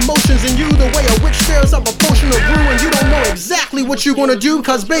shares up a potion of brew and you don't know exactly what you're gonna do,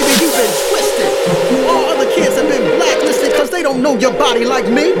 cause baby, you've been twisted. All other kids have been blacklisted cause they don't know your body like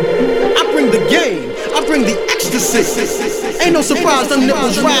me. I bring the game, I bring the ecstasy. Ain't no surprise them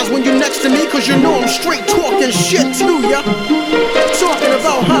nipples rise when you're next to me, cause you know I'm straight talking shit to ya. Talking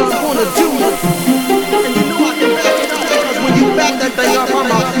about how I'm gonna do ya. And you know I can back it up, cause when you back that thing up,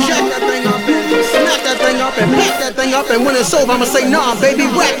 I'ma jack that thing up and smack that thing up and pack that thing up, and when it's over I'ma say, nah baby,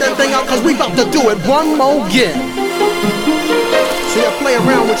 whack that thing up, cause we about to do it one more again. See, I play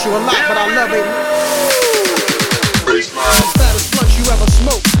around with you a lot, but I love it. Fattest blunt you ever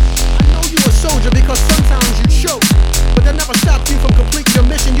smoked. I know you a soldier because sometimes you choke, but that never stopped you from completing your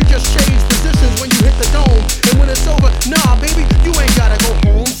mission. You just change positions when you hit the dome, and when it's over, nah baby, you ain't gotta go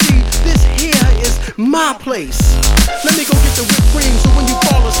home. See, this here is my place. Let me go get the whipped cream, so when you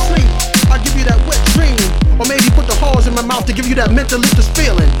fall asleep, I'll give you that wet dream. Or maybe put the halls in my mouth to give you that mental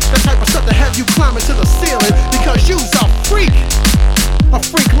feeling. That type of stuff to have you climbing to the ceiling, because you's a freak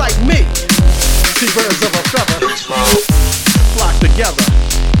like me. See, birds of a feather flock together.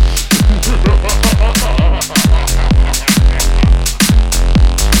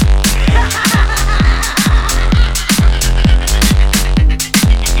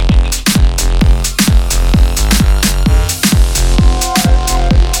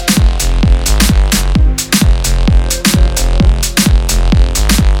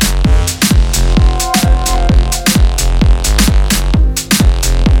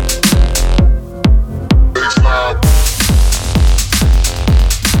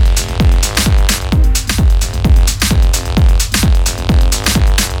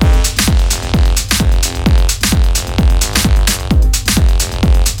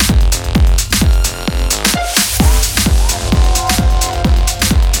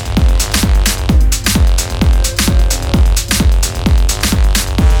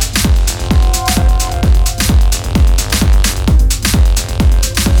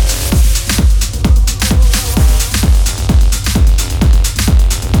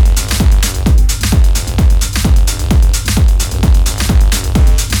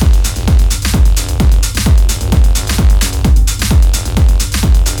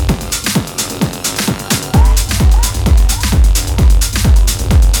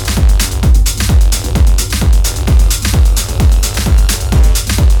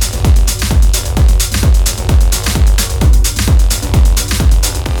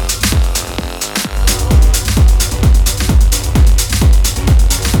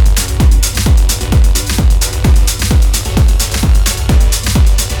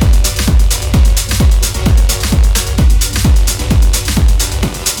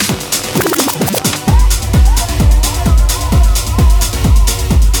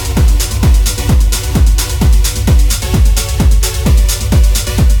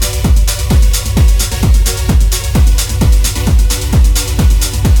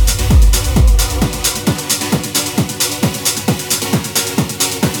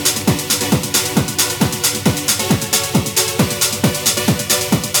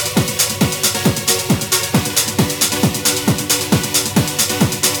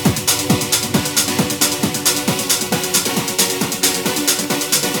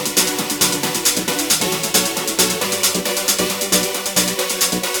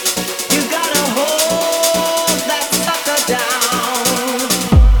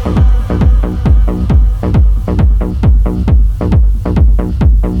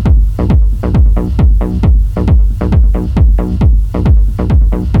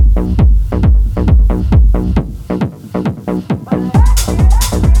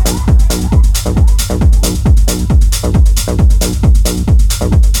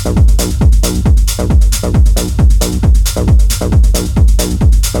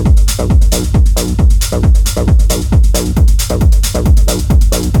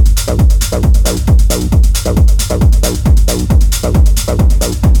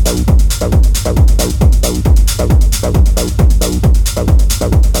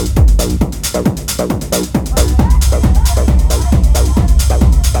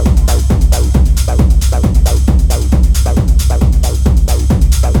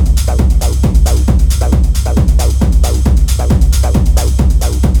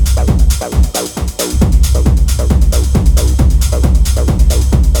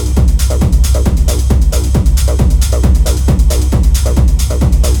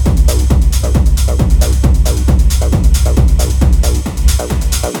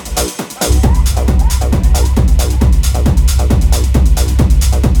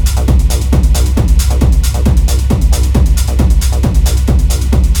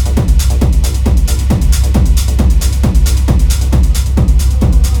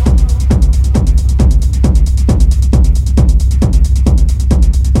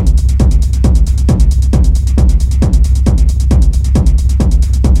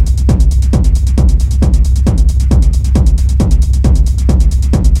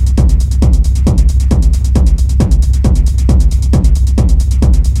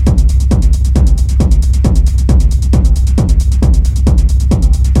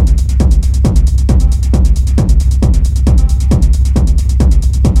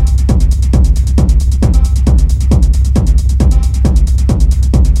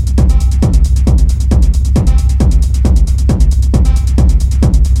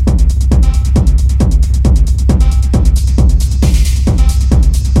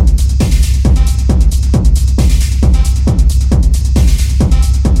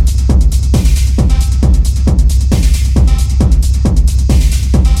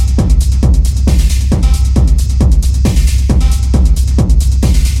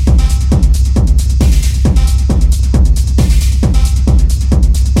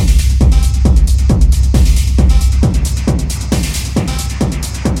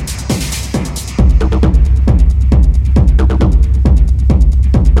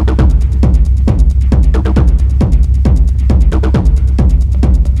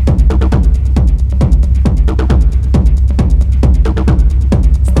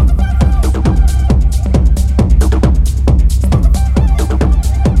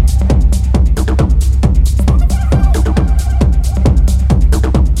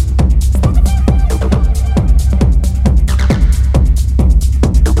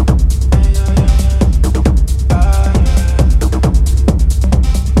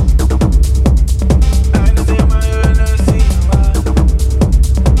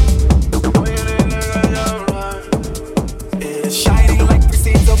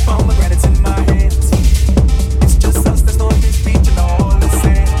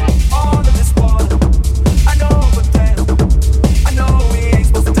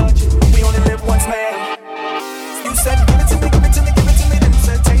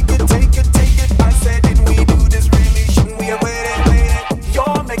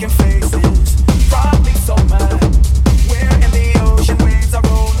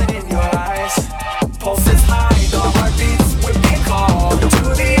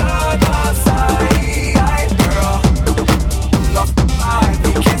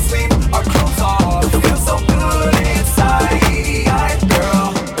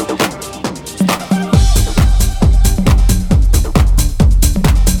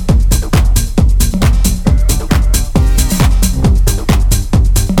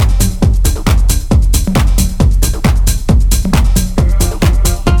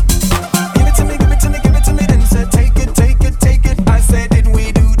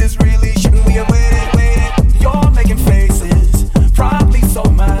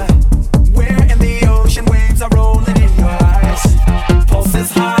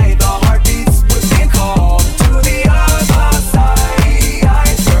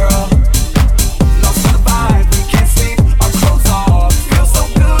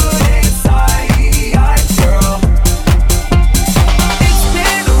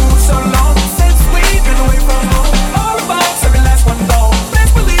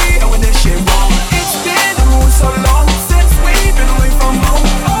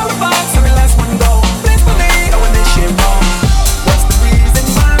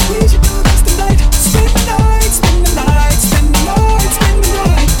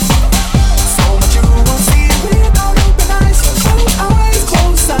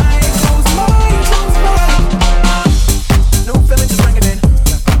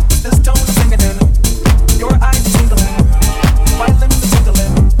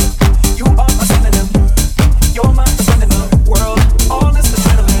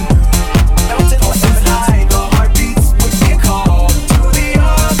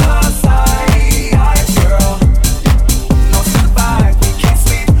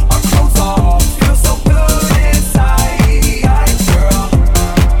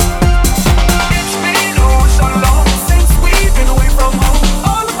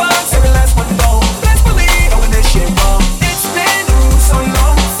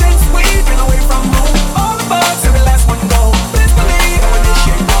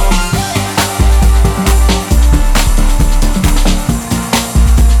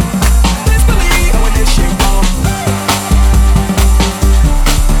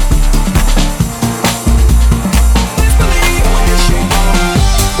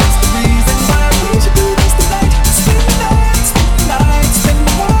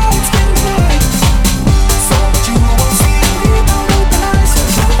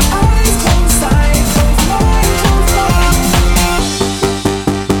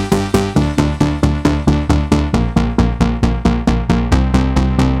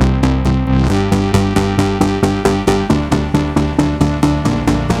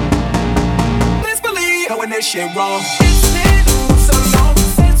 shit wrong. It's been so long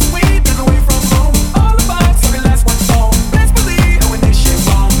since we've been away from home. All the vibes, every last one's home. Best believe when this shit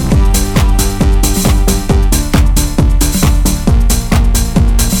wrong.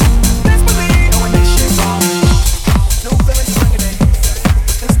 Best believe when this shit wrong. No feelings ringing in.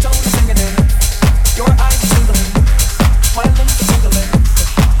 This tone is singing in. Your eyes are tingling. My limbs are tingling.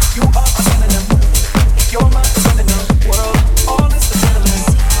 You are a synonym. Your mind is running the world. All this adrenaline.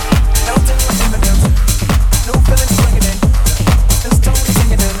 Melting like M&M's. No feelings ringing.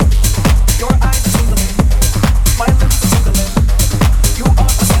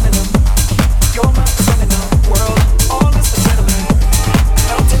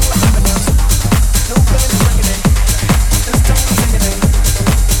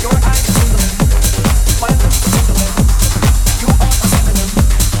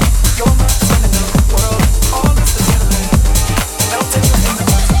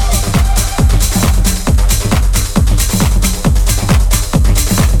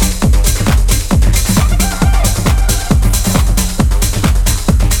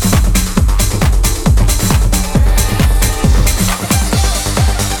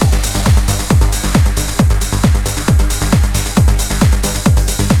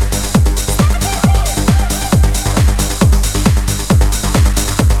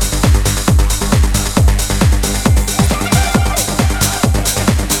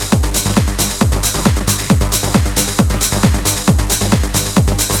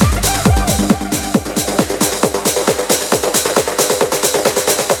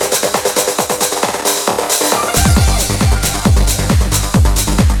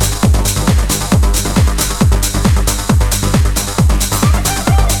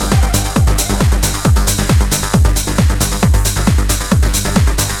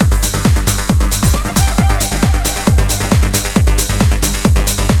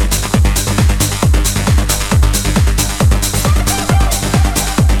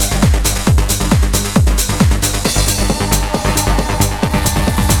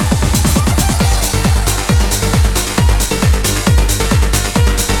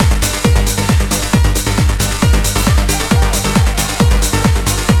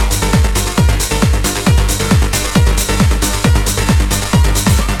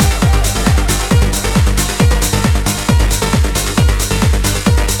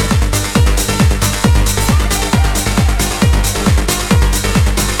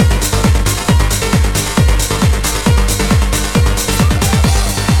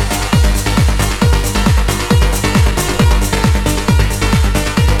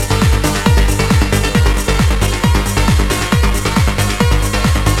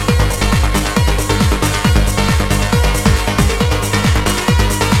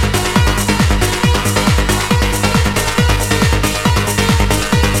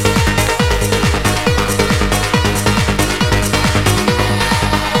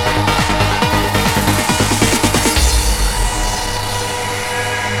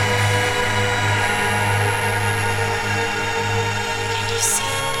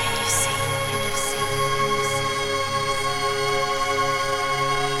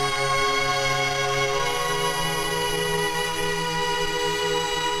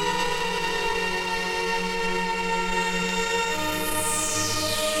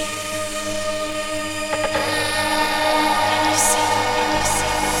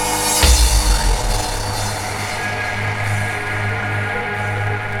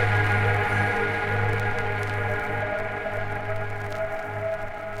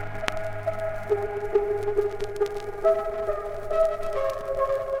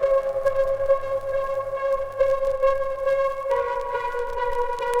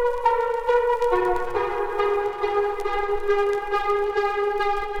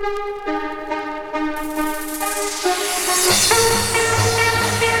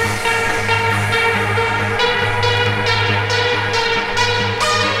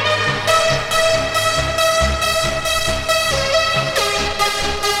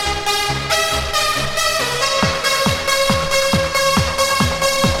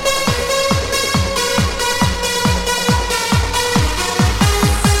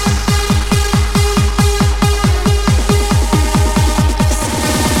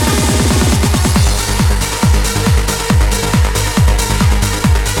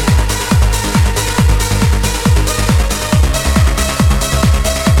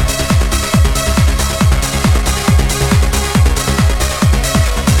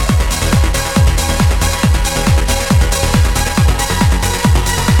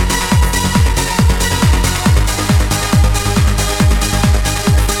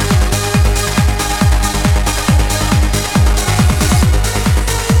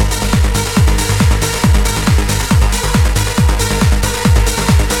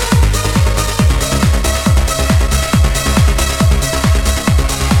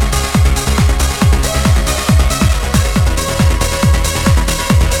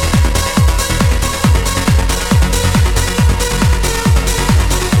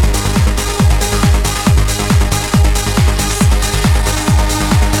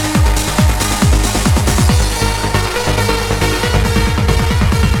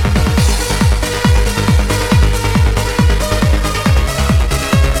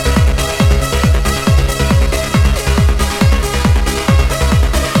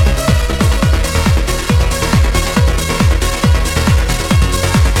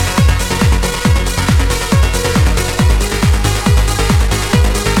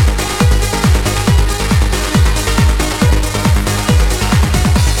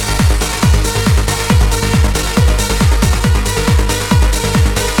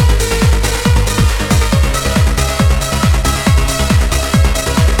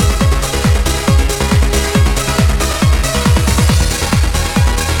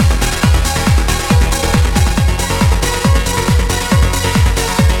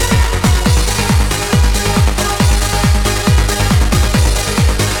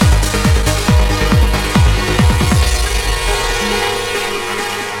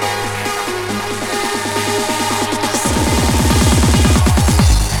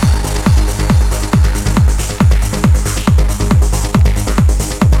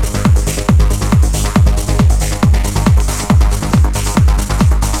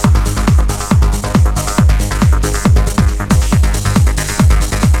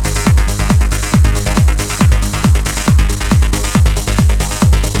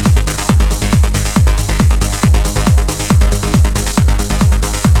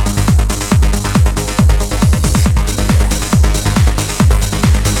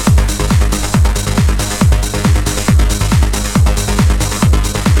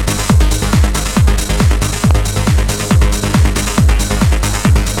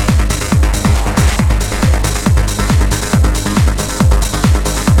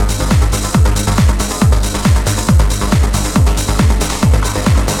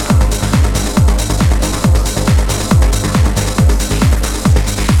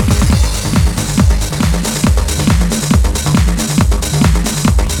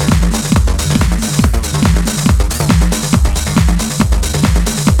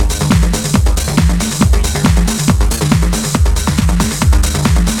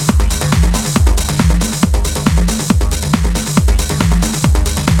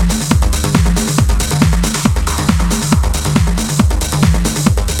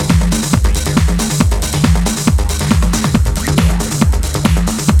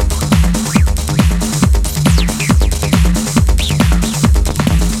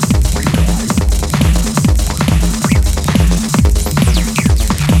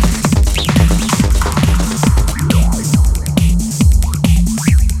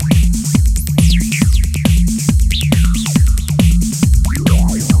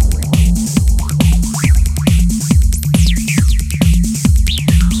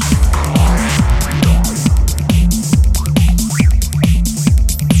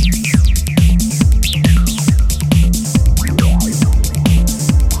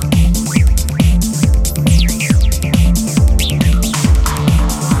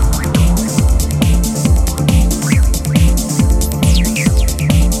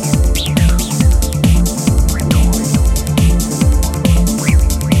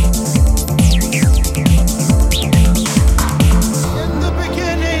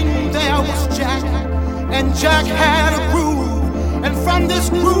 And Jack had a groove, and from this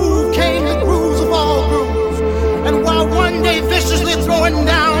groove came the grooves of all grooves. And while one day viciously throwing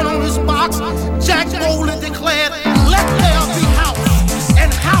down on his box, Jack boldly declared, "Let there be house,"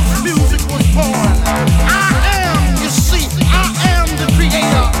 and house music was born. I am, you see, I am the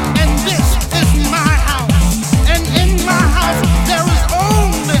creator, and this is my house. And in my house there is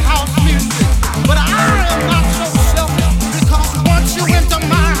only house music. But I am not so selfish, because once you enter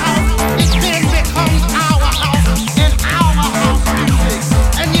my house, it then becomes our house and our house music.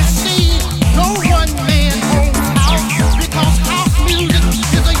 And you see, no one man owns house, because house music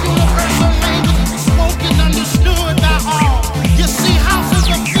is a universal language spoken, understood by all. You see, house is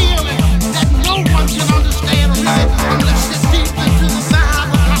a feeling that no one can understand really unless it's deep into the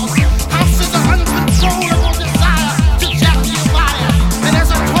vibe of house. House is an uncontrollable desire to jack your body. And as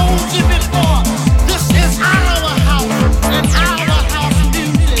I told you before, this is our house and our house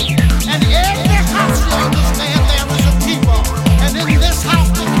music. And every house, you understand, there is a keeper. And in this house,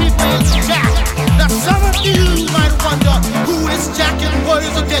 the keeper is Jack. Now some of you might wonder, who is Jack and what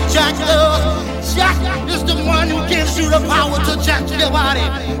is it that Jack does? Jack is the one who gives you the power to jack your body.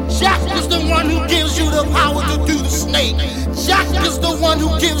 Jack is the one who gives you the power to do the snake. Jack is the one who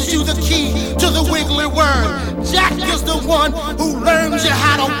gives you the key to the wiggly worm. Jack is the one who learns you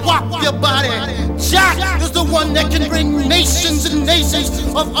how to walk your body. Jack is the one that can bring nations and nations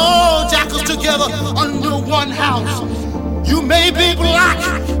of all jackals together under one house. You may be black,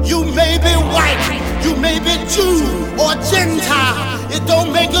 you may be white, you may be Jew or Gentile. It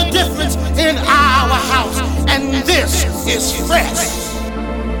don't make a difference in our house. And this is fresh.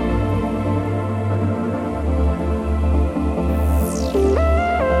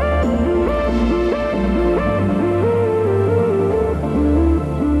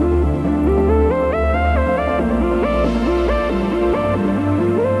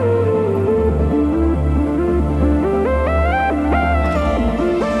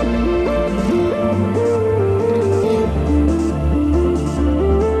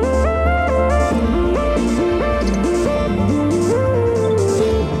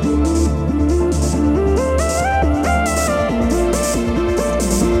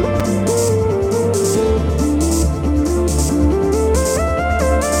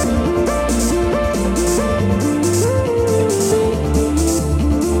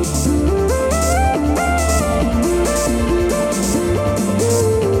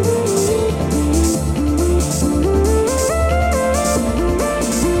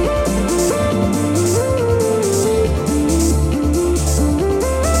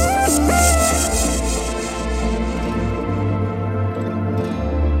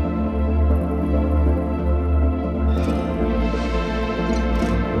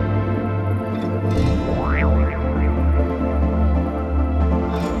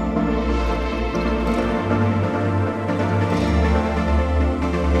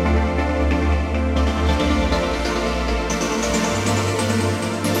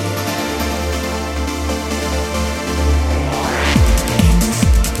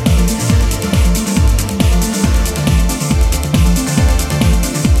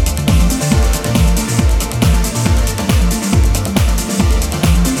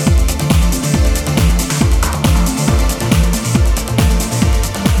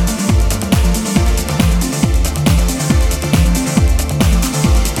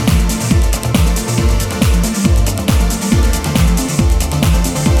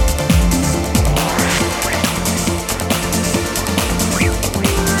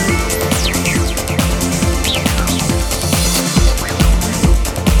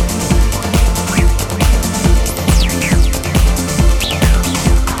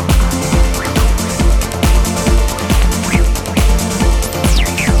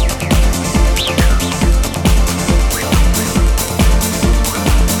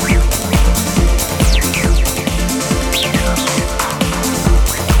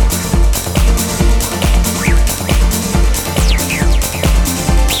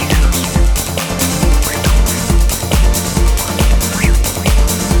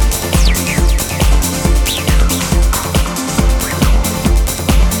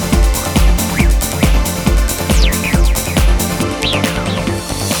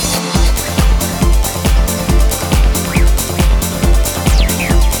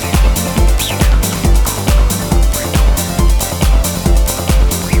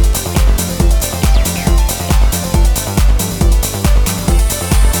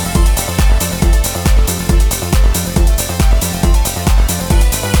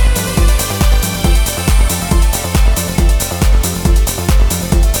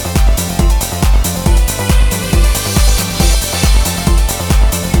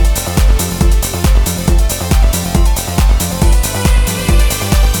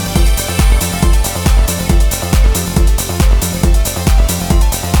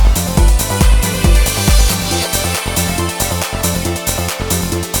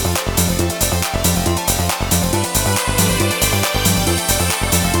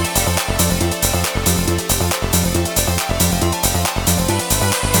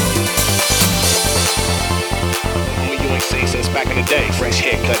 face. Fresh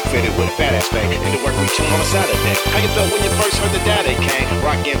haircut fitted with a fat ass fade. And the work we chill on a Saturday. How you felt when you first heard the daddy came?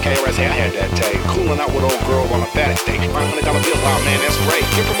 Rockin' KRS, hey, I had that tape. Cooling out with old girl on a fat date. $500 bill, wow, man, that's great.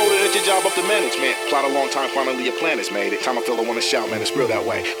 Get promoted at your job up to management. Plot a long time, finally your plan is made. Time I feel I wanna shout, man, it's real that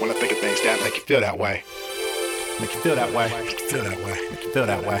way. When I think of things that make you feel that way. Make you feel that way. Make you feel that way. Make you feel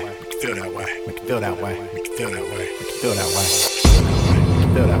that way. Make you feel that way. Make you feel that way. Make you feel that way. Make you feel that way.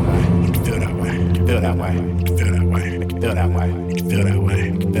 Feel that way. Make you feel that way. Make you feel that way. Make you feel that way. Make you feel that way. Make you feel that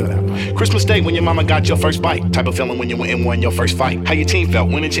way. Make you feel that way. Christmas Day when your mama got your first bite. Type of feeling when you went and won your first fight. How your team felt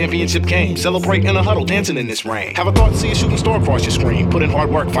winning championship game. Celebrate in a huddle, dancing in this rain. Have a thought, see a shooting star across your screen. Put in hard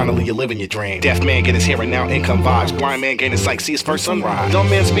work, finally you're living your dream. Deaf man get his hearing now, income vibes. Blind man gaining sight, see his first sunrise. Dumb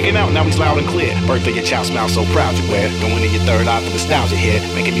man speaking out, now he's loud and clear. Birth of your child, smile so proud you wear. Going in your third eye for nostalgia here.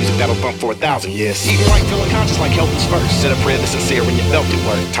 Making music that'll bump for 1,000 years. Eating right, feeling conscious like health is first. Said a prayer that's sincere when you felt it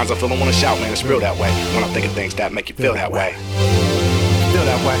work. Times I feel I wanna shout, man, it's real that way. When I think of things that make you feel that way. Feel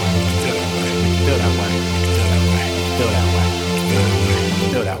that way. Feel that way. Feel that way. Feel that way.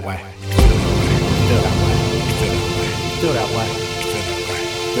 Feel that way. Feel that way. Feel that way. Feel that way.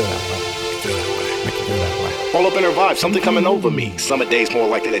 Feel that way. Feel that way. Make you feel that way. All up in her vibe, something coming over me. Summer days more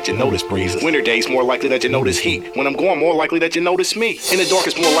likely that you notice breezes. Winter days more likely that you notice heat. When I'm gone, more likely that you notice me. In the dark,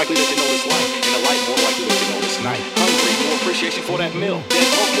 it's more likely that you notice light. In the light, more likely that you notice night. Hungry, more appreciation for that meal. Dead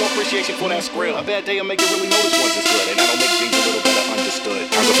folk, more appreciation for that skrill. A bad day will make you really notice once it's good. And that'll make things a little better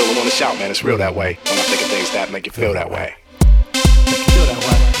understood. Times I feel I wanna shout, man, it's real that way. When I think of things that make you feel that way. Make you feel that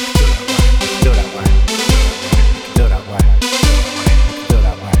way. Feel that way. Feel that way. Feel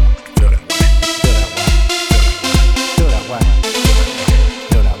that way. Feel that way. Feel that way.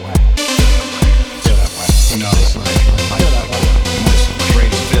 Feel that way. Feel that way. You know, it's like feel that way. It's the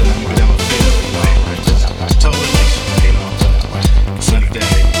greatest feeling you could ever feel. Total elation, you know. Sunny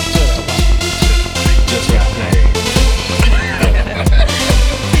day. Just got paid.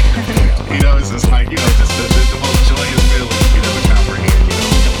 You know, it's just like, you know, just the most joyous feeling you could ever comprehend, you know,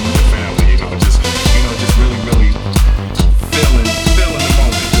 with your family, you know, just really, really feeling the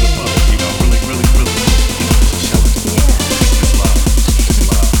moment to the fullest, you know, really, you know, just show it. It's love. It's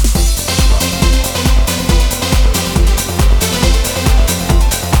love.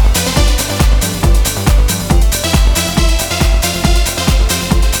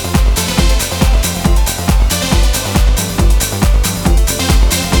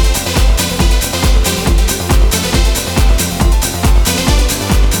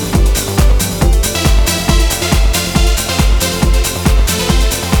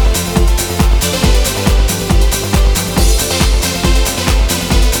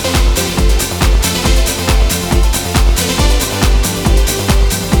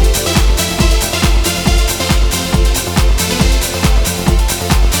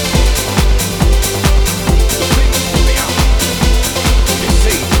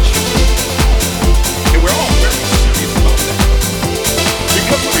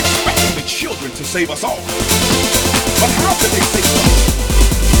 Save us all. But how could they save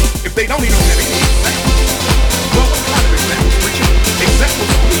us if they don't even have any examples? Well, what kind of examples, Richard?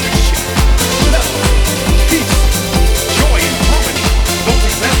 Examples of leadership, love, peace, joy, and harmony. Those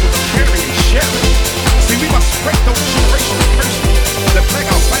examples of caring and sharing. See, we must break those generational curses that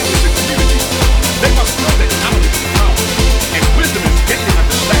plague our families and communities. They must know that knowledge is power, and wisdom is gaining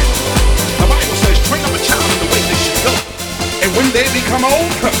understanding. The Bible says, train up a child in the way they should go. And when they become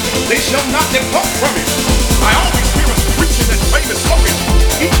old, they shall not depart from it. I always hear us preaching that famous slogan,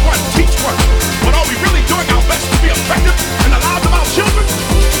 each one teach one. But are we really doing our best to be effective in the lives of our children?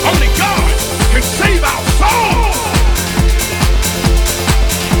 Only God can save our souls.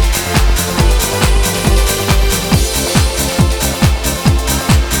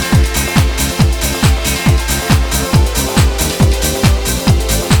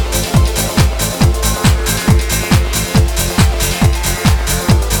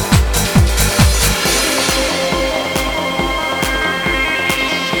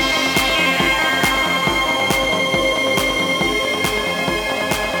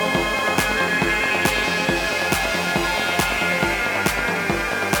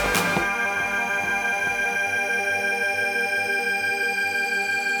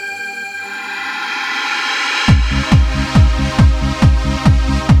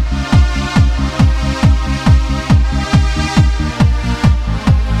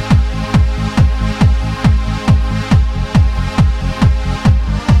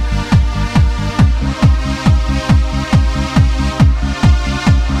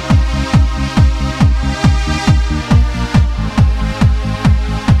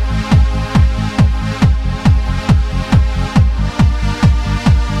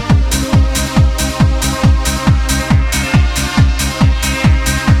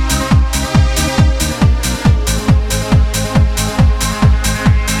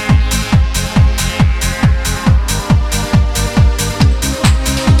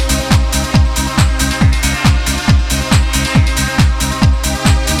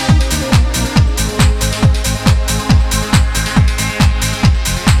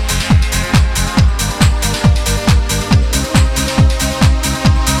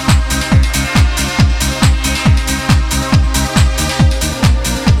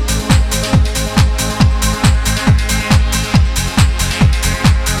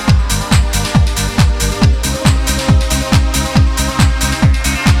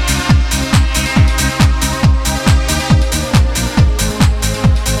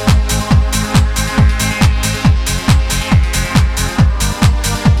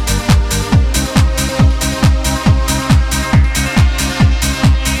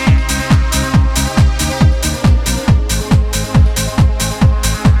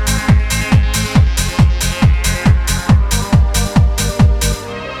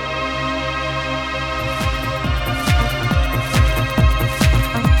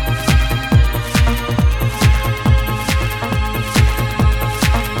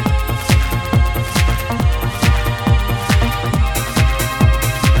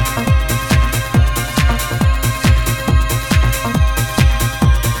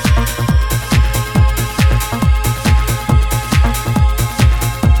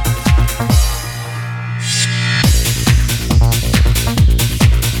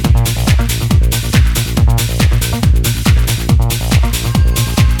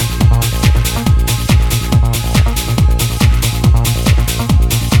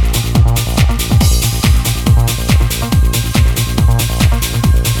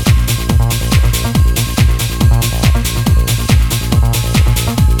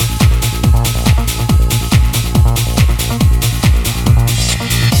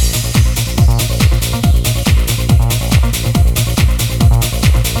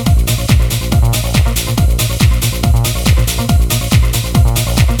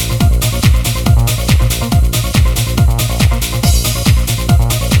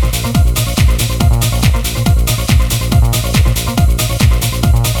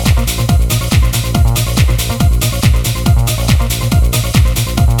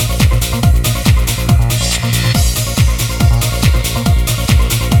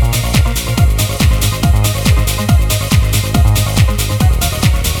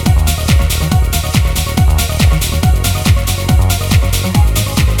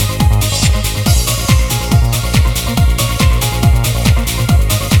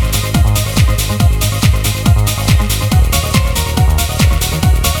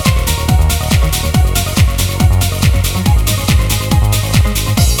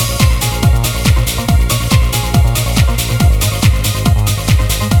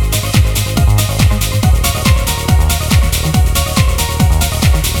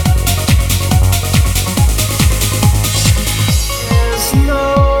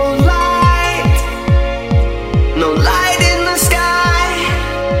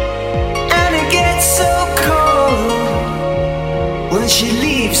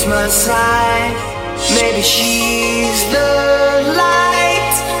 leaves my side, maybe she's the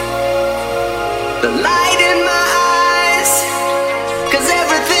light in my eyes. 'Cause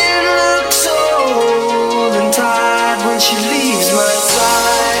everything looks old and tired when she leaves my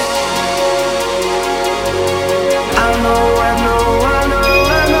side. I know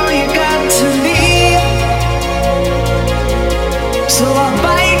you got to leave, so I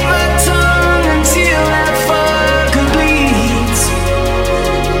bite my tongue until that fucker bleeds.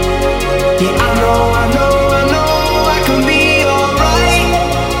 Yeah, I know I can be alright,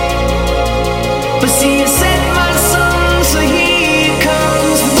 but see, you set my sun, so here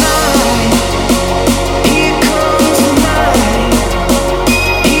comes the night. Here comes the night.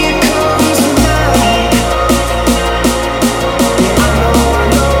 Here comes the night. Yeah, I know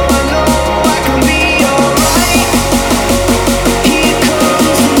I can be alright. Here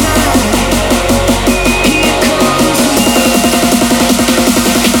comes the night. Here comes the night.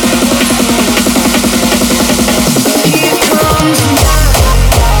 Here comes the night.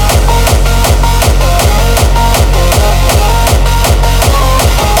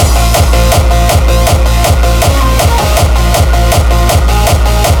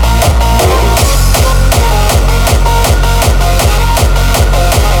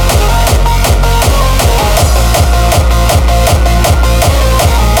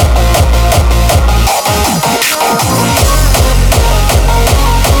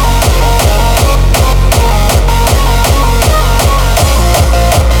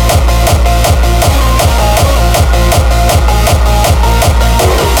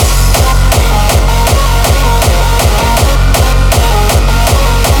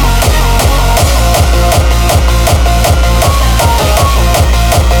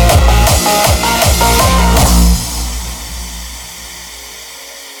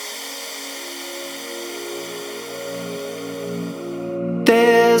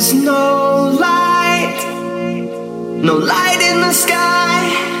 There's no light in the sky,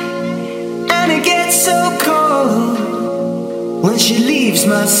 and it gets so cold when she leaves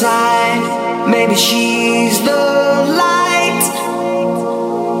my side. Maybe she's the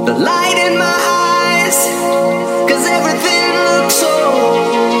light in my eyes. 'Cause everything looks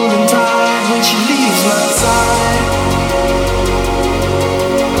old and tired when she leaves my side.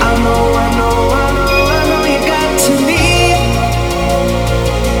 I know you got to leave,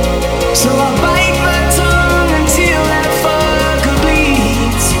 so I bite my tongue until that fucker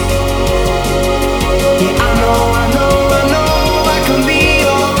bleeds. Yeah, I know I can be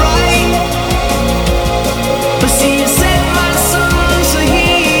alright, but see, you set my sun, so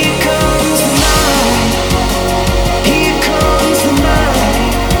here comes the night. Here comes the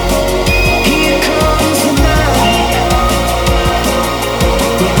night. Here comes the night.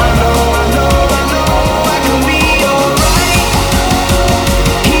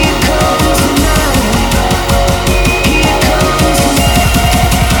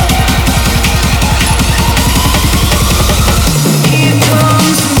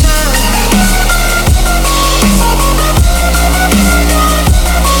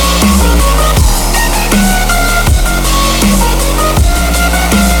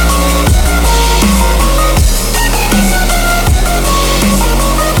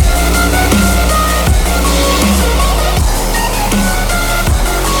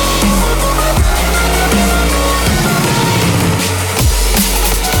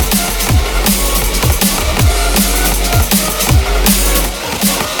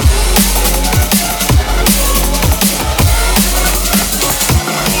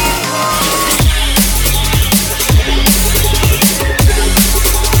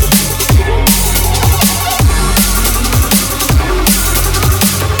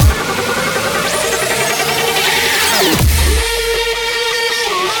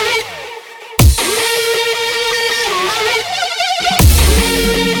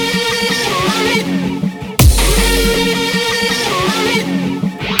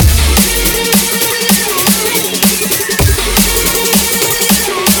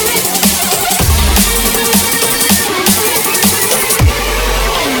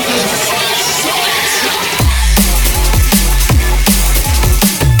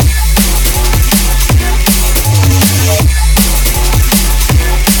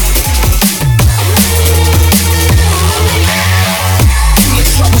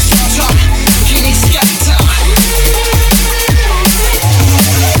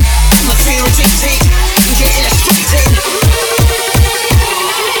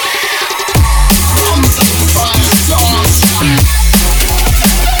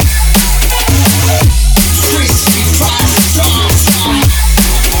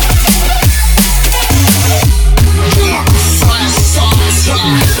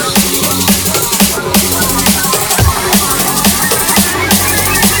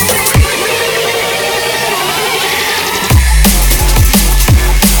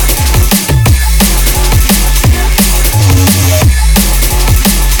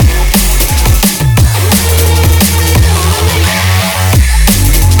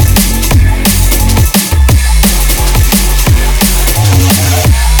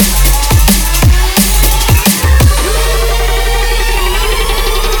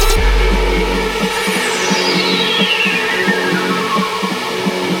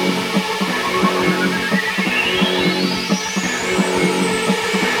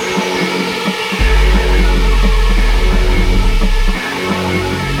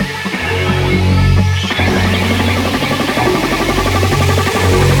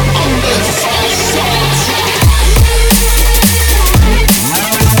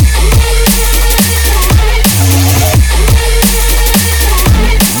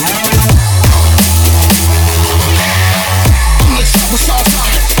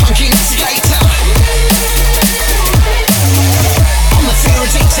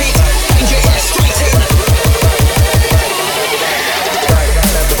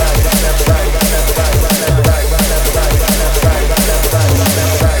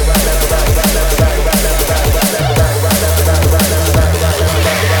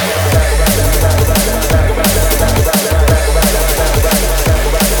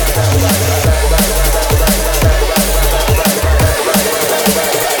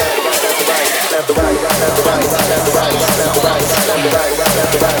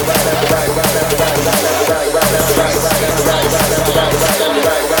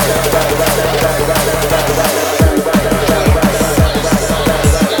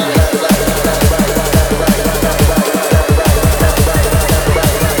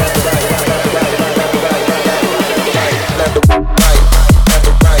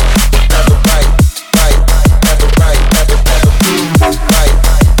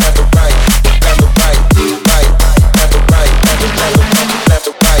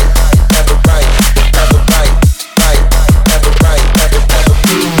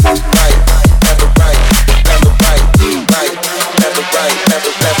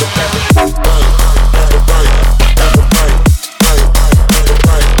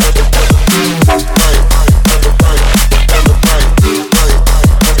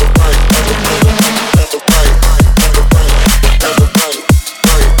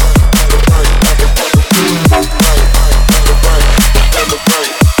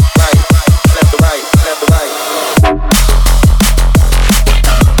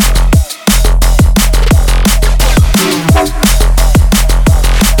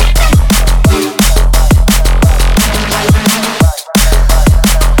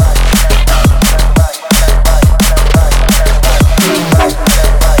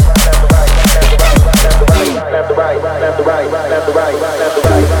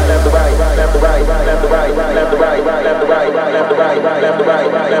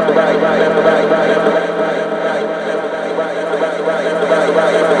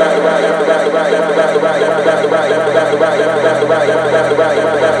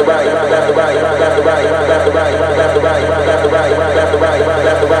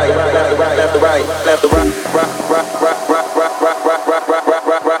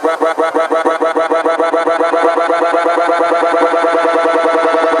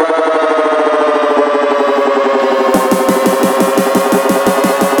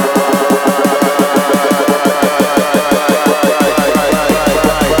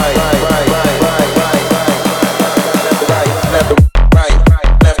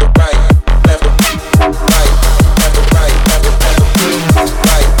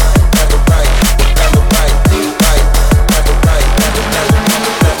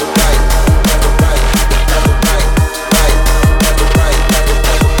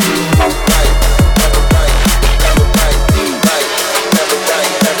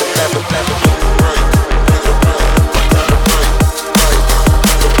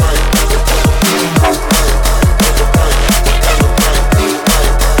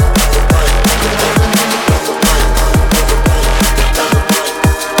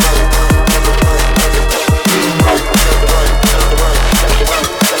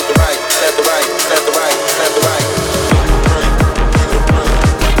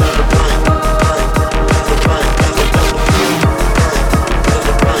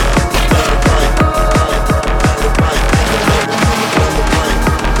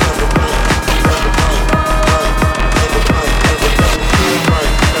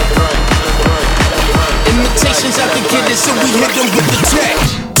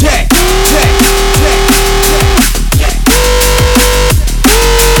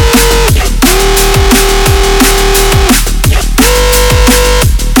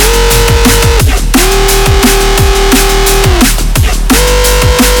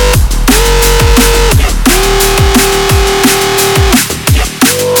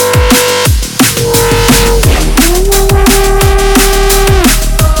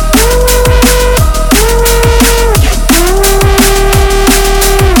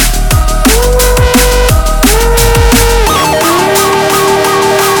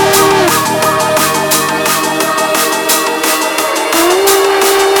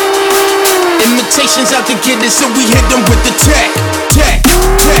 Imitations out to get it, so we hit them with the tech, tech,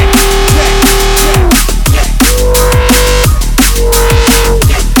 tech, tech.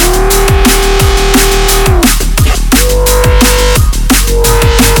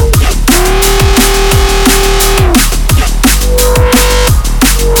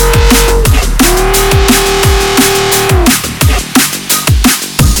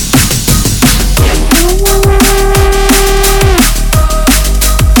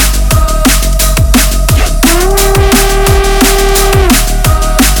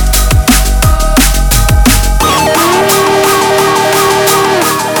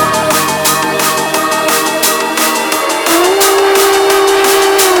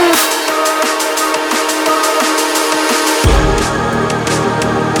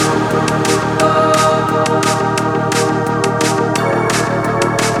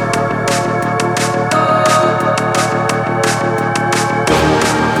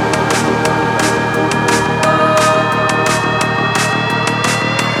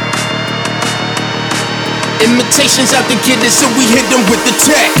 Imitations out to get us, so we hit them with the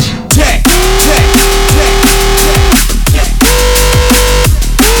tech, tech, tech, tech.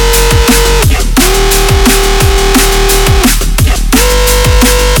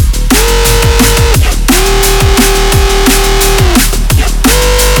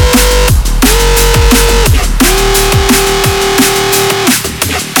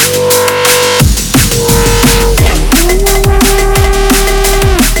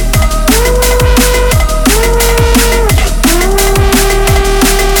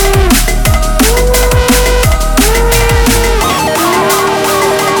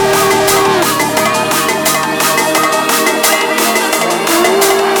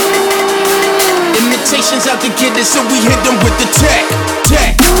 Out to get it, so we hit them with the tech,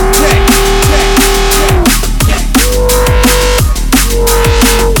 tech, tech, tech.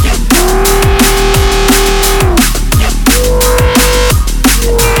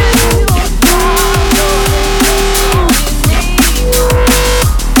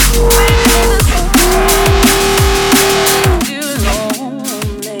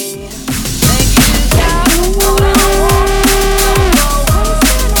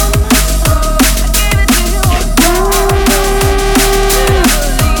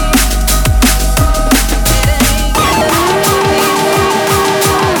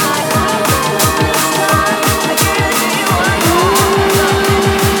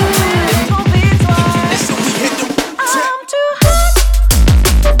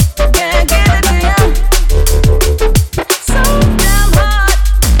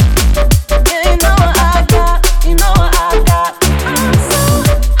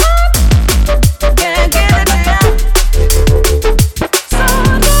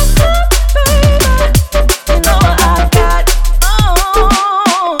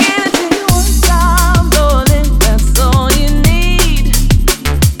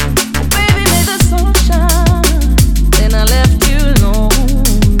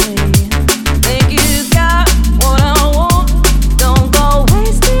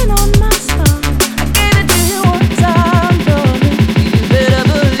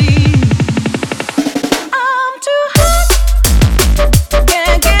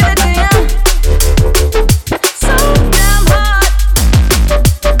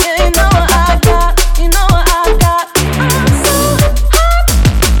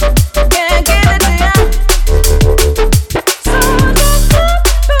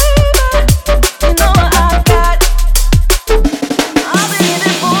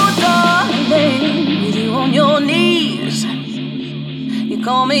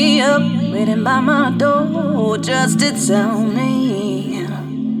 Call me up, waiting by my door just to tell me.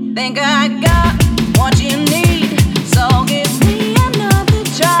 Think I got what you need.